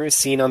officer is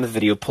seen on the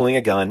video pulling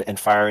a gun and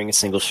firing a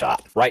single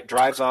shot. Wright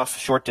drives off a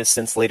short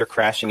distance, later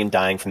crashing and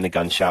dying from the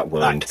gunshot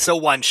wound. So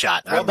one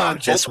shot. Hold on.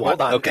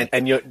 Okay.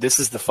 And this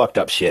is the fucked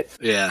up shit.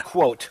 Yeah.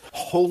 Quote,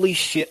 "Holy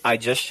shit, I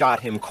just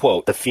shot him,"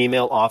 quote, the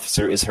female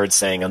officer is heard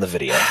saying on the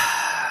video.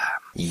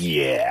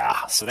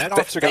 Yeah. So that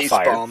officer got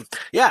fired.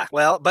 Yeah.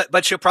 Well,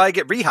 but she'll probably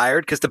get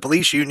rehired because the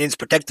police unions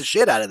protect the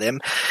shit out of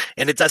them,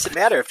 and it doesn't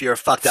matter if you're a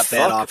fucked up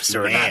bad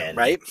officer or not,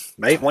 right?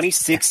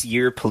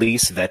 26-year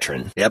police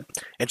veteran. Yep.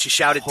 And she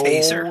shouted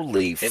taser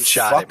and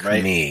shot him,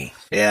 right? Me.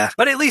 Yeah.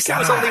 But at least it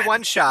was only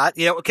one shot,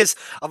 because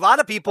a lot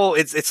of people,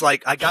 it's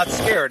like, I got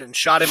scared and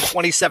shot him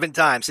 27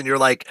 times, and you're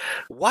like,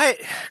 what?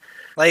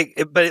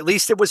 But at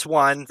least it was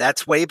one.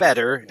 That's way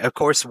better. Of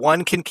course,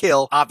 one can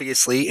kill,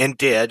 obviously, and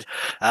did.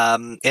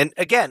 And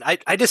again,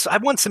 I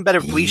want some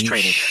better police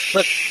training.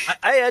 Look,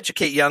 I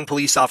educate young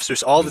police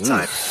officers all the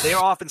time. They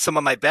are often some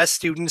of my best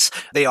students.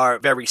 They are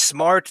very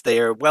smart. They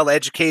are well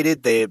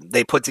educated.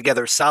 They put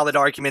together solid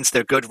arguments.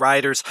 They're good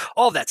writers.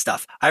 All that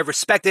stuff. I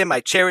respect them.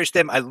 I cherish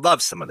them. I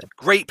love some of them.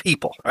 Great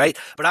people, right?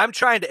 But I'm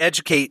trying to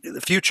educate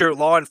the future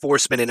law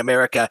enforcement in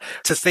America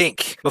to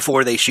think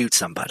before they shoot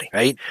somebody,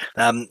 right?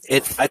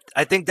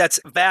 I think that's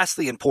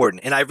vastly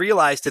important. And I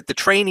realized that the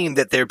training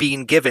that they're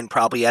being given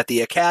probably at the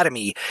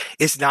academy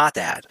is not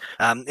that.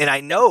 And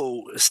I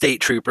know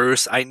state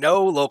troopers, I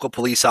know local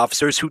police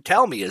officers who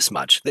tell me as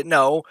much, that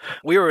no,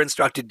 we were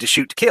instructed to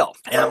shoot to kill.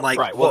 And I'm like,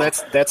 right. Well,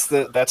 that's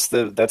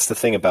the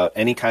thing about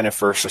any kind of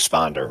first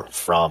responder,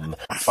 from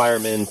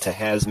firemen to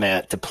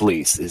hazmat to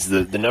police, is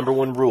the number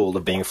one rule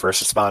of being a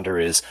first responder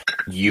is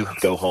you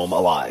go home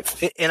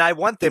alive. And I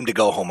want them to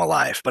go home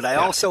alive, but I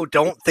also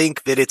don't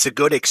think that it's a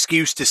good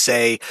excuse to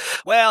say,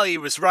 well, he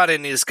was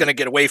running, he's going to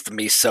get away from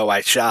me, so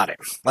I shot him.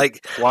 Well,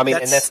 I mean,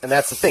 that's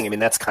the thing. I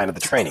mean, that's kind of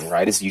the training,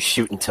 right? Is you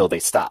shoot until they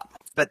stop.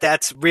 But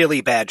that's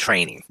really bad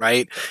training,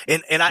 right?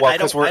 And I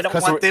don't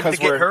want them to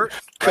get hurt,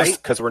 right?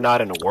 Because we're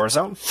not in a war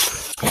zone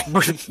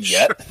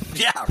yet.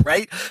 Yeah,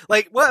 right?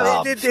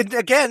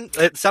 Again,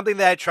 it's something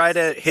that I try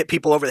to hit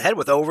people over the head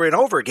with over and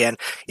over again.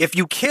 If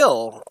you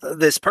kill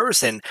this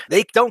person,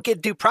 they don't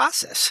get due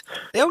process.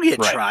 They don't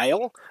get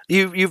trial.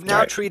 You've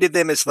now treated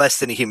them as less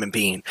than a human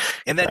being.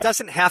 And that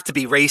doesn't have to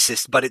be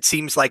racist, but it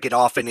seems like it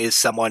often is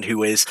someone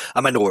who is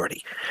a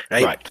minority,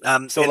 right?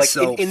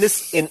 In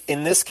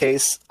this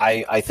case,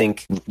 I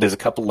think there's a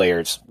couple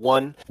layers.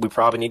 One, we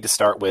probably need to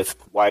start with,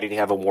 why did he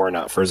have a warrant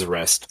out for his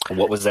arrest?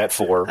 What was that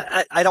for?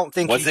 I don't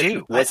think you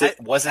do. Was it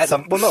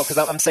some? Well, no, because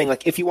I'm saying,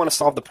 like, if you want to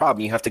solve the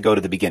problem, you have to go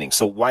to the beginning.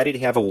 So why did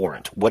he have a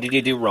warrant? What did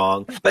he do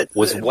wrong? But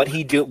was what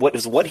he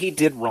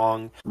did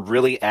wrong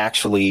really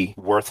actually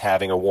worth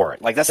having a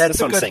warrant? Like that's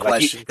what I'm saying.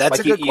 Question. That's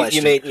a good question.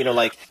 You made,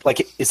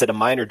 is it a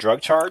minor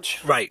drug charge?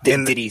 Right.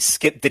 Did he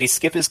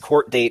skip his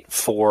court date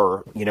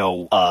for,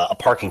 a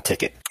parking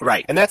ticket?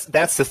 Right. And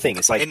that's the thing.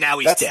 It's like, and now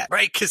he's dead,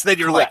 right? Because then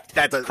you're like,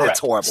 that's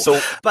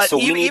horrible. But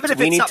even if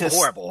it's something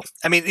horrible,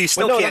 I mean, you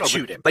still can't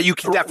shoot him, but you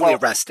can definitely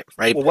arrest him,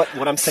 right? Well,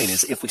 what I'm saying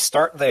is, if we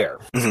start there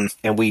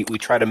and we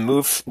try to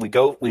move,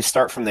 we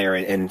start from there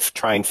and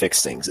try and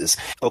fix things. Is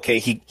okay.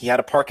 He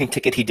had a parking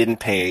ticket he didn't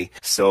pay,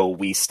 so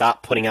we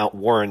stop putting out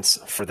warrants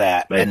for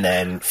that, and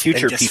then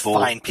future people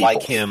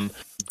like him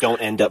don't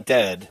end up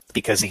dead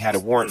because he had a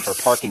warrant for a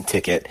parking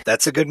ticket.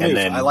 That's a good move.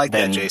 I like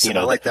that, Jason.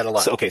 I like that a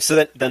lot. So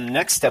then the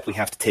next step we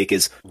have to take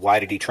is, why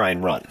did he try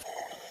and run?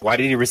 Why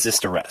did he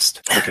resist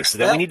arrest? Okay, so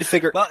then we need to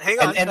figure... Well, hang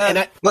on.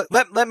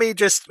 Let me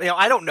just...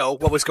 I don't know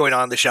what was going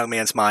on in this young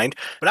man's mind,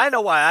 but I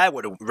know why I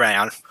would have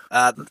ran.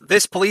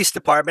 This police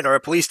department, or a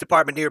police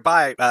department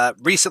nearby,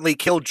 recently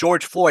killed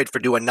George Floyd for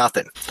doing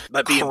nothing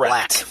but being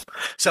black.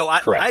 So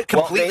I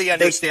completely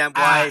understand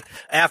why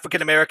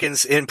African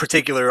Americans in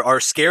particular are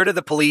scared of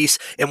the police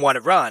and want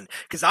to run,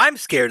 because I'm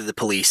scared of the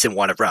police and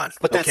want to run.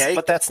 But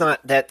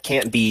that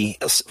can't be.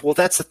 Well,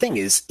 that's the thing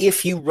is,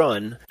 if you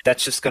run,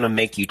 that's just going to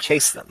make you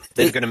chase them.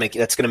 That's going to make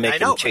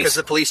them chase. Because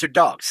the police are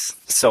dogs.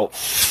 So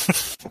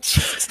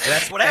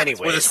that's what happens.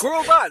 When the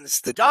squirrel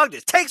runs, the dog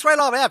just takes right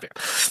off after.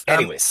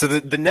 Anyway, so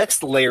the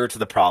next layer to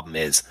the problem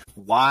is,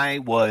 why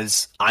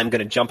was I'm going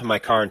to jump in my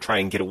car and try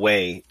and get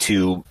away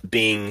to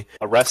being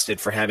arrested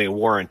for having a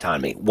warrant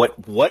on me?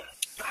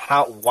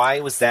 Why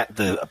was that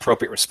the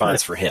appropriate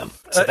response for him?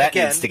 So that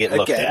needs to get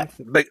looked at.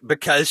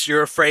 Because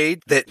you're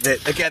afraid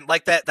that again,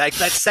 like that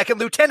second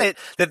lieutenant,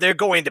 that they're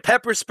going to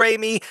pepper spray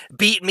me,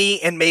 beat me,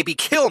 and maybe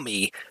kill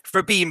me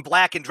for being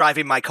black and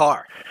driving my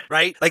car,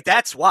 right? Like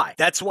that's why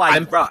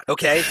I'm brought,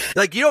 okay?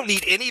 Like you don't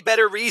need any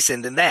better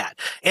reason than that.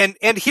 And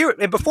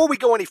before we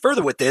go any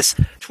further with this,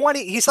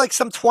 he's like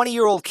some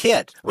 20-year-old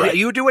kid. Right.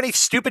 You do any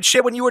stupid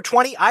shit when you were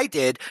 20? I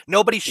did.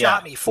 Nobody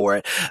shot me for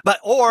it. But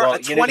a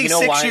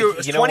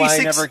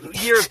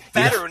 26-year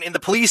veteran in the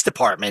police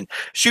department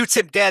shoots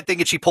him dead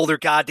thinking she pulled her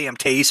goddamn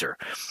taser.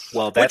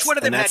 Well, which one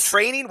of them had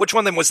training? Which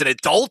one of them was an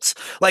adult?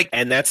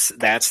 And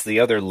that's the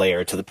other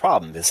layer to the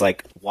problem. Is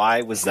like,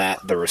 why was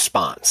that the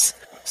response?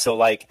 So,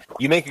 like,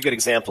 you make a good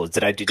example.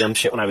 Did I do dumb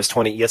shit when I was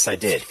 20? Yes, I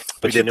did.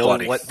 But you know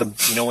what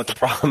the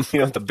problem? You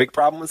know what the big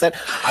problem was? That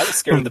I was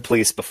scared of the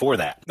police before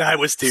that. I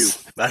was too.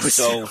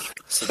 So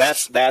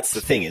that's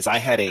the thing is, I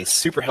had a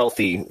super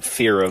healthy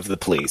fear of the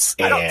police.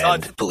 I don't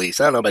talk to the police.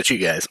 I don't know about you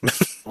guys.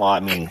 Well, I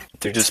mean,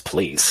 they're just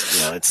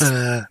police. You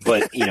know,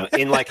 but you know,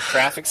 in like a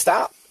traffic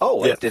stop.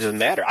 It doesn't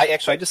matter.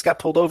 I just got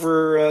pulled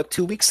over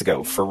 2 weeks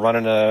ago for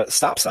running a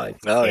stop sign.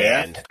 Oh,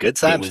 yeah. And good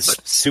times. It was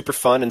super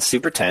fun and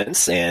super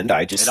tense, and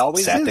I just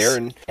sat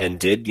there and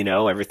did,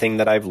 everything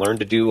that I've learned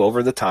to do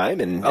over the time,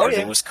 and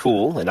everything was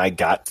cool, and I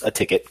got a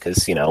ticket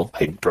because,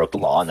 I broke the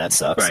law, and that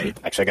sucks. Right.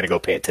 Actually, I got to go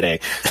pay it today.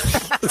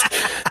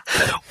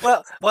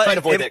 Well, trying to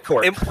avoid that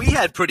court. And we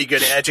had pretty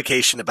good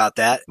education about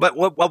that. But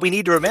what we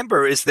need to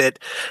remember is that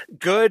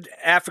good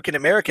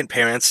African-American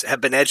parents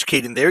have been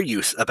educating their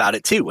youth about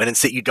it, too. And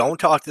it's that you don't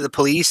talk to the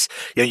police,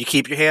 you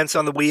keep your hands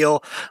on the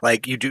wheel,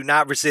 like you do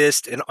not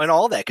resist and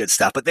all that good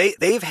stuff. But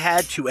they've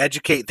had to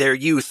educate their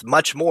youth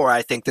much more,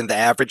 I think, than the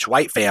average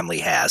white family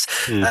has.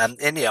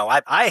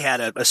 I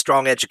had a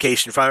strong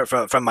education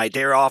from my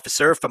DARE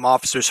officer, from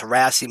officers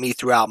harassing me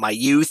throughout my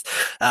youth,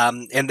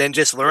 and then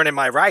just learning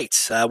my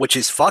rights, which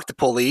is fuck the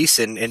police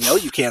and no,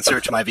 you can't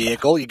search my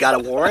vehicle. You got a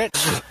warrant,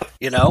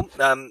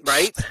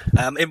 right?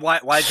 And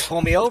why'd you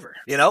pull me over?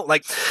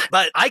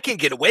 But I can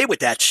get away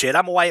with that shit.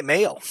 I'm a white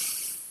male.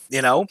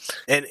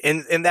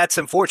 And that's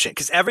unfortunate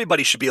because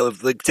everybody should be able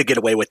to get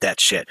away with that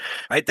shit,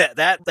 right?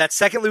 That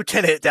second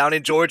lieutenant down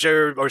in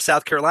Georgia or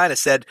South Carolina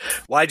said,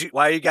 why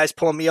are you guys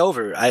pulling me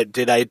over?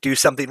 Did I do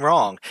something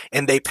wrong?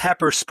 And they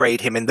pepper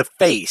sprayed him in the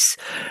face.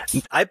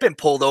 I've been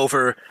pulled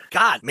over,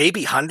 God,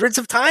 maybe hundreds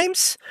of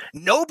times.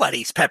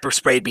 Nobody's pepper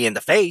sprayed me in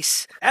the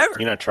face ever.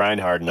 You're not trying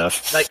hard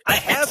enough. Like I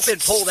have been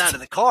pulled out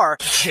of the car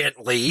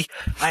gently.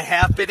 I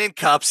have been in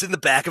cuffs in the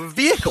back of a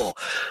vehicle.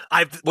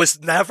 I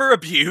was never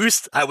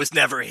abused. I was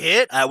never hit.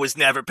 I was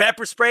never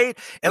pepper sprayed.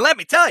 And let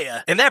me tell you,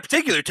 in that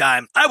particular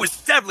time, I was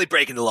definitely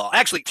breaking the law.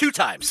 Actually, 2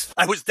 times.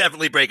 I was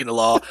definitely breaking the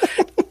law.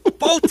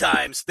 Both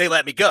times, they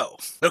let me go.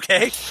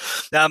 Okay?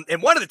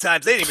 And one of the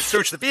times, they didn't even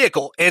search the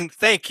vehicle. And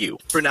thank you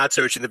for not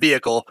searching the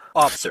vehicle,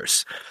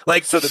 officers.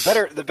 So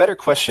the better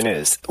question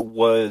is,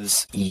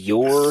 was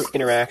your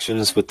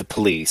interactions with the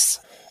police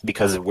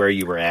because of where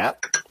you were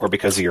at or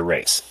because of your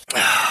race?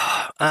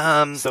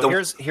 Here's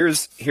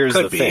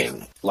the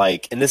thing.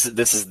 Like, and this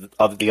is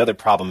the other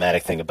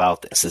problematic thing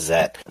about this is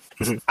that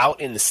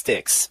out in the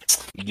sticks,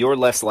 you're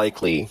less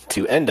likely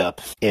to end up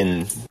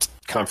in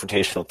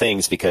confrontational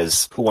things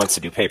because who wants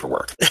to do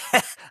paperwork?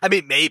 I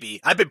mean,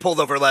 maybe. I've been pulled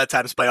over a lot of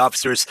times by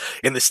officers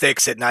in the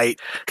sticks at night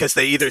because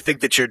they either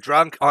think that you're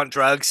drunk on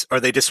drugs or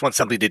they just want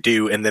something to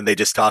do and then they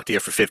just talk to you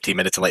for 15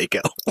 minutes and let you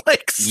go.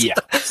 Yeah.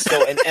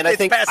 So, and I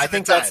think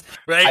that's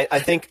right. I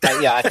think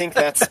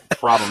that's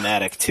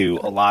problematic to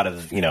a lot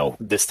of,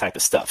 this type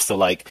of stuff.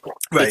 So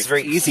it's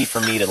very easy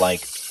for me to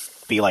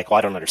be like, well,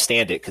 I don't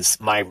understand it because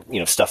my,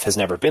 stuff has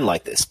never been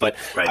like this. But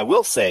I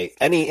will say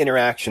any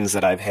interactions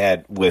that I've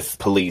had with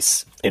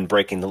police in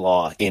breaking the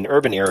law in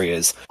urban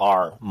areas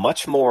are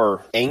much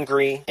more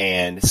angry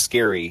and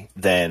scary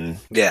than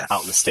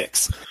out in the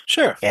sticks.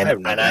 Sure.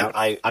 And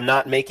I'm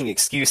not making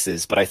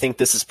excuses, but I think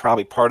this is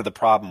probably part of the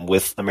problem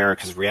with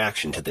America's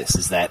reaction to this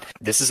is that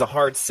this is a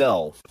hard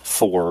sell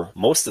for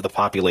most of the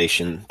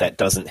population that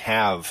doesn't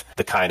have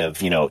the kind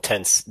of,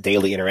 tense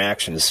daily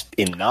interactions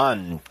in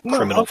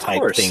non-criminal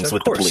type things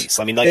with the police.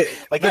 I mean,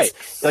 let's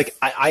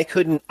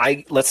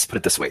put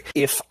it this way.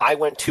 If I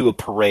went to a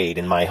parade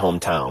in my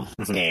hometown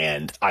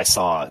and I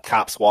saw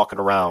cops walking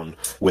around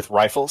with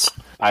rifles,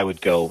 I would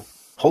go,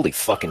 holy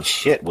fucking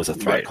shit, was a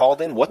threat called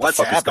in? What's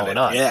the fuck is going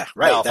on? Yeah,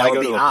 right. Now, that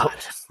would be odd,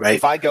 right?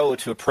 If I go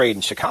to a parade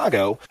in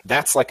Chicago,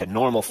 that's like a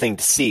normal thing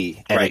to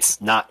see, and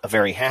it's not a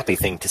very happy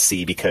thing to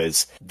see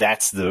because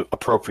that's the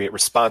appropriate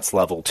response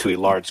level to a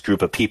large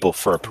group of people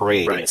for a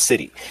parade in a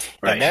city.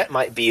 Right. And that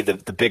might be the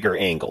bigger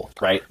angle,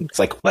 right? It's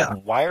like,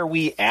 why are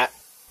we at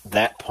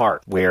that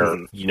part where,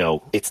 you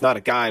know, it's not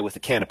a guy with a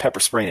can of pepper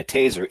spray and a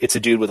taser, it's a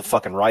dude with a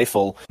fucking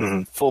rifle,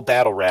 full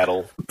battle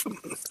rattle,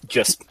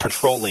 just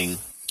patrolling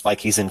like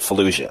he's in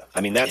Fallujah.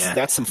 I mean,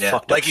 that's some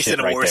fucked up like he's shit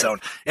in a right war there. zone.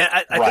 And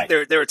I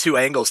think there are two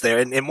angles there.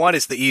 And one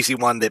is the easy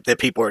one that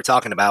people are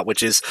talking about,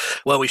 which is,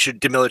 well, we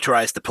should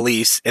demilitarize the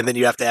police. And then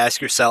you have to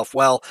ask yourself,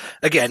 well,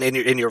 again, and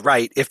you're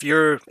right. If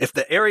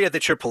the area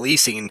that you're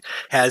policing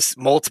has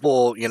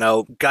multiple, you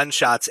know,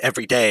 gunshots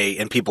every day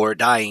and people are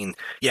dying,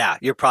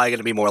 you're probably going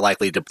to be more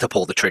likely to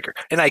pull the trigger.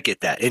 And I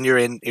get that. And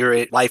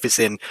your life is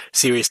in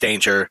serious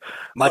danger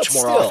much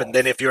more often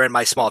than if you're in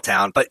my small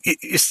town. But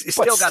you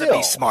still got to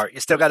be smart. You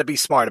still got to be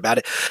smart about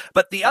it.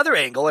 But the other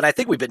angle, and I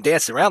think we've been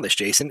dancing around this,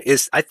 Jason,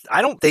 is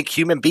I don't think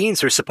human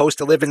beings are supposed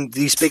to live in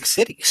these big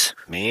cities.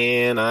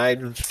 Man, I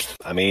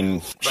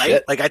mean, right?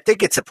 shit. Like, I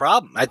think it's a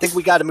problem. I think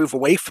we got to move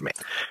away from it.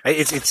 Right?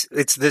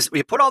 It's this.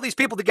 We put all these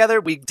people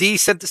together. We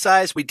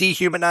desynthesize. We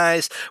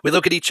dehumanize. We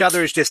look at each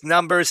other as just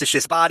numbers. It's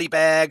just body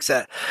bags.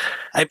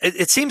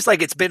 It seems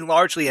like it's been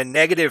largely a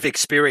negative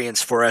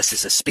experience for us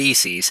as a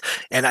species,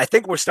 and I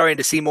think we're starting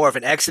to see more of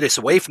an exodus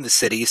away from the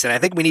cities. And I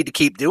think we need to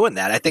keep doing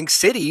that. I think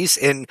cities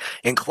in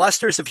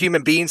clusters of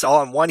human beings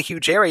all in one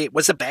huge area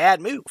was a bad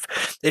move.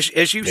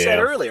 As you said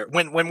earlier,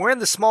 when we're in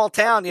the small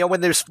town, you know,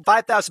 when there's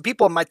 5,000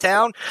 people in my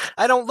town,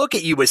 I don't look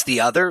at you as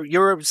the other.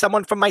 You're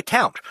someone from my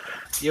town.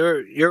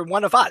 You're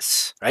one of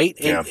us, right?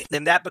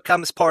 And that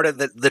becomes part of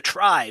the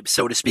tribe,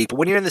 so to speak. But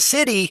when you're in the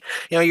city,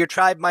 you know, your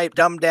tribe might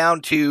dumb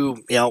down to,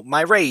 you know,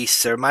 my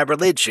race or my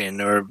religion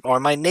or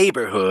my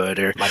neighborhood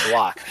or my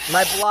block.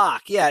 My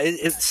block,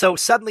 so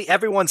suddenly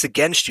everyone's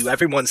against you.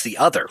 Everyone's the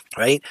other,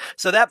 right?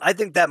 So that I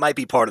think that might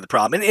be part of the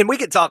problem. And we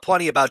could talk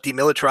plenty about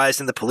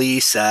demilitarizing the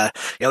police. You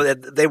know,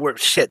 they were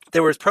shit.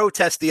 There was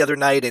protests the other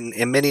night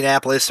in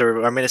Minneapolis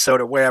or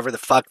Minnesota, wherever the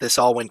fuck this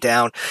all went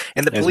down.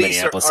 And the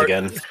police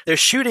they're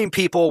shooting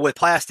people with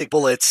plastic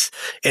bullets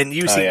and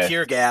using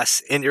tear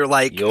gas. And you're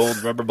like, the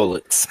old rubber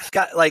bullets.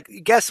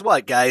 Guess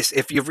what, guys?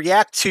 If you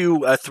react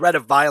to a threat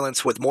of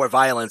violence with more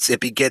violence, it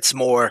begets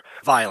more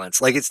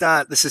violence. Like,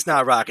 this is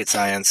not rocket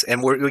science.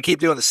 And we keep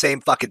doing the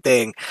same fucking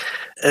thing.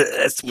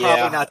 It's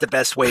probably not the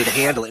best way to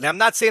handle it. And I'm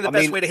not saying the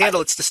best way to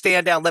handle it's to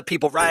stand down, let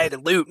people riot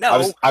and loot.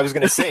 No. I was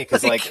going to say,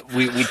 because like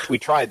we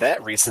tried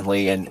that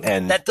recently and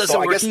that doesn't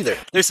work either.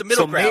 There's a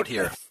middle ground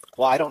here.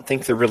 Well, I don't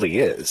think there really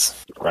is,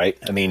 right?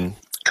 I mean,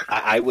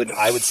 I would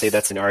say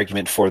that's an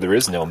argument for there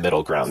is no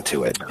middle ground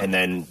to it, and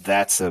then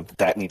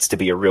that needs to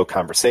be a real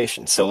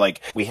conversation. So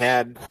like you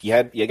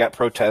got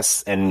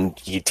protests and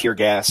you tear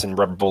gas and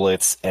rubber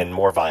bullets and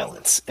more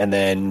violence, and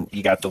then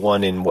you got the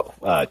one in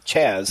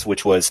Chaz,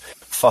 which was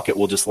fuck it,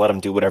 we'll just let them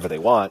do whatever they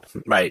want,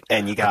 right?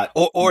 And you got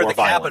or the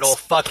violence. Capitol,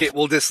 fuck it,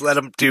 we'll just let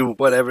them do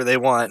whatever they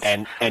want,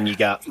 and you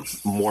got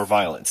more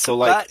violence. So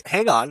like, but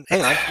hang on,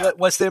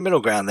 what's their middle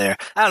ground there?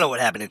 I don't know what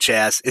happened in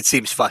Chaz. It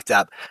seems fucked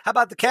up. How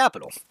about the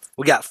Capitol?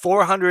 We got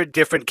 400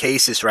 different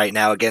cases right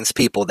now against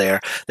people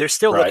there. They're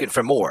still looking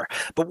for more.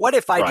 But what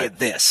if I did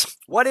this?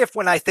 What if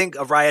when I think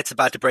a riot's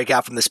about to break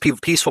out from this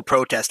peaceful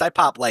protest, I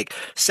pop like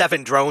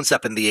 7 drones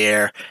up in the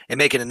air and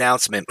make an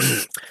announcement.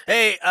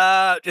 Hey,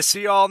 just so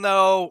you all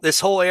know, this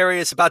whole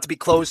area is about to be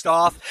closed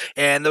off.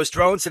 And those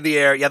drones in the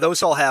air,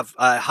 those all have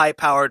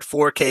high-powered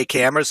 4K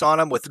cameras on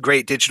them with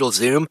great digital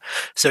zoom.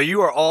 So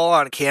you are all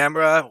on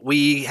camera.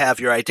 We have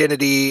your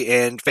identity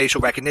and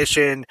facial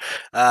recognition.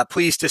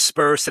 Please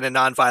disperse in a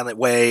nonviolent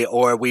way,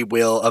 or we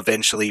will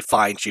eventually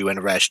find you and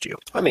arrest you.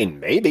 I mean,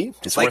 maybe.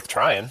 It's worth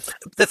trying.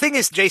 The thing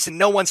is, Jason,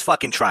 no one's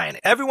fucking trying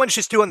it. Everyone's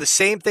just doing the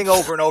same thing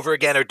over and over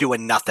again or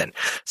doing nothing.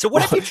 So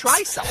what if you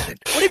try something?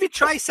 What if you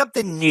try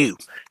something new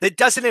that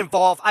doesn't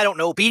involve, I don't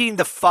know, beating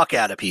the fuck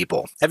out of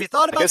people? Have you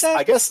thought about that?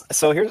 I guess,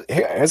 so here's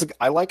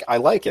I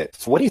like it.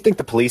 So what do you think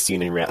the police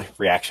union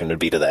reaction would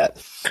be to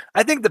that?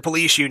 I think the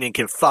police union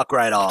can fuck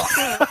right off.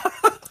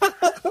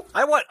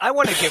 I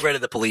want to get rid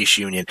of the police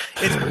union.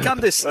 It's become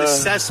this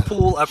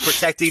cesspool of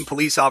protecting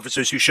police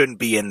officers who shouldn't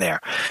be in there.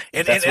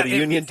 And that's what a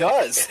union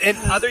does. And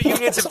other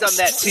unions have done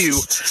that too.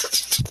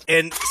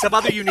 And some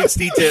other unions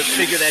need to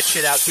figure that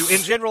shit out too.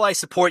 In general, I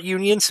support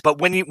unions, but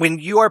when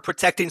you are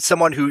protecting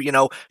someone who,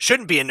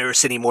 shouldn't be a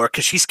nurse anymore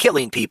because she's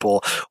killing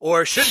people,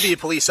 or shouldn't be a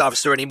police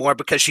officer anymore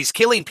because she's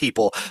killing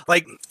people,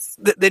 like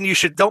then you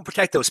don't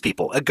protect those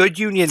people. A good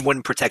union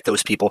wouldn't protect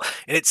those people.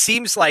 And it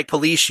seems like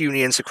police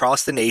unions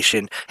across the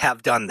nation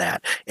have done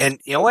that. And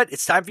you know what?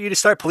 It's time for you to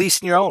start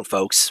policing your own,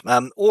 folks.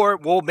 Or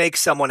we'll make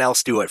someone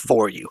else do it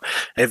for you.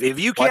 If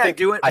you can't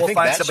do it, we'll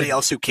find somebody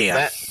else who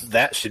can.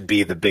 That should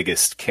be the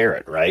biggest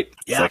carrot, right? right?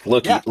 Yeah. It's like,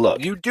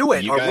 look, you do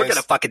it, or we're going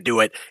to fucking do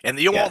it, and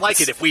you won't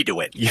like it if we do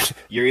it.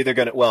 You're either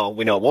going to, well,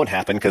 we know it won't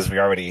happen because we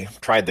already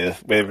tried they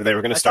were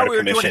going to start a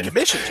commission. Doing a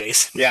commission,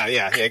 Jason.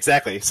 Yeah,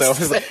 exactly. So,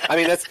 I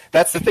mean,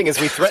 that's the thing is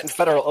we threatened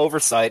federal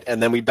oversight,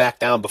 and then we backed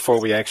down before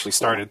we actually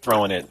started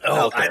throwing it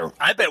out there.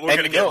 I bet we're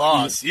going to get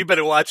laws. You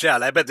better watch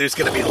out. I bet there's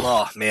going to be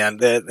law, man.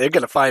 They're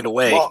going to find a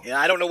way. Well,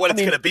 I don't know what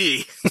it's going to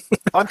be.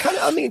 I'm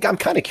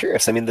kind of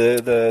curious. I mean,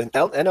 the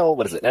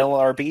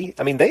NLRB.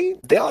 I mean,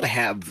 they ought to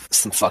have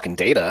some fucking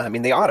data. I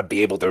mean, they ought to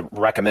be able to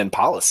recommend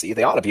policy.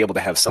 They ought to be able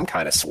to have some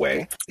kind of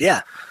sway.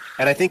 Yeah.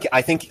 And I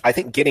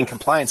think getting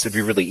compliance would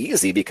be really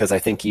easy because I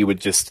think it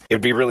would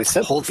be really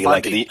simple. It'd be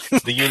like the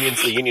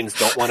unions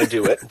don't want to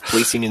do it.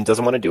 Police union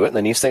doesn't want to do it, and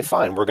then you say,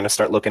 fine, we're going to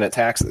start looking at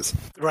taxes.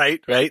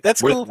 Right.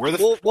 That's cool.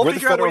 We'll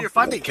figure out where your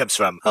funding comes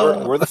from.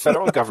 We're the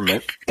federal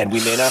government, and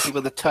we may not be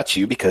able to touch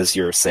you because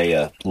you're, say,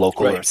 a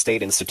local or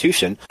state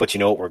institution. But you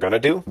know what we're going to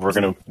do? We're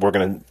going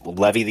to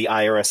levy the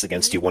IRS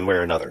against you one way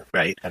or another.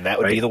 Right. And that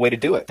would be the way to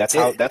do it.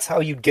 That's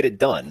how you get it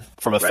done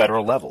from a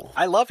federal level.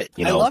 I love it.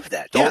 I love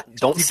that.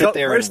 Don't sit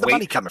there and wait.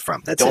 Money coming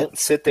from? Don't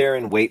sit there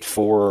and wait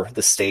for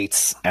the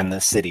states and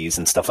the cities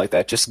and stuff like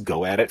that. Just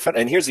go at it.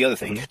 And here's the other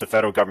thing the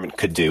federal government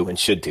could do and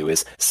should do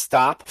is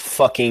stop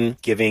fucking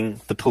giving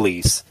the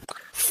police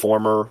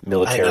former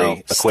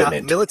military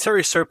equipment.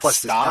 Military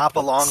surplus does not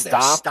belong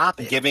there. Stop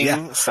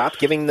it. Stop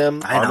giving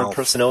them armored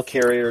personnel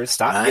carriers.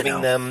 Stop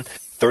giving them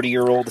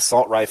 30-year-old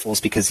assault rifles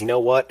because you know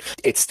what?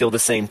 It's still the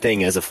same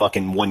thing as a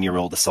fucking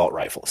 1-year-old assault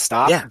rifle.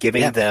 Stop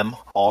giving them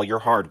all your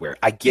hardware.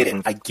 I get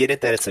it. I get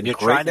it that it's a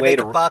great way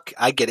to buck.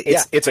 I get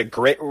it. It's a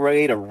great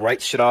way to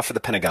write shit off for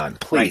the Pentagon.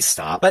 Please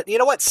stop. But you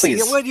know what? Please.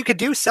 You know what you could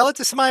do? Sell it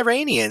to some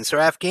Iranians or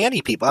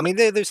Afghani people. I mean,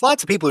 there's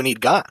lots of people who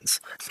need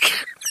guns.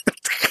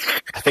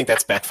 I think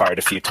that's backfired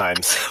a few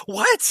times.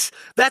 What?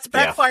 That's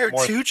backfired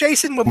too,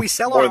 Jason? When we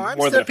sell our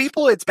arms to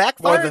people, it's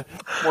backfired?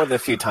 More than a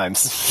few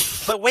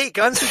times. But wait,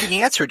 guns are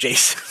the answer,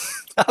 Jason.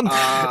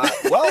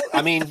 Well,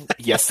 I mean,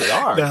 yes, they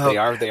are.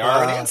 They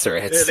are an answer.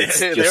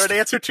 They're an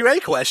answer to a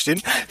question.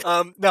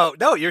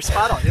 No, you're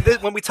spot on.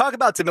 When we talk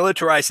about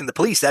demilitarizing the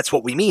police, that's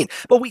what we mean.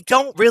 But we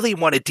don't really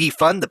want to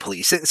defund the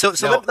police. So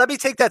let me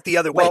take that the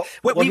other way.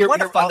 We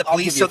want to fund the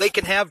police so they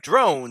can have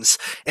drones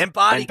and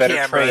body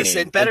cameras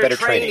and better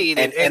training.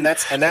 And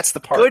that's the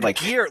part. Good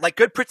gear, like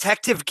good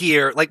protective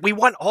gear. Like we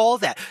want all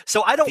that.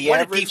 So I don't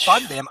want to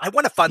defund them. I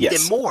want to fund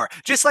them more.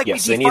 Just like we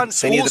defund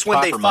schools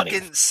when they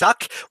fucking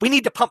suck. We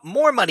need to pump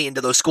more money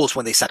into those schools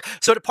when they suck.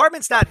 So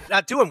departments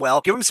not doing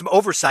well, give them some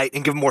oversight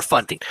and give them more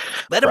funding.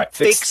 Let them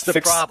fix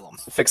the problem.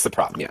 Fix the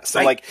problem. Yeah.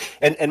 So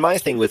and my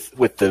thing with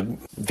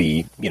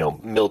the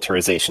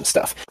militarization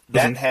stuff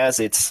that has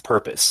its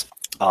purpose.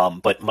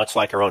 But much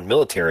like our own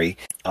military,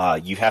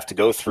 you have to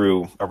go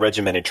through a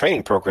regimented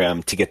training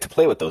program to get to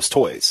play with those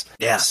toys.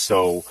 Yeah.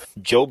 So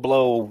Joe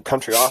Blow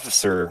country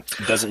officer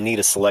doesn't need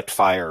a select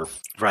fire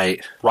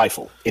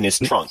rifle in his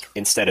trunk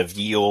instead of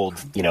ye old,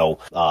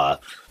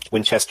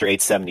 Winchester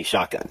 870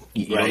 shotgun.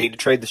 You don't need to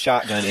trade the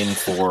shotgun in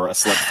for a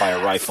select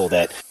fire rifle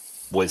that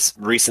was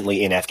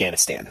recently in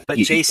Afghanistan. But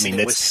Jason,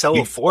 it was so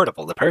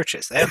affordable to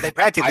purchase. They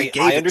practically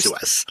gave it to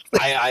us.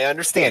 I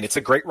understand. It's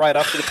a great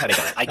write-off to the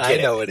Pentagon. I get it.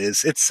 I know it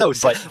is. It's so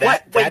simple.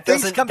 But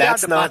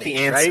that's not the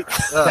answer. Right?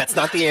 That's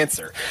not the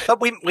answer. But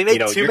we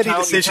make too many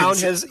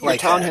decisions. Your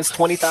town has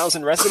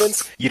 20,000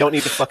 residents. You don't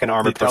need to fucking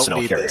armored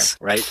personnel carrier.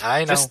 Right?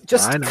 I know.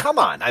 Just come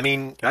on. I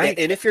mean,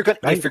 and if you're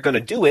going to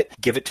do it,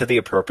 give it to the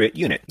appropriate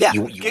unit. Yeah.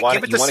 You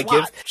want to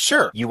give.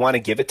 Sure. You want to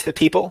give it to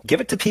people. Give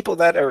it to people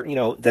that are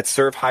that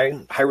serve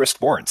high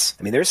risk warrants.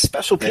 I mean, there's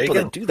special people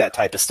that do that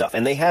type of stuff,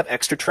 and they have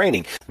extra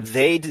training.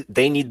 They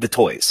need the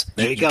toys.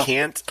 You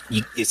can't.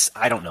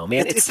 I don't know,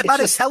 man. It's about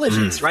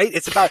intelligence, right?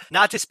 It's about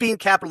not just being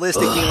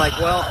capitalistic, being like,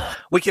 well,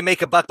 we can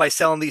make a buck by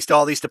selling these to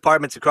all these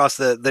departments across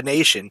the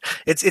nation.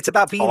 It's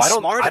about being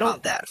smart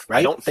about that, right?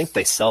 I don't think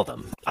they sell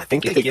them. I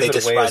think they give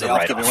it away as a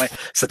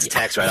write-off. So it's a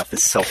tax write-off.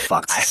 It's so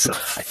fucked. I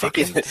think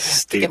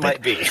it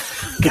might be.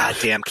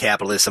 Goddamn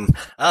capitalism.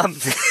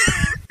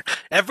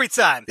 Every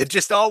time. It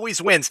just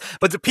always wins.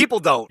 But the people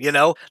don't,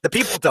 The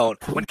people don't.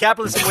 When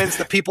capitalism wins,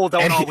 the people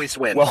don't always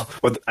win. Well,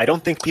 I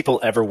don't think people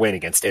ever win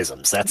against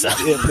isms. That's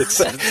it's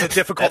a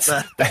difficult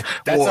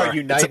that's our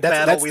unite.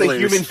 That's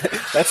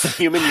the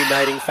human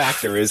uniting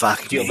factor is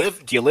do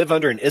you live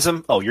under an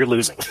ism? Oh, you're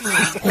losing.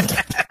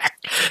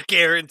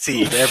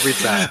 Guaranteed every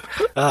time.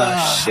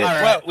 Shit.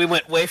 Right. Well, we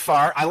went way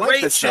far. I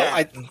like this show.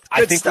 I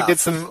think we did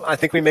some. I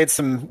think we made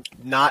some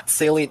not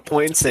salient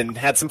points and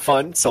had some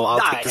fun. So I'll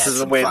take this as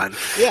a win. Fun.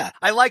 Yeah,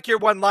 I like your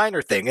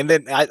one-liner thing, and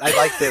then I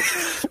like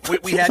that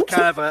we had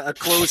kind of a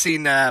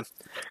closing.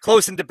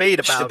 closing debate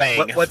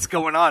about what's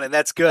going on, and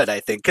that's good, I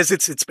think, because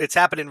it's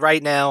happening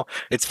right now.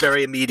 It's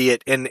very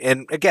immediate, and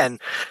again,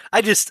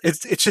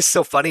 it's just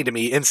so funny to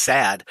me and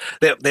sad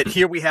that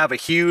here we have a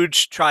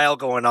huge trial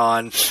going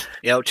on,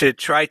 to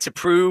try to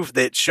prove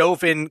that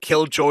Chauvin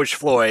killed George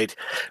Floyd.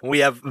 We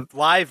have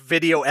live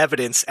video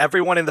evidence.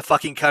 Everyone in the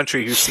fucking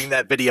country who's seen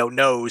that video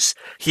knows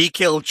he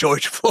killed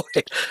George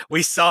Floyd.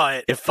 We saw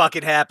it. It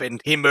fucking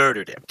happened. He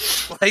murdered him.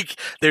 Like,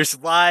 there's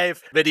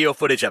live video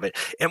footage of it.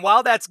 And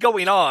while that's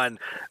going on,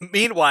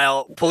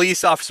 meanwhile,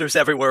 police officers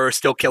everywhere are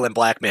still killing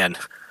black men.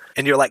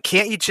 And you're like,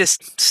 can't you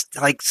just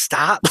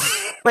stop?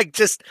 Like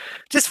just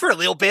for a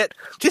little bit,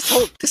 just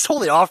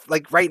hold it off.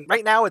 Like right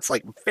now, it's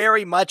like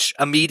very much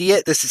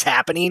immediate. This is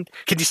happening.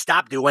 Can you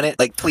stop doing it?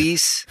 Like,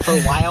 please, for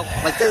a while,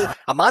 like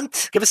a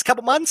month, give us a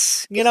couple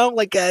months,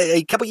 like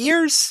a couple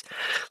years.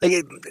 Like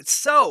it's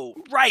so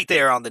right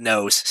there on the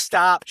nose.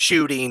 Stop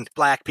shooting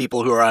black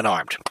people who are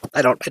unarmed.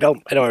 I don't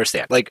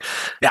understand. Like,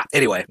 yeah.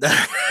 Anyway.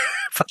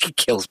 Fucking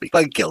kills me.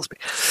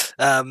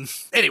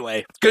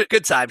 Anyway,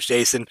 good times,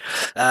 Jason.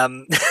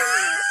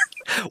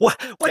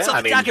 What's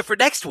on the docket for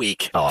next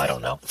week? Oh, I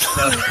don't know.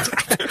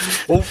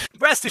 Well,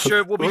 rest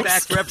assured, we'll be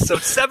back for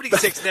episode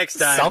 76 next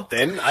time.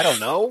 Something. I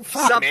don't know.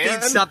 Fuck,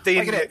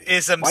 something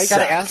ism. Why you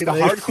gotta ask a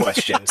hard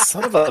question?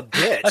 Son of a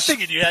bitch. I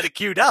figured you had it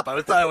queued up.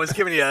 I thought I was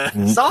giving you a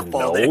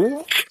softball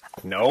there.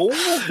 No.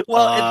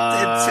 Well,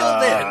 until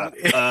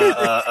then,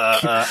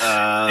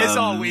 as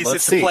always,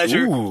 it's a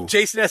pleasure. Ooh.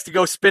 Jason has to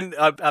go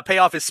pay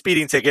off his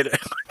speeding ticket.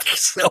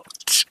 So,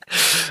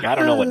 I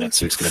don't know what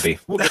next week's going to be.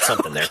 We'll get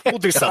something there. We'll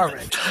do something. All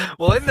right.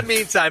 Well, in the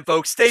meantime,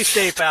 folks, stay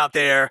safe out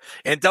there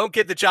and don't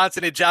get the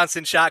Johnson &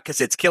 Johnson shot because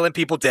it's killing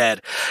people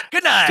dead.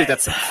 Good night. Dude,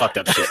 that's some fucked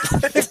up shit.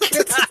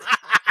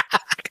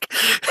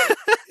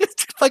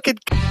 It's fucking...